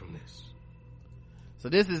come back from this. So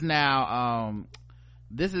this is now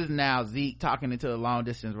Zeke talking into the long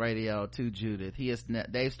distance radio to Judith.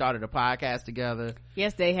 They've started a podcast together.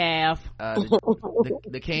 Yes, they have.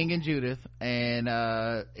 The King and Judith, and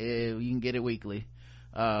you can get it weekly.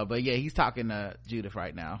 But yeah, he's talking to Judith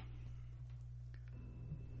right now.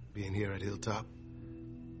 Being here at Hilltop,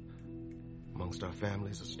 amongst our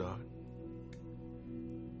families, a start.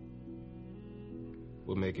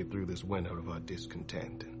 We'll make it through this winter of our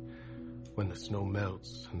discontent, and when the snow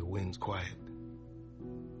melts and the wind's quiet,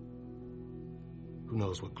 who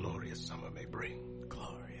knows what glorious summer may bring.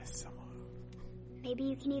 Glorious summer. Maybe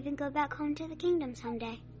you can even go back home to the kingdom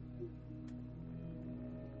someday.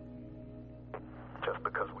 Just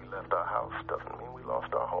because we left our house doesn't mean we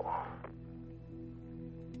lost our home.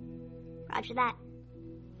 Roger that.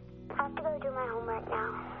 I have to go do my homework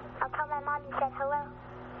now. I'll tell my mom you said hello.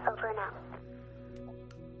 Over and out.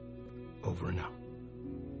 Over and out.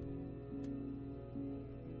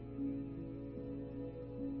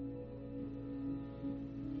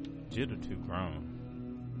 Judith too grown.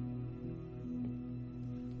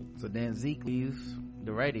 So then Zeke leaves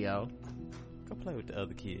the radio. Go play with the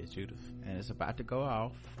other kids, Judith. And it's about to go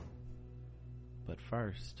off. But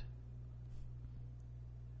first,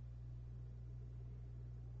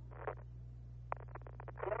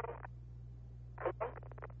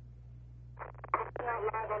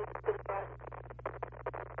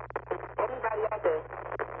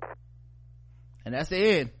 and that's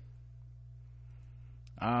it.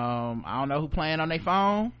 I don't know who playing on their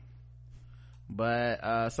phone,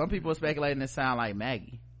 but some people are speculating it sound like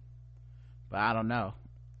Maggie, but I don't know.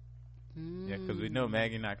 Yeah, because we know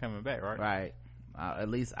Maggie not coming back, right? At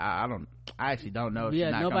least I actually don't know if she's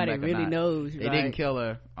not nobody coming back really or not. knows. They didn't kill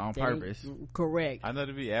her on purpose. Correct. I know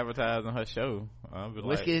to be advertising her show.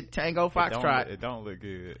 Whiskey like, Tango Foxtrot. It don't look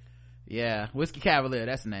good. Yeah, Whiskey Cavalier,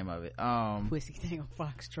 that's the name of it. Whiskey Tango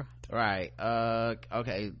Foxtrot. Right.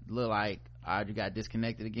 Okay, look like Audrey got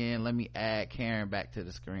disconnected again. Let me add Karen back to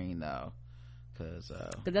the screen though, because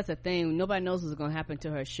that's the thing, nobody knows what's gonna happen to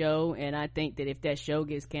her show, and I think that if that show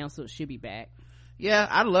gets canceled, she'll be back. Yeah,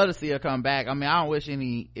 I'd love to see her come back. I mean, I don't wish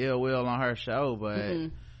any ill will on her show,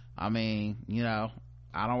 but I mean, you know,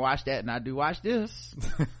 I don't watch that and I do watch this.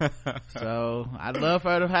 So I'd love for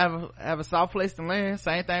her to have a soft place to land.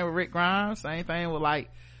 Same thing with Rick Grimes, same thing with, like,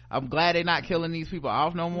 I'm glad they're not killing these people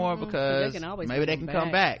off no more, because maybe they can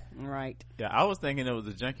come back. Right. Yeah, I was thinking it was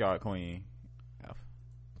the Junkyard Queen.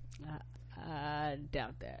 I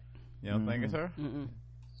doubt that. You don't think it's her?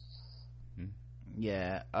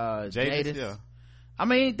 Yeah. Jadis, yeah. I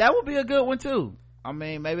mean, that would be a good one too. I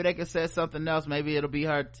mean, maybe they could set something else. Maybe it'll be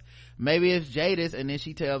her. Maybe it's Jadis, and then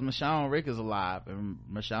she tells Michonne Rick is alive, and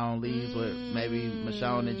Michonne leaves with maybe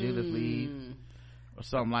Michonne and Judith leave, or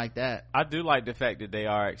something like that. I do like the fact that they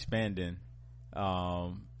are expanding.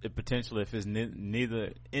 It potentially, if it's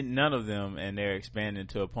none of them, and they're expanding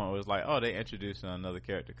to a point where it's like, oh, they introducing another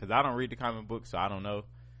character. Because I don't read the comic book, so I don't know.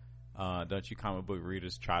 Don't you comic book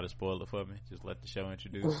readers try to spoil it for me? Just let the show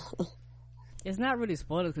introduce. It's not really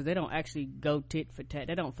spoilers because they don't actually go tit for tat.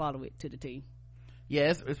 They don't follow it to the T.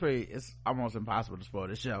 Yeah, it's almost impossible to spoil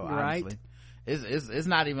the show, honestly. It's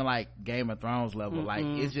not even like Game of Thrones level. Like,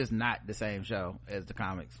 it's just not the same show as the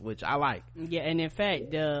comics, which I like. Yeah, and in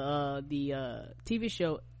fact, the TV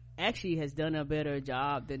show actually has done a better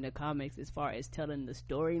job than the comics as far as telling the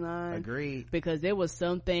storyline. Agreed. Because there was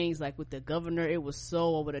some things, like with the governor, it was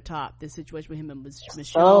so over the top. The situation with him and Michonne.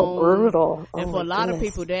 So brutal. And for a lot of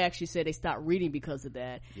people, they actually said they stopped reading because of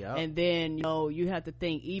that. Yep. And then, you know, you have to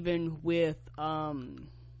think, even with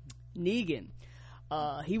Negan,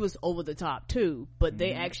 he was over the top too, but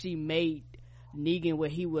they actually made Negan where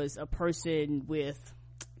he was a person with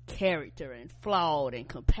character and flawed and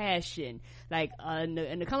compassion. Like in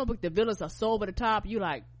the comic book, the villains are so over the top, you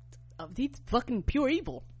like, he's fucking pure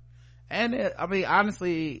evil. And I mean,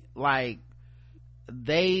 honestly, like,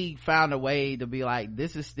 they found a way to be like,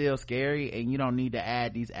 this is still scary, and you don't need to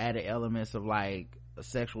add these added elements of like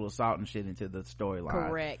sexual assault and shit into the storyline.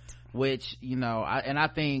 Correct. Which, you know, I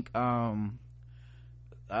think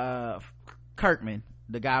Kirkman,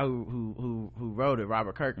 the guy who wrote it,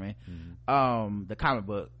 Robert Kirkman, the comic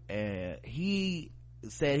book, he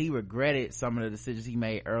said he regretted some of the decisions he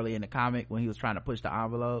made early in the comic when he was trying to push the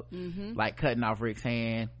envelope, like cutting off Rick's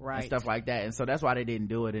hand and stuff like that, and so that's why they didn't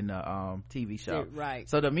do it in the TV show.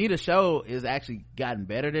 So to me, the show is actually gotten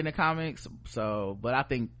better than the comics. So, but I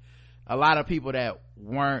think a lot of people that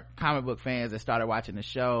weren't comic book fans that started watching the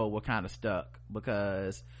show were kind of stuck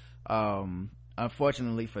because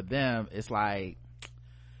unfortunately for them, it's like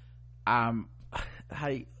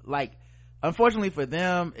unfortunately for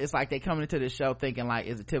them, it's like they coming into this show thinking like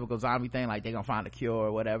it's a typical zombie thing, like they gonna find a cure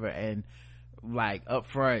or whatever, and like up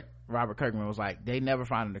front Robert Kirkman was like, they never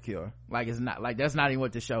finding a cure. Like it's not like, that's not even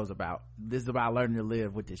what this show's about. This is about learning to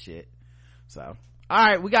live with this shit. So all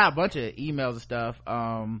right, we got a bunch of emails and stuff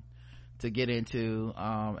to get into,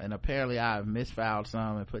 and apparently I've misfiled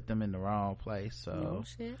some and put them in the wrong place. So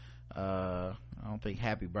shit. I don't think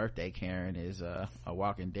happy birthday Karen is a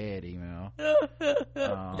Walking Dead email.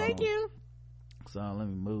 Thank you. So let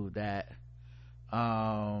me move that.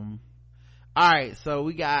 All right, so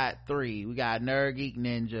we got 3. We got Nerd Geek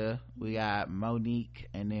Ninja, we got Monique,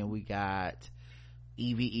 and then we got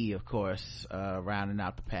EVE, of course, rounding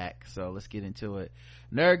out the pack. So let's get into it.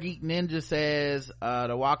 Nerd Geek Ninja says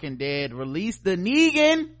The Walking Dead released the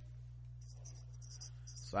Negan.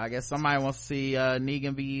 So I guess somebody wants to see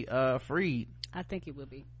Negan be freed. I think it will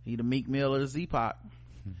be. He the Meek Mill of the Z-Poc.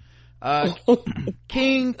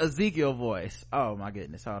 King Ezekiel voice. Oh my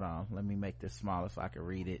goodness, hold on, let me make this smaller so I can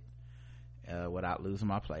read it without losing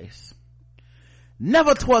my place.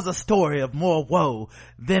 Never 'twas a story of more woe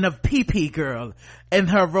than of PP Girl and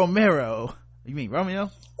her Romero. You mean Romeo?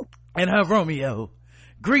 And her Romeo.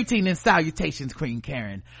 Greeting and salutations, Queen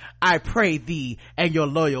Karen. I pray thee and your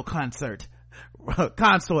loyal consort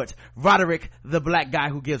Roderick, the black guy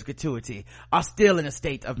who gives gratuity, are still in a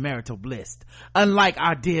state of marital bliss, unlike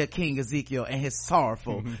our dear King Ezekiel and his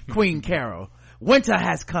sorrowful Queen Carol. Winter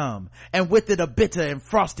has come, and with it a bitter and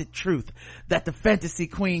frosted truth that the fantasy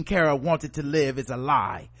Queen Carol wanted to live is a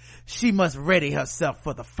lie. She must ready herself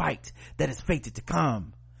for the fight that is fated to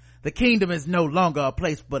come. The kingdom is no longer a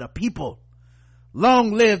place but a people.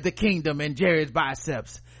 Long live the kingdom and Jerry's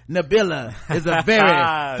biceps. Nabila is a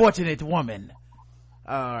very fortunate woman.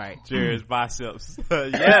 All right, Jerry's biceps.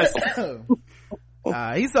 Yes.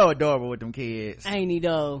 He's so adorable with them kids, ain't he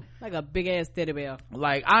though? Like a big ass teddy bear.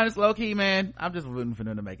 Like, honest, low-key, man, I'm just rooting for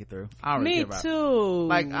them to make it through. I don't really care about too.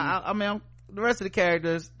 Like, I mean, the rest of the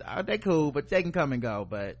characters, they cool, but they can come and go.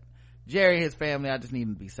 But Jerry and his family, I just need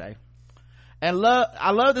them to be safe. And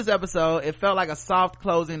I love this episode. It felt like a soft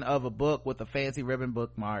closing of a book with a fancy ribbon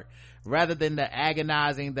bookmark, rather than the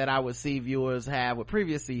agonizing that I would see viewers have with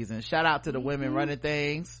previous seasons. Shout out to the women running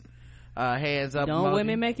things. Hands up. Don't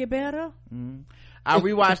women make it better? I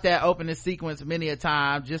rewatched that opening sequence many a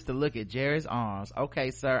time just to look at Jerry's arms.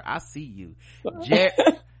 Okay, sir, I see you.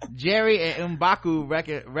 Jerry and M'Baku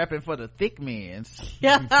repping for the thick men's.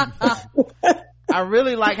 I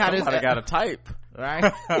really like how this got a type,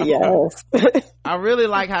 right? Yes. I really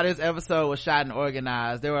like how this episode was shot and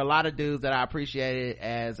organized. There were a lot of dudes that I appreciated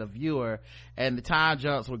as a viewer, and the time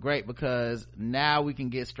jumps were great because now we can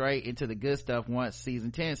get straight into the good stuff once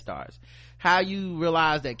season 10 starts. How you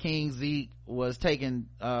realize that King Zeke was talking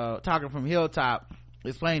from Hilltop,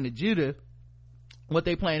 explaining to Judah what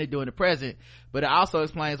they plan to do in the present, but it also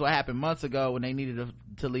explains what happened months ago when they needed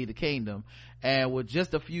to lead the kingdom. And with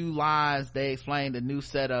just a few lines, they explain the new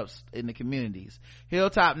setups in the communities.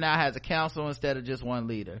 Hilltop now has a council instead of just one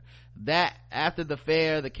leader. That after the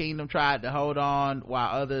fair, the kingdom tried to hold on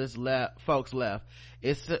while folks left.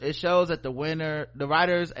 It shows that the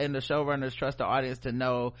writers and the showrunners trust the audience to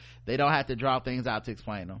know they don't have to draw things out to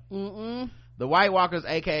explain them. The White Walkers,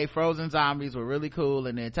 aka frozen zombies, were really cool,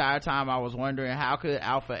 and the entire time I was wondering how could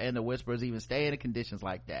Alpha and the Whisperers even stay in conditions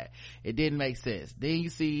like that. It didn't make sense. Then you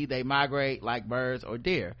see they migrate like birds or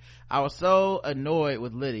deer. I was so annoyed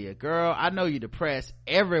with Lydia. Girl, I know you're depressed.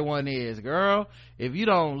 Everyone is, girl. If you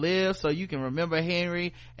don't live so you can remember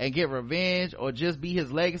Henry and get revenge, or just be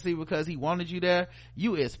his legacy because he wanted you there,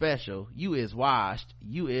 you is special. You is washed.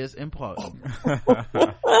 You is important.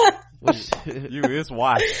 You is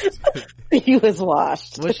washed. You is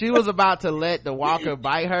washed. When she was about to let the walker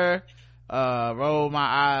bite her, rolled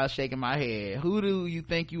my eyes, shaking my head. Who do you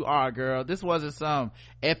think you are, girl? This wasn't some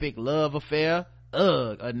epic love affair.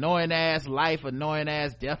 Ugh, annoying ass life, annoying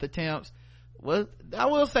ass death attempts. Well, I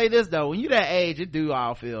will say this though, when you that age, it do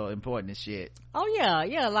all feel important as shit. Oh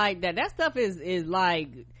yeah, like that stuff is like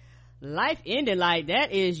life ending. Like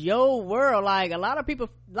that is your world. Like a lot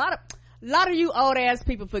of you old ass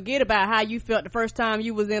people forget about how you felt the first time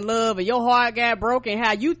you was in love and your heart got broken,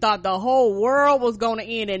 how you thought the whole world was gonna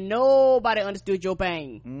end and nobody understood your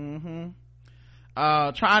pain.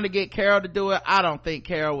 Trying to get Carol to do it. I don't think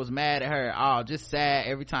Carol was mad at her at all, just sad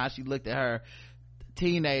every time she looked at her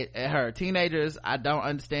teenagers. I don't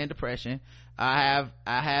understand depression. I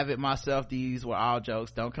have it myself. These were all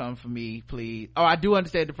jokes. Don't come for me, please. Oh, I do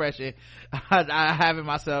understand depression. I have it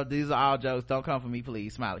myself. These are all jokes. Don't come for me,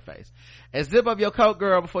 please. Smiley face. And zip up your coat,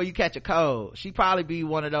 girl, before you catch a cold. She probably be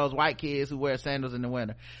one of those white kids who wear sandals in the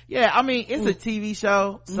winter. Yeah, I mean, it's a TV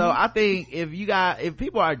show, so I think if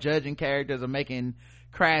people are judging characters or making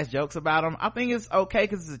crass jokes about them, I think it's okay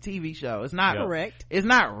because it's a TV show. It's not correct. It's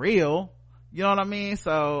not real. You know what I mean?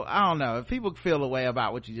 So I don't know if people feel a way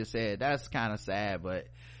about what you just said. That's kind of sad,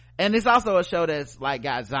 and it's also a show that's like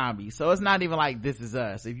got zombies, so it's not even like This Is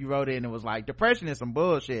Us. If you wrote in and was like depression is some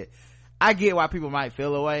bullshit, I get why people might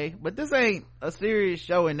feel a way, but this ain't a serious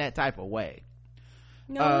show in that type of way.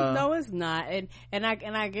 No, it's not. And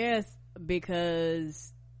I guess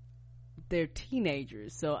because they're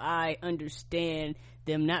teenagers, so I understand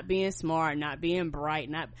them not being smart, not being bright.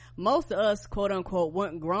 Most of us, quote unquote,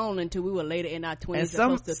 weren't grown until we were later in our 20s,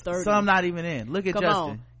 close to 30s. Some not even in. Look at Come Justin.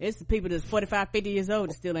 on. It's the people that's 45, 50 years old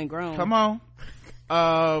that still ain't grown. Come on.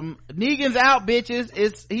 Negan's out,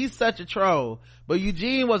 bitches. He's such a troll, but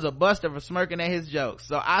Eugene was a buster for smirking at his jokes,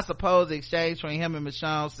 so I suppose the exchange between him and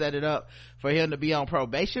Michonne set it up for him to be on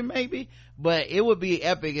probation, maybe. But it would be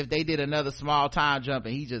epic if they did another small time jump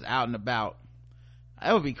and he's just out and about.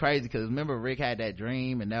 That would be crazy, because remember Rick had that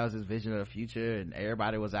dream and that was his vision of the future and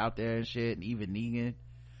everybody was out there and shit, and even Negan.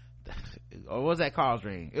 Or was that Carl's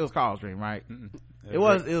dream? It was Carl's dream, right? It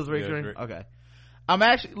was Rick's dream. Rick. Okay, I'm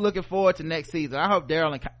actually looking forward to next season. I hope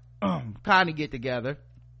Daryl and Connie get together.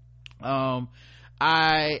 Darnie,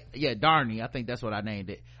 I think that's what I named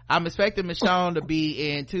it. I'm expecting Michonne to be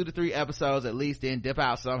in 2 to 3 episodes at least, then dip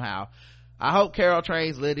out somehow. I hope Carol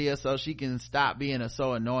trains Lydia so she can stop being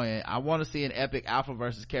so annoying. I want to see an epic Alpha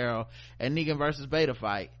versus Carol and Negan versus Beta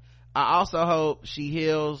fight. I also hope she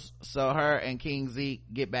heals so her and King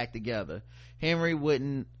Zeke get back together. Henry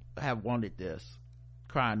wouldn't have wanted this.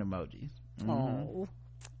 Crying emojis. Oh,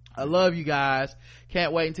 I love you guys.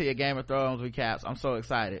 Can't wait until your Game of Thrones recaps. I'm so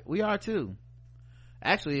excited. We are too.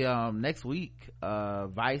 Actually, next week,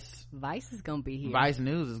 Vice is gonna be here. Vice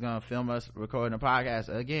News is gonna film us recording a podcast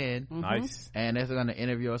again. Nice. And they're gonna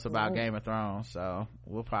interview us about Game of Thrones, so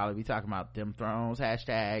we'll probably be talking about them Thrones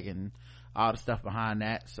hashtag and all the stuff behind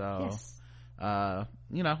that. So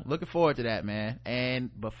looking forward to that, man. And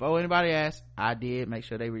before anybody asks, I did make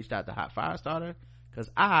sure they reached out to Hot Firestarter, because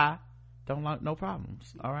I don't like no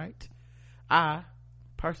problems. All right, I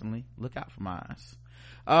personally look out for mine.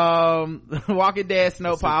 Walking Dead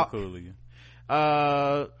Snowpop. Cool,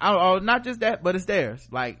 not just that, but it's theirs.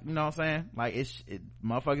 Like, you know what I'm saying? Like,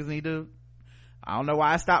 motherfuckers need to. I don't know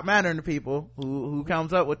why it stopped mattering to people who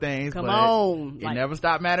comes up with things. Come on, it never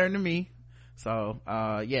stopped mattering to me. So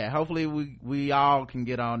hopefully we all can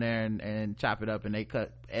get on there and chop it up, and they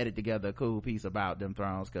edit together a cool piece about them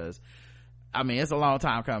Thrones, because I mean, it's a long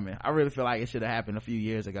time coming. I really feel like it should have happened a few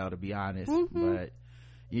years ago, to be honest. But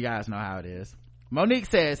you guys know how it is. Monique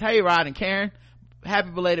says, hey Rod and Karen, happy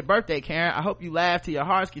belated birthday, Karen. I hope you laugh to your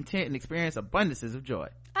heart's content and experience abundances of joy.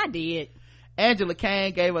 I did. Angela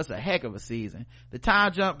Kane gave us a heck of a season. The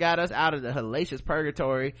time jump got us out of the hellacious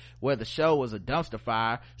purgatory where the show was a dumpster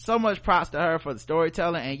fire. So much props to her for the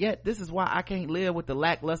storytelling, and yet this is why I can't live with the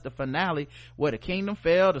lackluster finale where the kingdom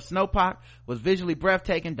fell. The Snowpoc was visually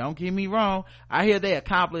breathtaking, don't get me wrong. I hear they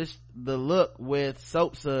accomplished the look with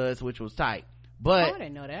soap suds, which was tight. But I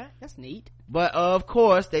didn't know that. That's neat. But of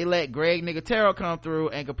course, they let Greg Nicotero come through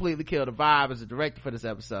and completely kill the vibe as a director for this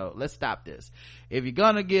episode. Let's stop this. If you're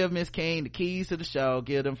gonna give Miss King the keys to the show,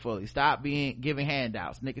 give them fully. Stop giving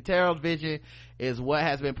handouts. Nicotero's vision is what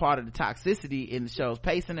has been part of the toxicity in the show's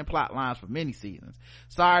pacing and plot lines for many seasons.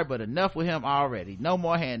 Sorry, but enough with him already. No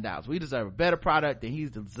more handouts. We deserve a better product than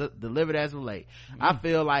he's delivered as of late. I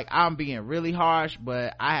feel like I'm being really harsh,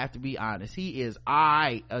 but I have to be honest. He is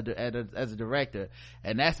alright as a director,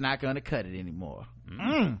 and that's not gonna cut it anymore.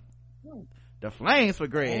 The flames for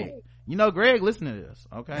Greg. You know Greg listen to this,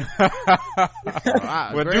 okay?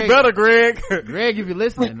 Well, Greg, do better, Greg. Greg, if you're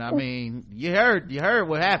listening, I mean, you heard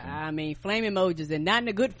what happened. I mean, flame emojis, and not in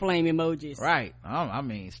the good flame emojis, right? I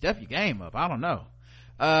mean, step your game up. I don't know.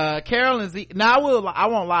 Carol and Z. Now I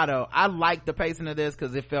won't lie though, I liked the pacing of this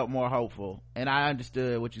because it felt more hopeful, and I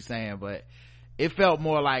understood what you're saying, but it felt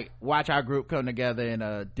more like watch our group come together in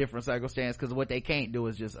a different circumstance, because what they can't do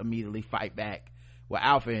is just immediately fight back with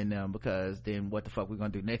Alpha in them, because then what the fuck we gonna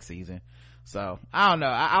do next season? So I don't know.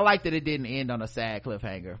 I like that it didn't end on a sad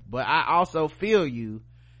cliffhanger, but I also feel you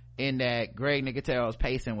in that Greg Nicotero's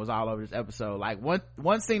pacing was all over this episode. Like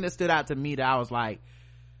one scene that stood out to me that I was like,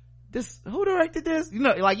 who directed this? You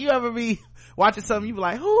know, like, you ever be watching something, you be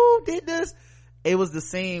like, who did this? It was the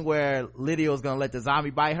scene where Lydia was gonna let the zombie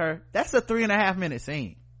bite her. That's a 3.5 minute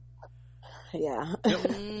scene. Yeah.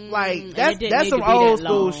 Like, that's some old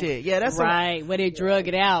school shit. Yeah, that's right, where they drug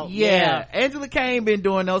it out. Yeah. Angela Kane been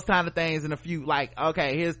doing those kind of things in a few, like,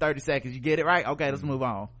 okay, here's 30 seconds. You get it right? Okay, let's move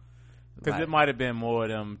on. Because it might have been more of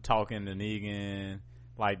them talking to Negan,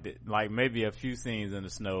 like maybe a few scenes in the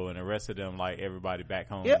snow, and the rest of them, like, everybody back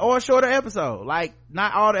home. Yeah, or a shorter episode. Like,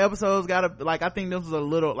 not all the episodes gotta, like, I think this was a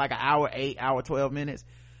little, like, an hour 8, hour 12 minutes.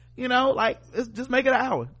 You know, like, just make it an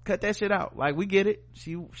hour. Cut that shit out. Like, we get it.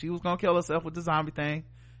 She was gonna kill herself with the zombie thing.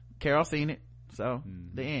 Carol seen it. So,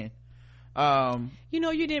 the end. You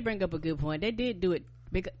know, you did bring up a good point. They did do it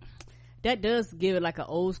because that does give it like an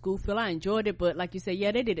old school feel. I enjoyed it, but like you said,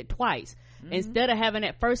 yeah, they did it twice. Instead of having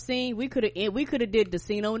that first scene, we could have did the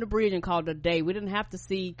scene on the bridge and called it a day. We didn't have to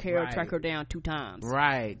see Carol track her down 2 times.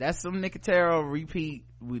 Right. That's some Nicotero repeat.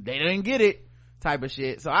 They didn't get it type of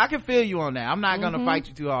shit. So I can feel you on that. I'm not gonna fight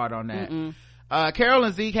you too hard on that. Carol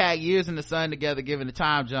and Zeke had years in the sun together, given the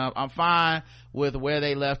time jump. I'm fine with where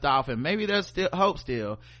they left off, and maybe there's still hope.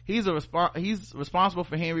 He's responsible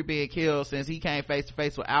for Henry being killed, since he came face to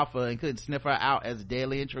face with Alpha and couldn't sniff her out as a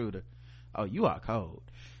deadly intruder. Oh, you are cold.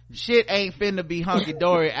 Shit ain't finna be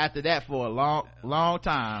hunky-dory after that for a long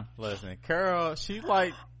time. Listen, Carol, she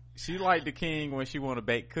like the king when she want to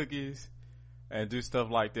bake cookies and do stuff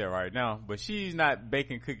like that right now, but she's not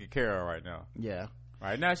baking cookie Carol right now. Yeah.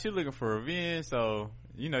 Right now she's looking for revenge, so,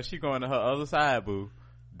 you know, she going to her other side, boo.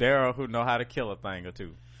 Daryl, who know how to kill a thing or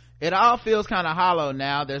two. It all feels kind of hollow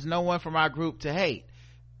now. There's no one from our group to hate.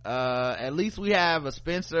 At least we have a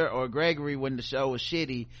Spencer or Gregory when the show was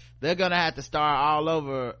shitty. They're gonna have to start all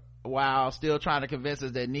over while still trying to convince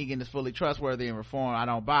us that Negan is fully trustworthy and reformed. I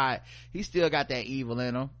don't buy it. He still got that evil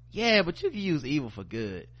in him. Yeah, but you can use evil for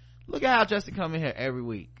good. Look at how Justin come in here every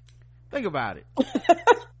week. Think about it.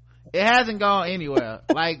 It hasn't gone anywhere.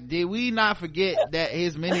 Like, did we not forget that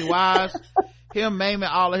his many wives, him maiming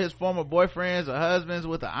all of his former boyfriends or husbands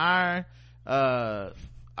with an iron,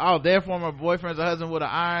 all their former boyfriends or husbands with an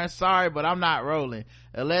iron? Sorry, but I'm not rolling.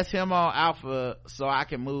 Unless him on Alpha so I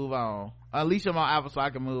can move on. Unleash him on Alpha so I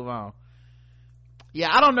can move on. Yeah,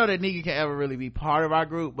 I don't know that Negan can ever really be part of our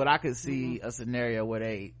group, but I could see a scenario where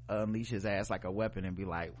they unleash his ass like a weapon and be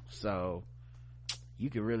like, so you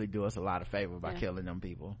could really do us a lot of favor by killing them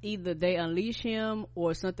people. Either they unleash him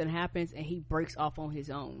or something happens and he breaks off on his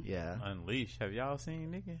own. Yeah. Unleash. Have y'all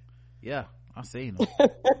seen Negan? Yeah, I've seen him.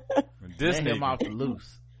 This Let him off the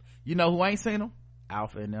loose. You know who ain't seen him?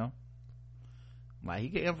 Alpha and them. Like, he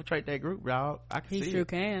can infiltrate that group, dog. I can see it. He sure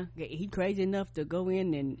can. He crazy enough to go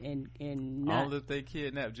in and not. All if they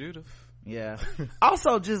kidnap Judith. Yeah.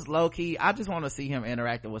 Also, just low-key, I just want to see him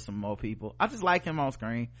interacting with some more people. I just like him on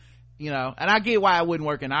screen, you know. And I get why it wouldn't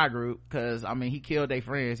work in our group, because, I mean, he killed their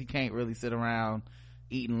friends. He can't really sit around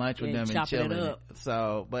eating lunch with them and chilling it.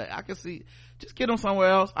 So, but I can see, just get him somewhere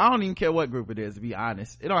else. I don't even care what group it is, to be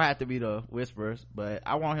honest. It don't have to be the Whisperers, but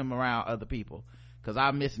I want him around other people, because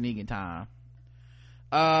I miss Negan time.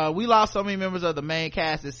 We lost so many members of the main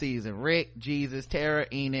cast this season. Rick, Jesus, Tara,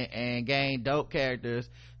 Enid, and gained dope characters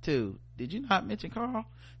too. Did you not mention Carl?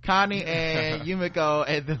 Connie and Yumiko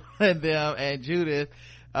and them and Judith.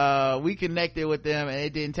 We connected with them, and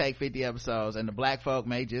it didn't take 50 episodes, and the black folk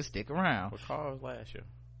may just stick around. But Carl was last year.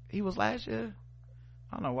 He was last year?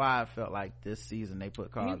 I don't know why I felt like this season they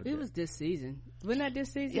put Carl to it was this season. Wasn't that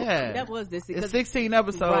this season? Yeah. That was this season. It's 16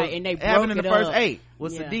 episodes. Right, and they broke happened in it the first up. 8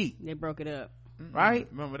 with Sadiq. They broke it up. Right?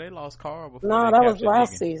 Remember, they lost Carl before. No, that was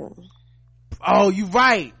last season. Oh, you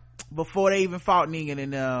right. Before they even fought Negan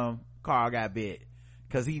and Carl got bit.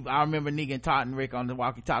 Cause I remember Negan taunting Rick on the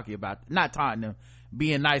walkie-talkie about, not taunting him,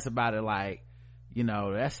 being nice about it, like, you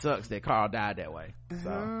know, that sucks that Carl died that way. So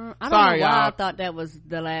I don't know why I thought that was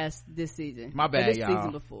this season. My bad, this y'all.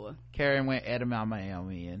 season before. Karen went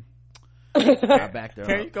edamame in. I backed her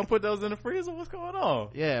Karen, up. you gonna put those in the freezer? What's going on?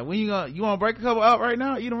 Yeah, when you want to break a couple up right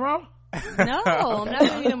now? Eat them raw? No, I'm not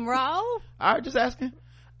gonna eat them raw. All right, just asking.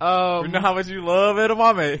 You know how much you love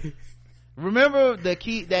edamame. Remember that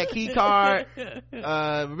key card?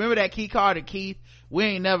 Remember that key card to Keith? We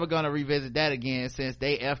ain't never gonna revisit that again since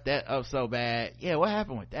they effed that up so bad. Yeah, what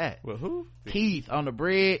happened with that? Well, who? Keith on the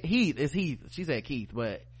bridge. It's Heath. She said Keith,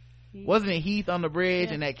 but wasn't it Heath on the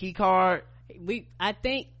bridge and that key card? I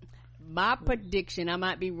think my prediction, I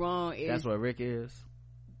might be wrong, is that's what Rick is.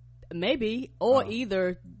 Maybe, or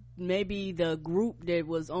either maybe the group that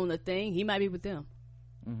was on the thing, he might be with them.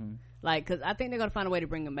 Mm-hmm. Like, cause I think they're gonna find a way to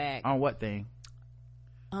bring him back. On what thing?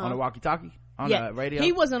 On the walkie-talkie? On the radio?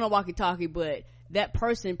 He wasn't on a walkie-talkie, but that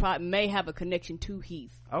person probably may have a connection to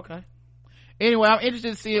Heath. Okay. Anyway, I'm interested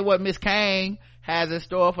in seeing what Miss Kang has in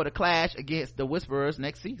store for the clash against the Whisperers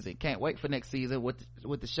next season. Can't wait for next season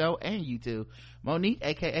with the show and you two. Monique,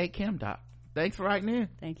 aka Kim Doc. Thanks for writing in.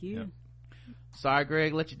 Thank you. Yep. Sorry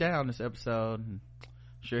Greg let you down this episode. I'm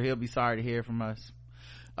sure he'll be sorry to hear from us.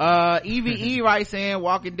 EVE writes in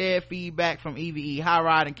Walking Dead feedback from EVE. Hi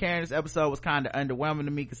Rod and Karen, this episode was kind of underwhelming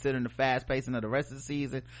to me considering the fast pacing of the rest of the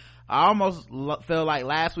season. I almost feel like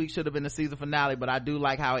last week should have been the season finale, but I do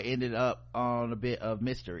like how it ended up on a bit of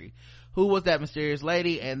mystery. Who was that mysterious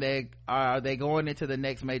lady, and are they going into the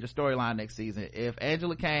next major storyline next season? If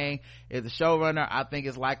Angela Kang is the showrunner, I think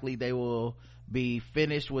it's likely they will be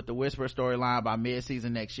finished with the Whisper storyline by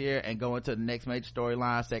mid-season next year and go into the next major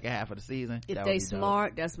storyline second half of the season. If they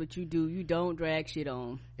smart, that's what you do. You don't drag shit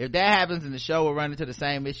on. If that happens, then the show will run into the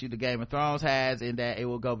same issue the Game of Thrones has, in that it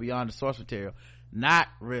will go beyond the source material. Not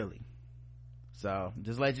really. So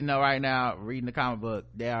just let you know right now, reading the comic book,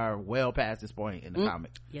 they are well past this point in the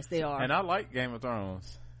comic. Yes they are. And I like Game of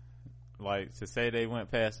Thrones. Like, to say they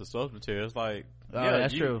went past the source material, it's like,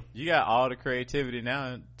 that's true. You got all the creativity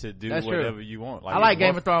now to do whatever you want. Like, I like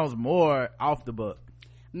Game of Thrones more off the book.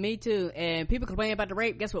 Me too. And people complain about the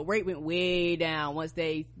rape. Guess what? Rape went way down once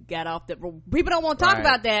they got off the. People don't want to talk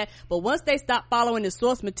about that, but once they stopped following the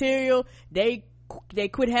source material, they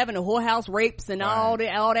quit having the whorehouse rapes and all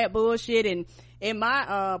that bullshit. And in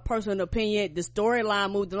my personal opinion, the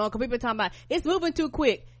storyline moved along. Because people are talking about it's moving too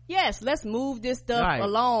quick. Yes, let's move this stuff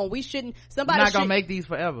along. We shouldn't. Somebody not gonna make these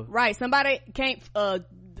forever. Right. Somebody can't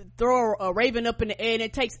throw a raven up in the air and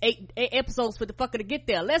it takes eight episodes for the fucker to get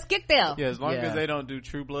there. Let's get there. Yeah, as long as they don't do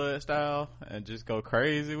True Blood style and just go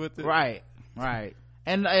crazy with it. Right.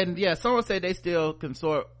 And yeah, someone said they still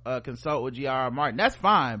consult with G.R.R. Martin. That's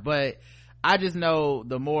fine, but I just know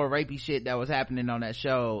the more rapey shit that was happening on that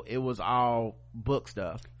show, it was all book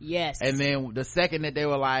stuff. Yes. And then the second that they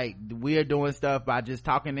were like, we're doing stuff by just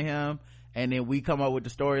talking to him, and then we come up with the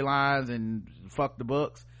storylines and fuck the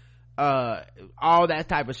books, all that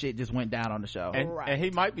type of shit just went down on the show. And he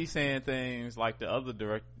might be saying things like the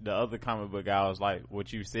other comic book guy was like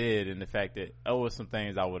what you said, and the fact that was some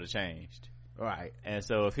things I would have changed. Right. And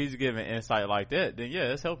so if he's giving insight like that, then yeah,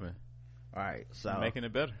 it's helping. Right. So making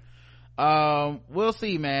it better. We'll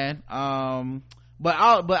see, man. But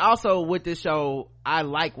also with this show, I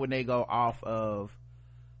like when they go off of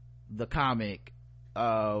the comic,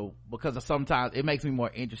 because sometimes it makes me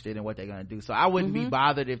more interested in what they're gonna do. So I wouldn't be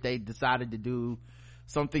bothered if they decided to do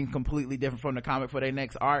something completely different from the comic for their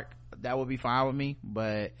next arc. That would be fine with me.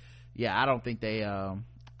 But yeah, I don't think they,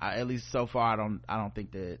 at least so far, I don't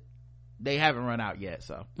think that they haven't run out yet.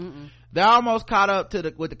 So they're almost caught up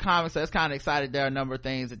with the comics, so it's kind of excited. There are a number of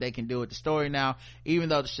things that they can do with the story now, even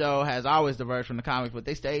though the show has always diverged from the comics, but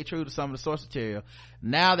they stay true to some of the source material.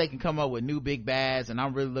 Now they can come up with new big bads, and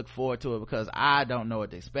I'm really looking forward to it because I don't know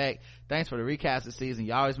what to expect. Thanks for the recast this season.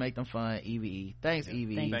 You always make them fun. EVE. Thanks,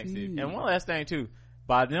 EVE. Thanks, Steve. And one last thing too,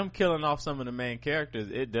 by them killing off some of the main characters,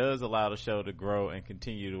 it does allow the show to grow and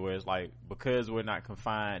continue to where it's like, because we're not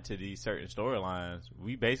confined to these certain storylines,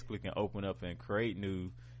 we basically can open up and create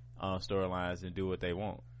new storylines and do what they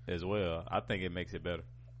want as well. I think it makes it better.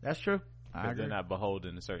 That's true. I agree. They're not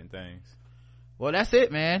beholden to certain things. Well, that's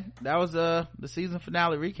it, man. That was the season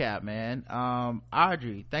finale recap, man.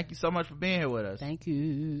 Audrey, thank you so much for being here with us. Thank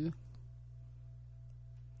you.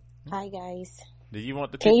 Hi, guys. Do you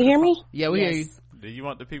want the Can you hear me? Yeah, we hear you. Do you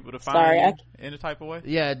want the people to find you in a type of way?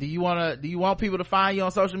 Yeah. Do you want people to find you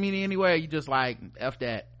on social media anywhere? Or you just like F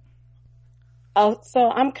that? So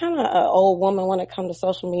I'm kind of an old woman when it comes to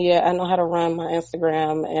social media. I know how to run my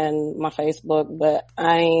Instagram and my Facebook, but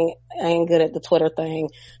I ain't good at the Twitter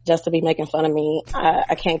thing. Just to be making fun of me,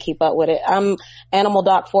 I can't keep up with it. I'm Animal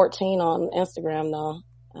Doc 14 on Instagram though.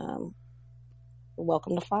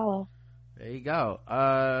 Welcome to follow. There you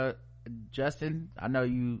go. Justin, I know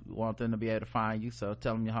you want them to be able to find you, so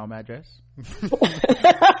tell them your home address.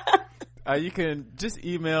 You can just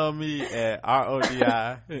email me at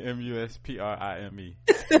RODIMUSPRIME.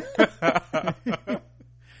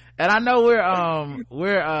 And I know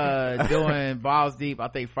we're doing Balls Deep, I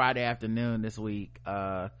think Friday afternoon this week.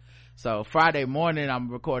 So Friday morning I'm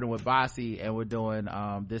recording with Bossy and we're doing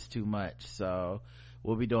This Too Much. So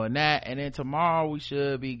we'll be doing that, and then tomorrow we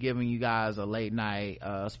should be giving you guys a late night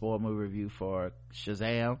spoiler movie review for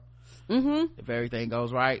Shazam, if everything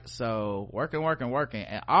goes right. So working,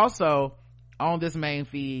 and also on this main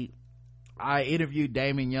feed I interviewed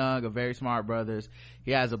Damon Young of Very Smart Brothers. He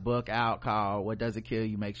has a book out called What Doesn't Kill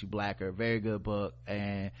You Makes You Blacker. Very good book,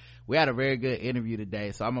 and we had a very good interview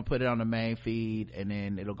today, so I'm gonna put it on the main feed and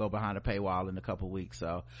then it'll go behind the paywall in a couple weeks.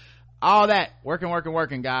 So all that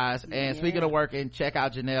working guys. And speaking of working, check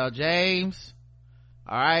out Janelle James.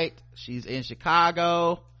 All right, she's in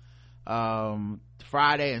Chicago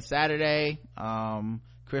Friday and Saturday.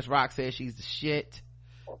 Chris Rock says she's the shit.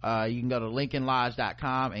 You can go to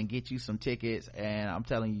lincolnlodge.com and get you some tickets, and I'm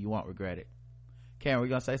telling you won't regret it. Karen, we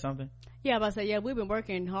gonna say something? Yeah, I'm about to say, we've been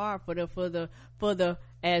working hard for the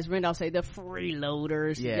as Randolph say, the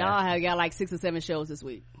freeloaders. Y'all have got like 6 or 7 shows this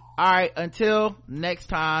week. All right, until next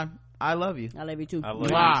time, I love you. I love you too. I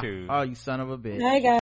love you too. Oh, you son of a bitch. Hey guys.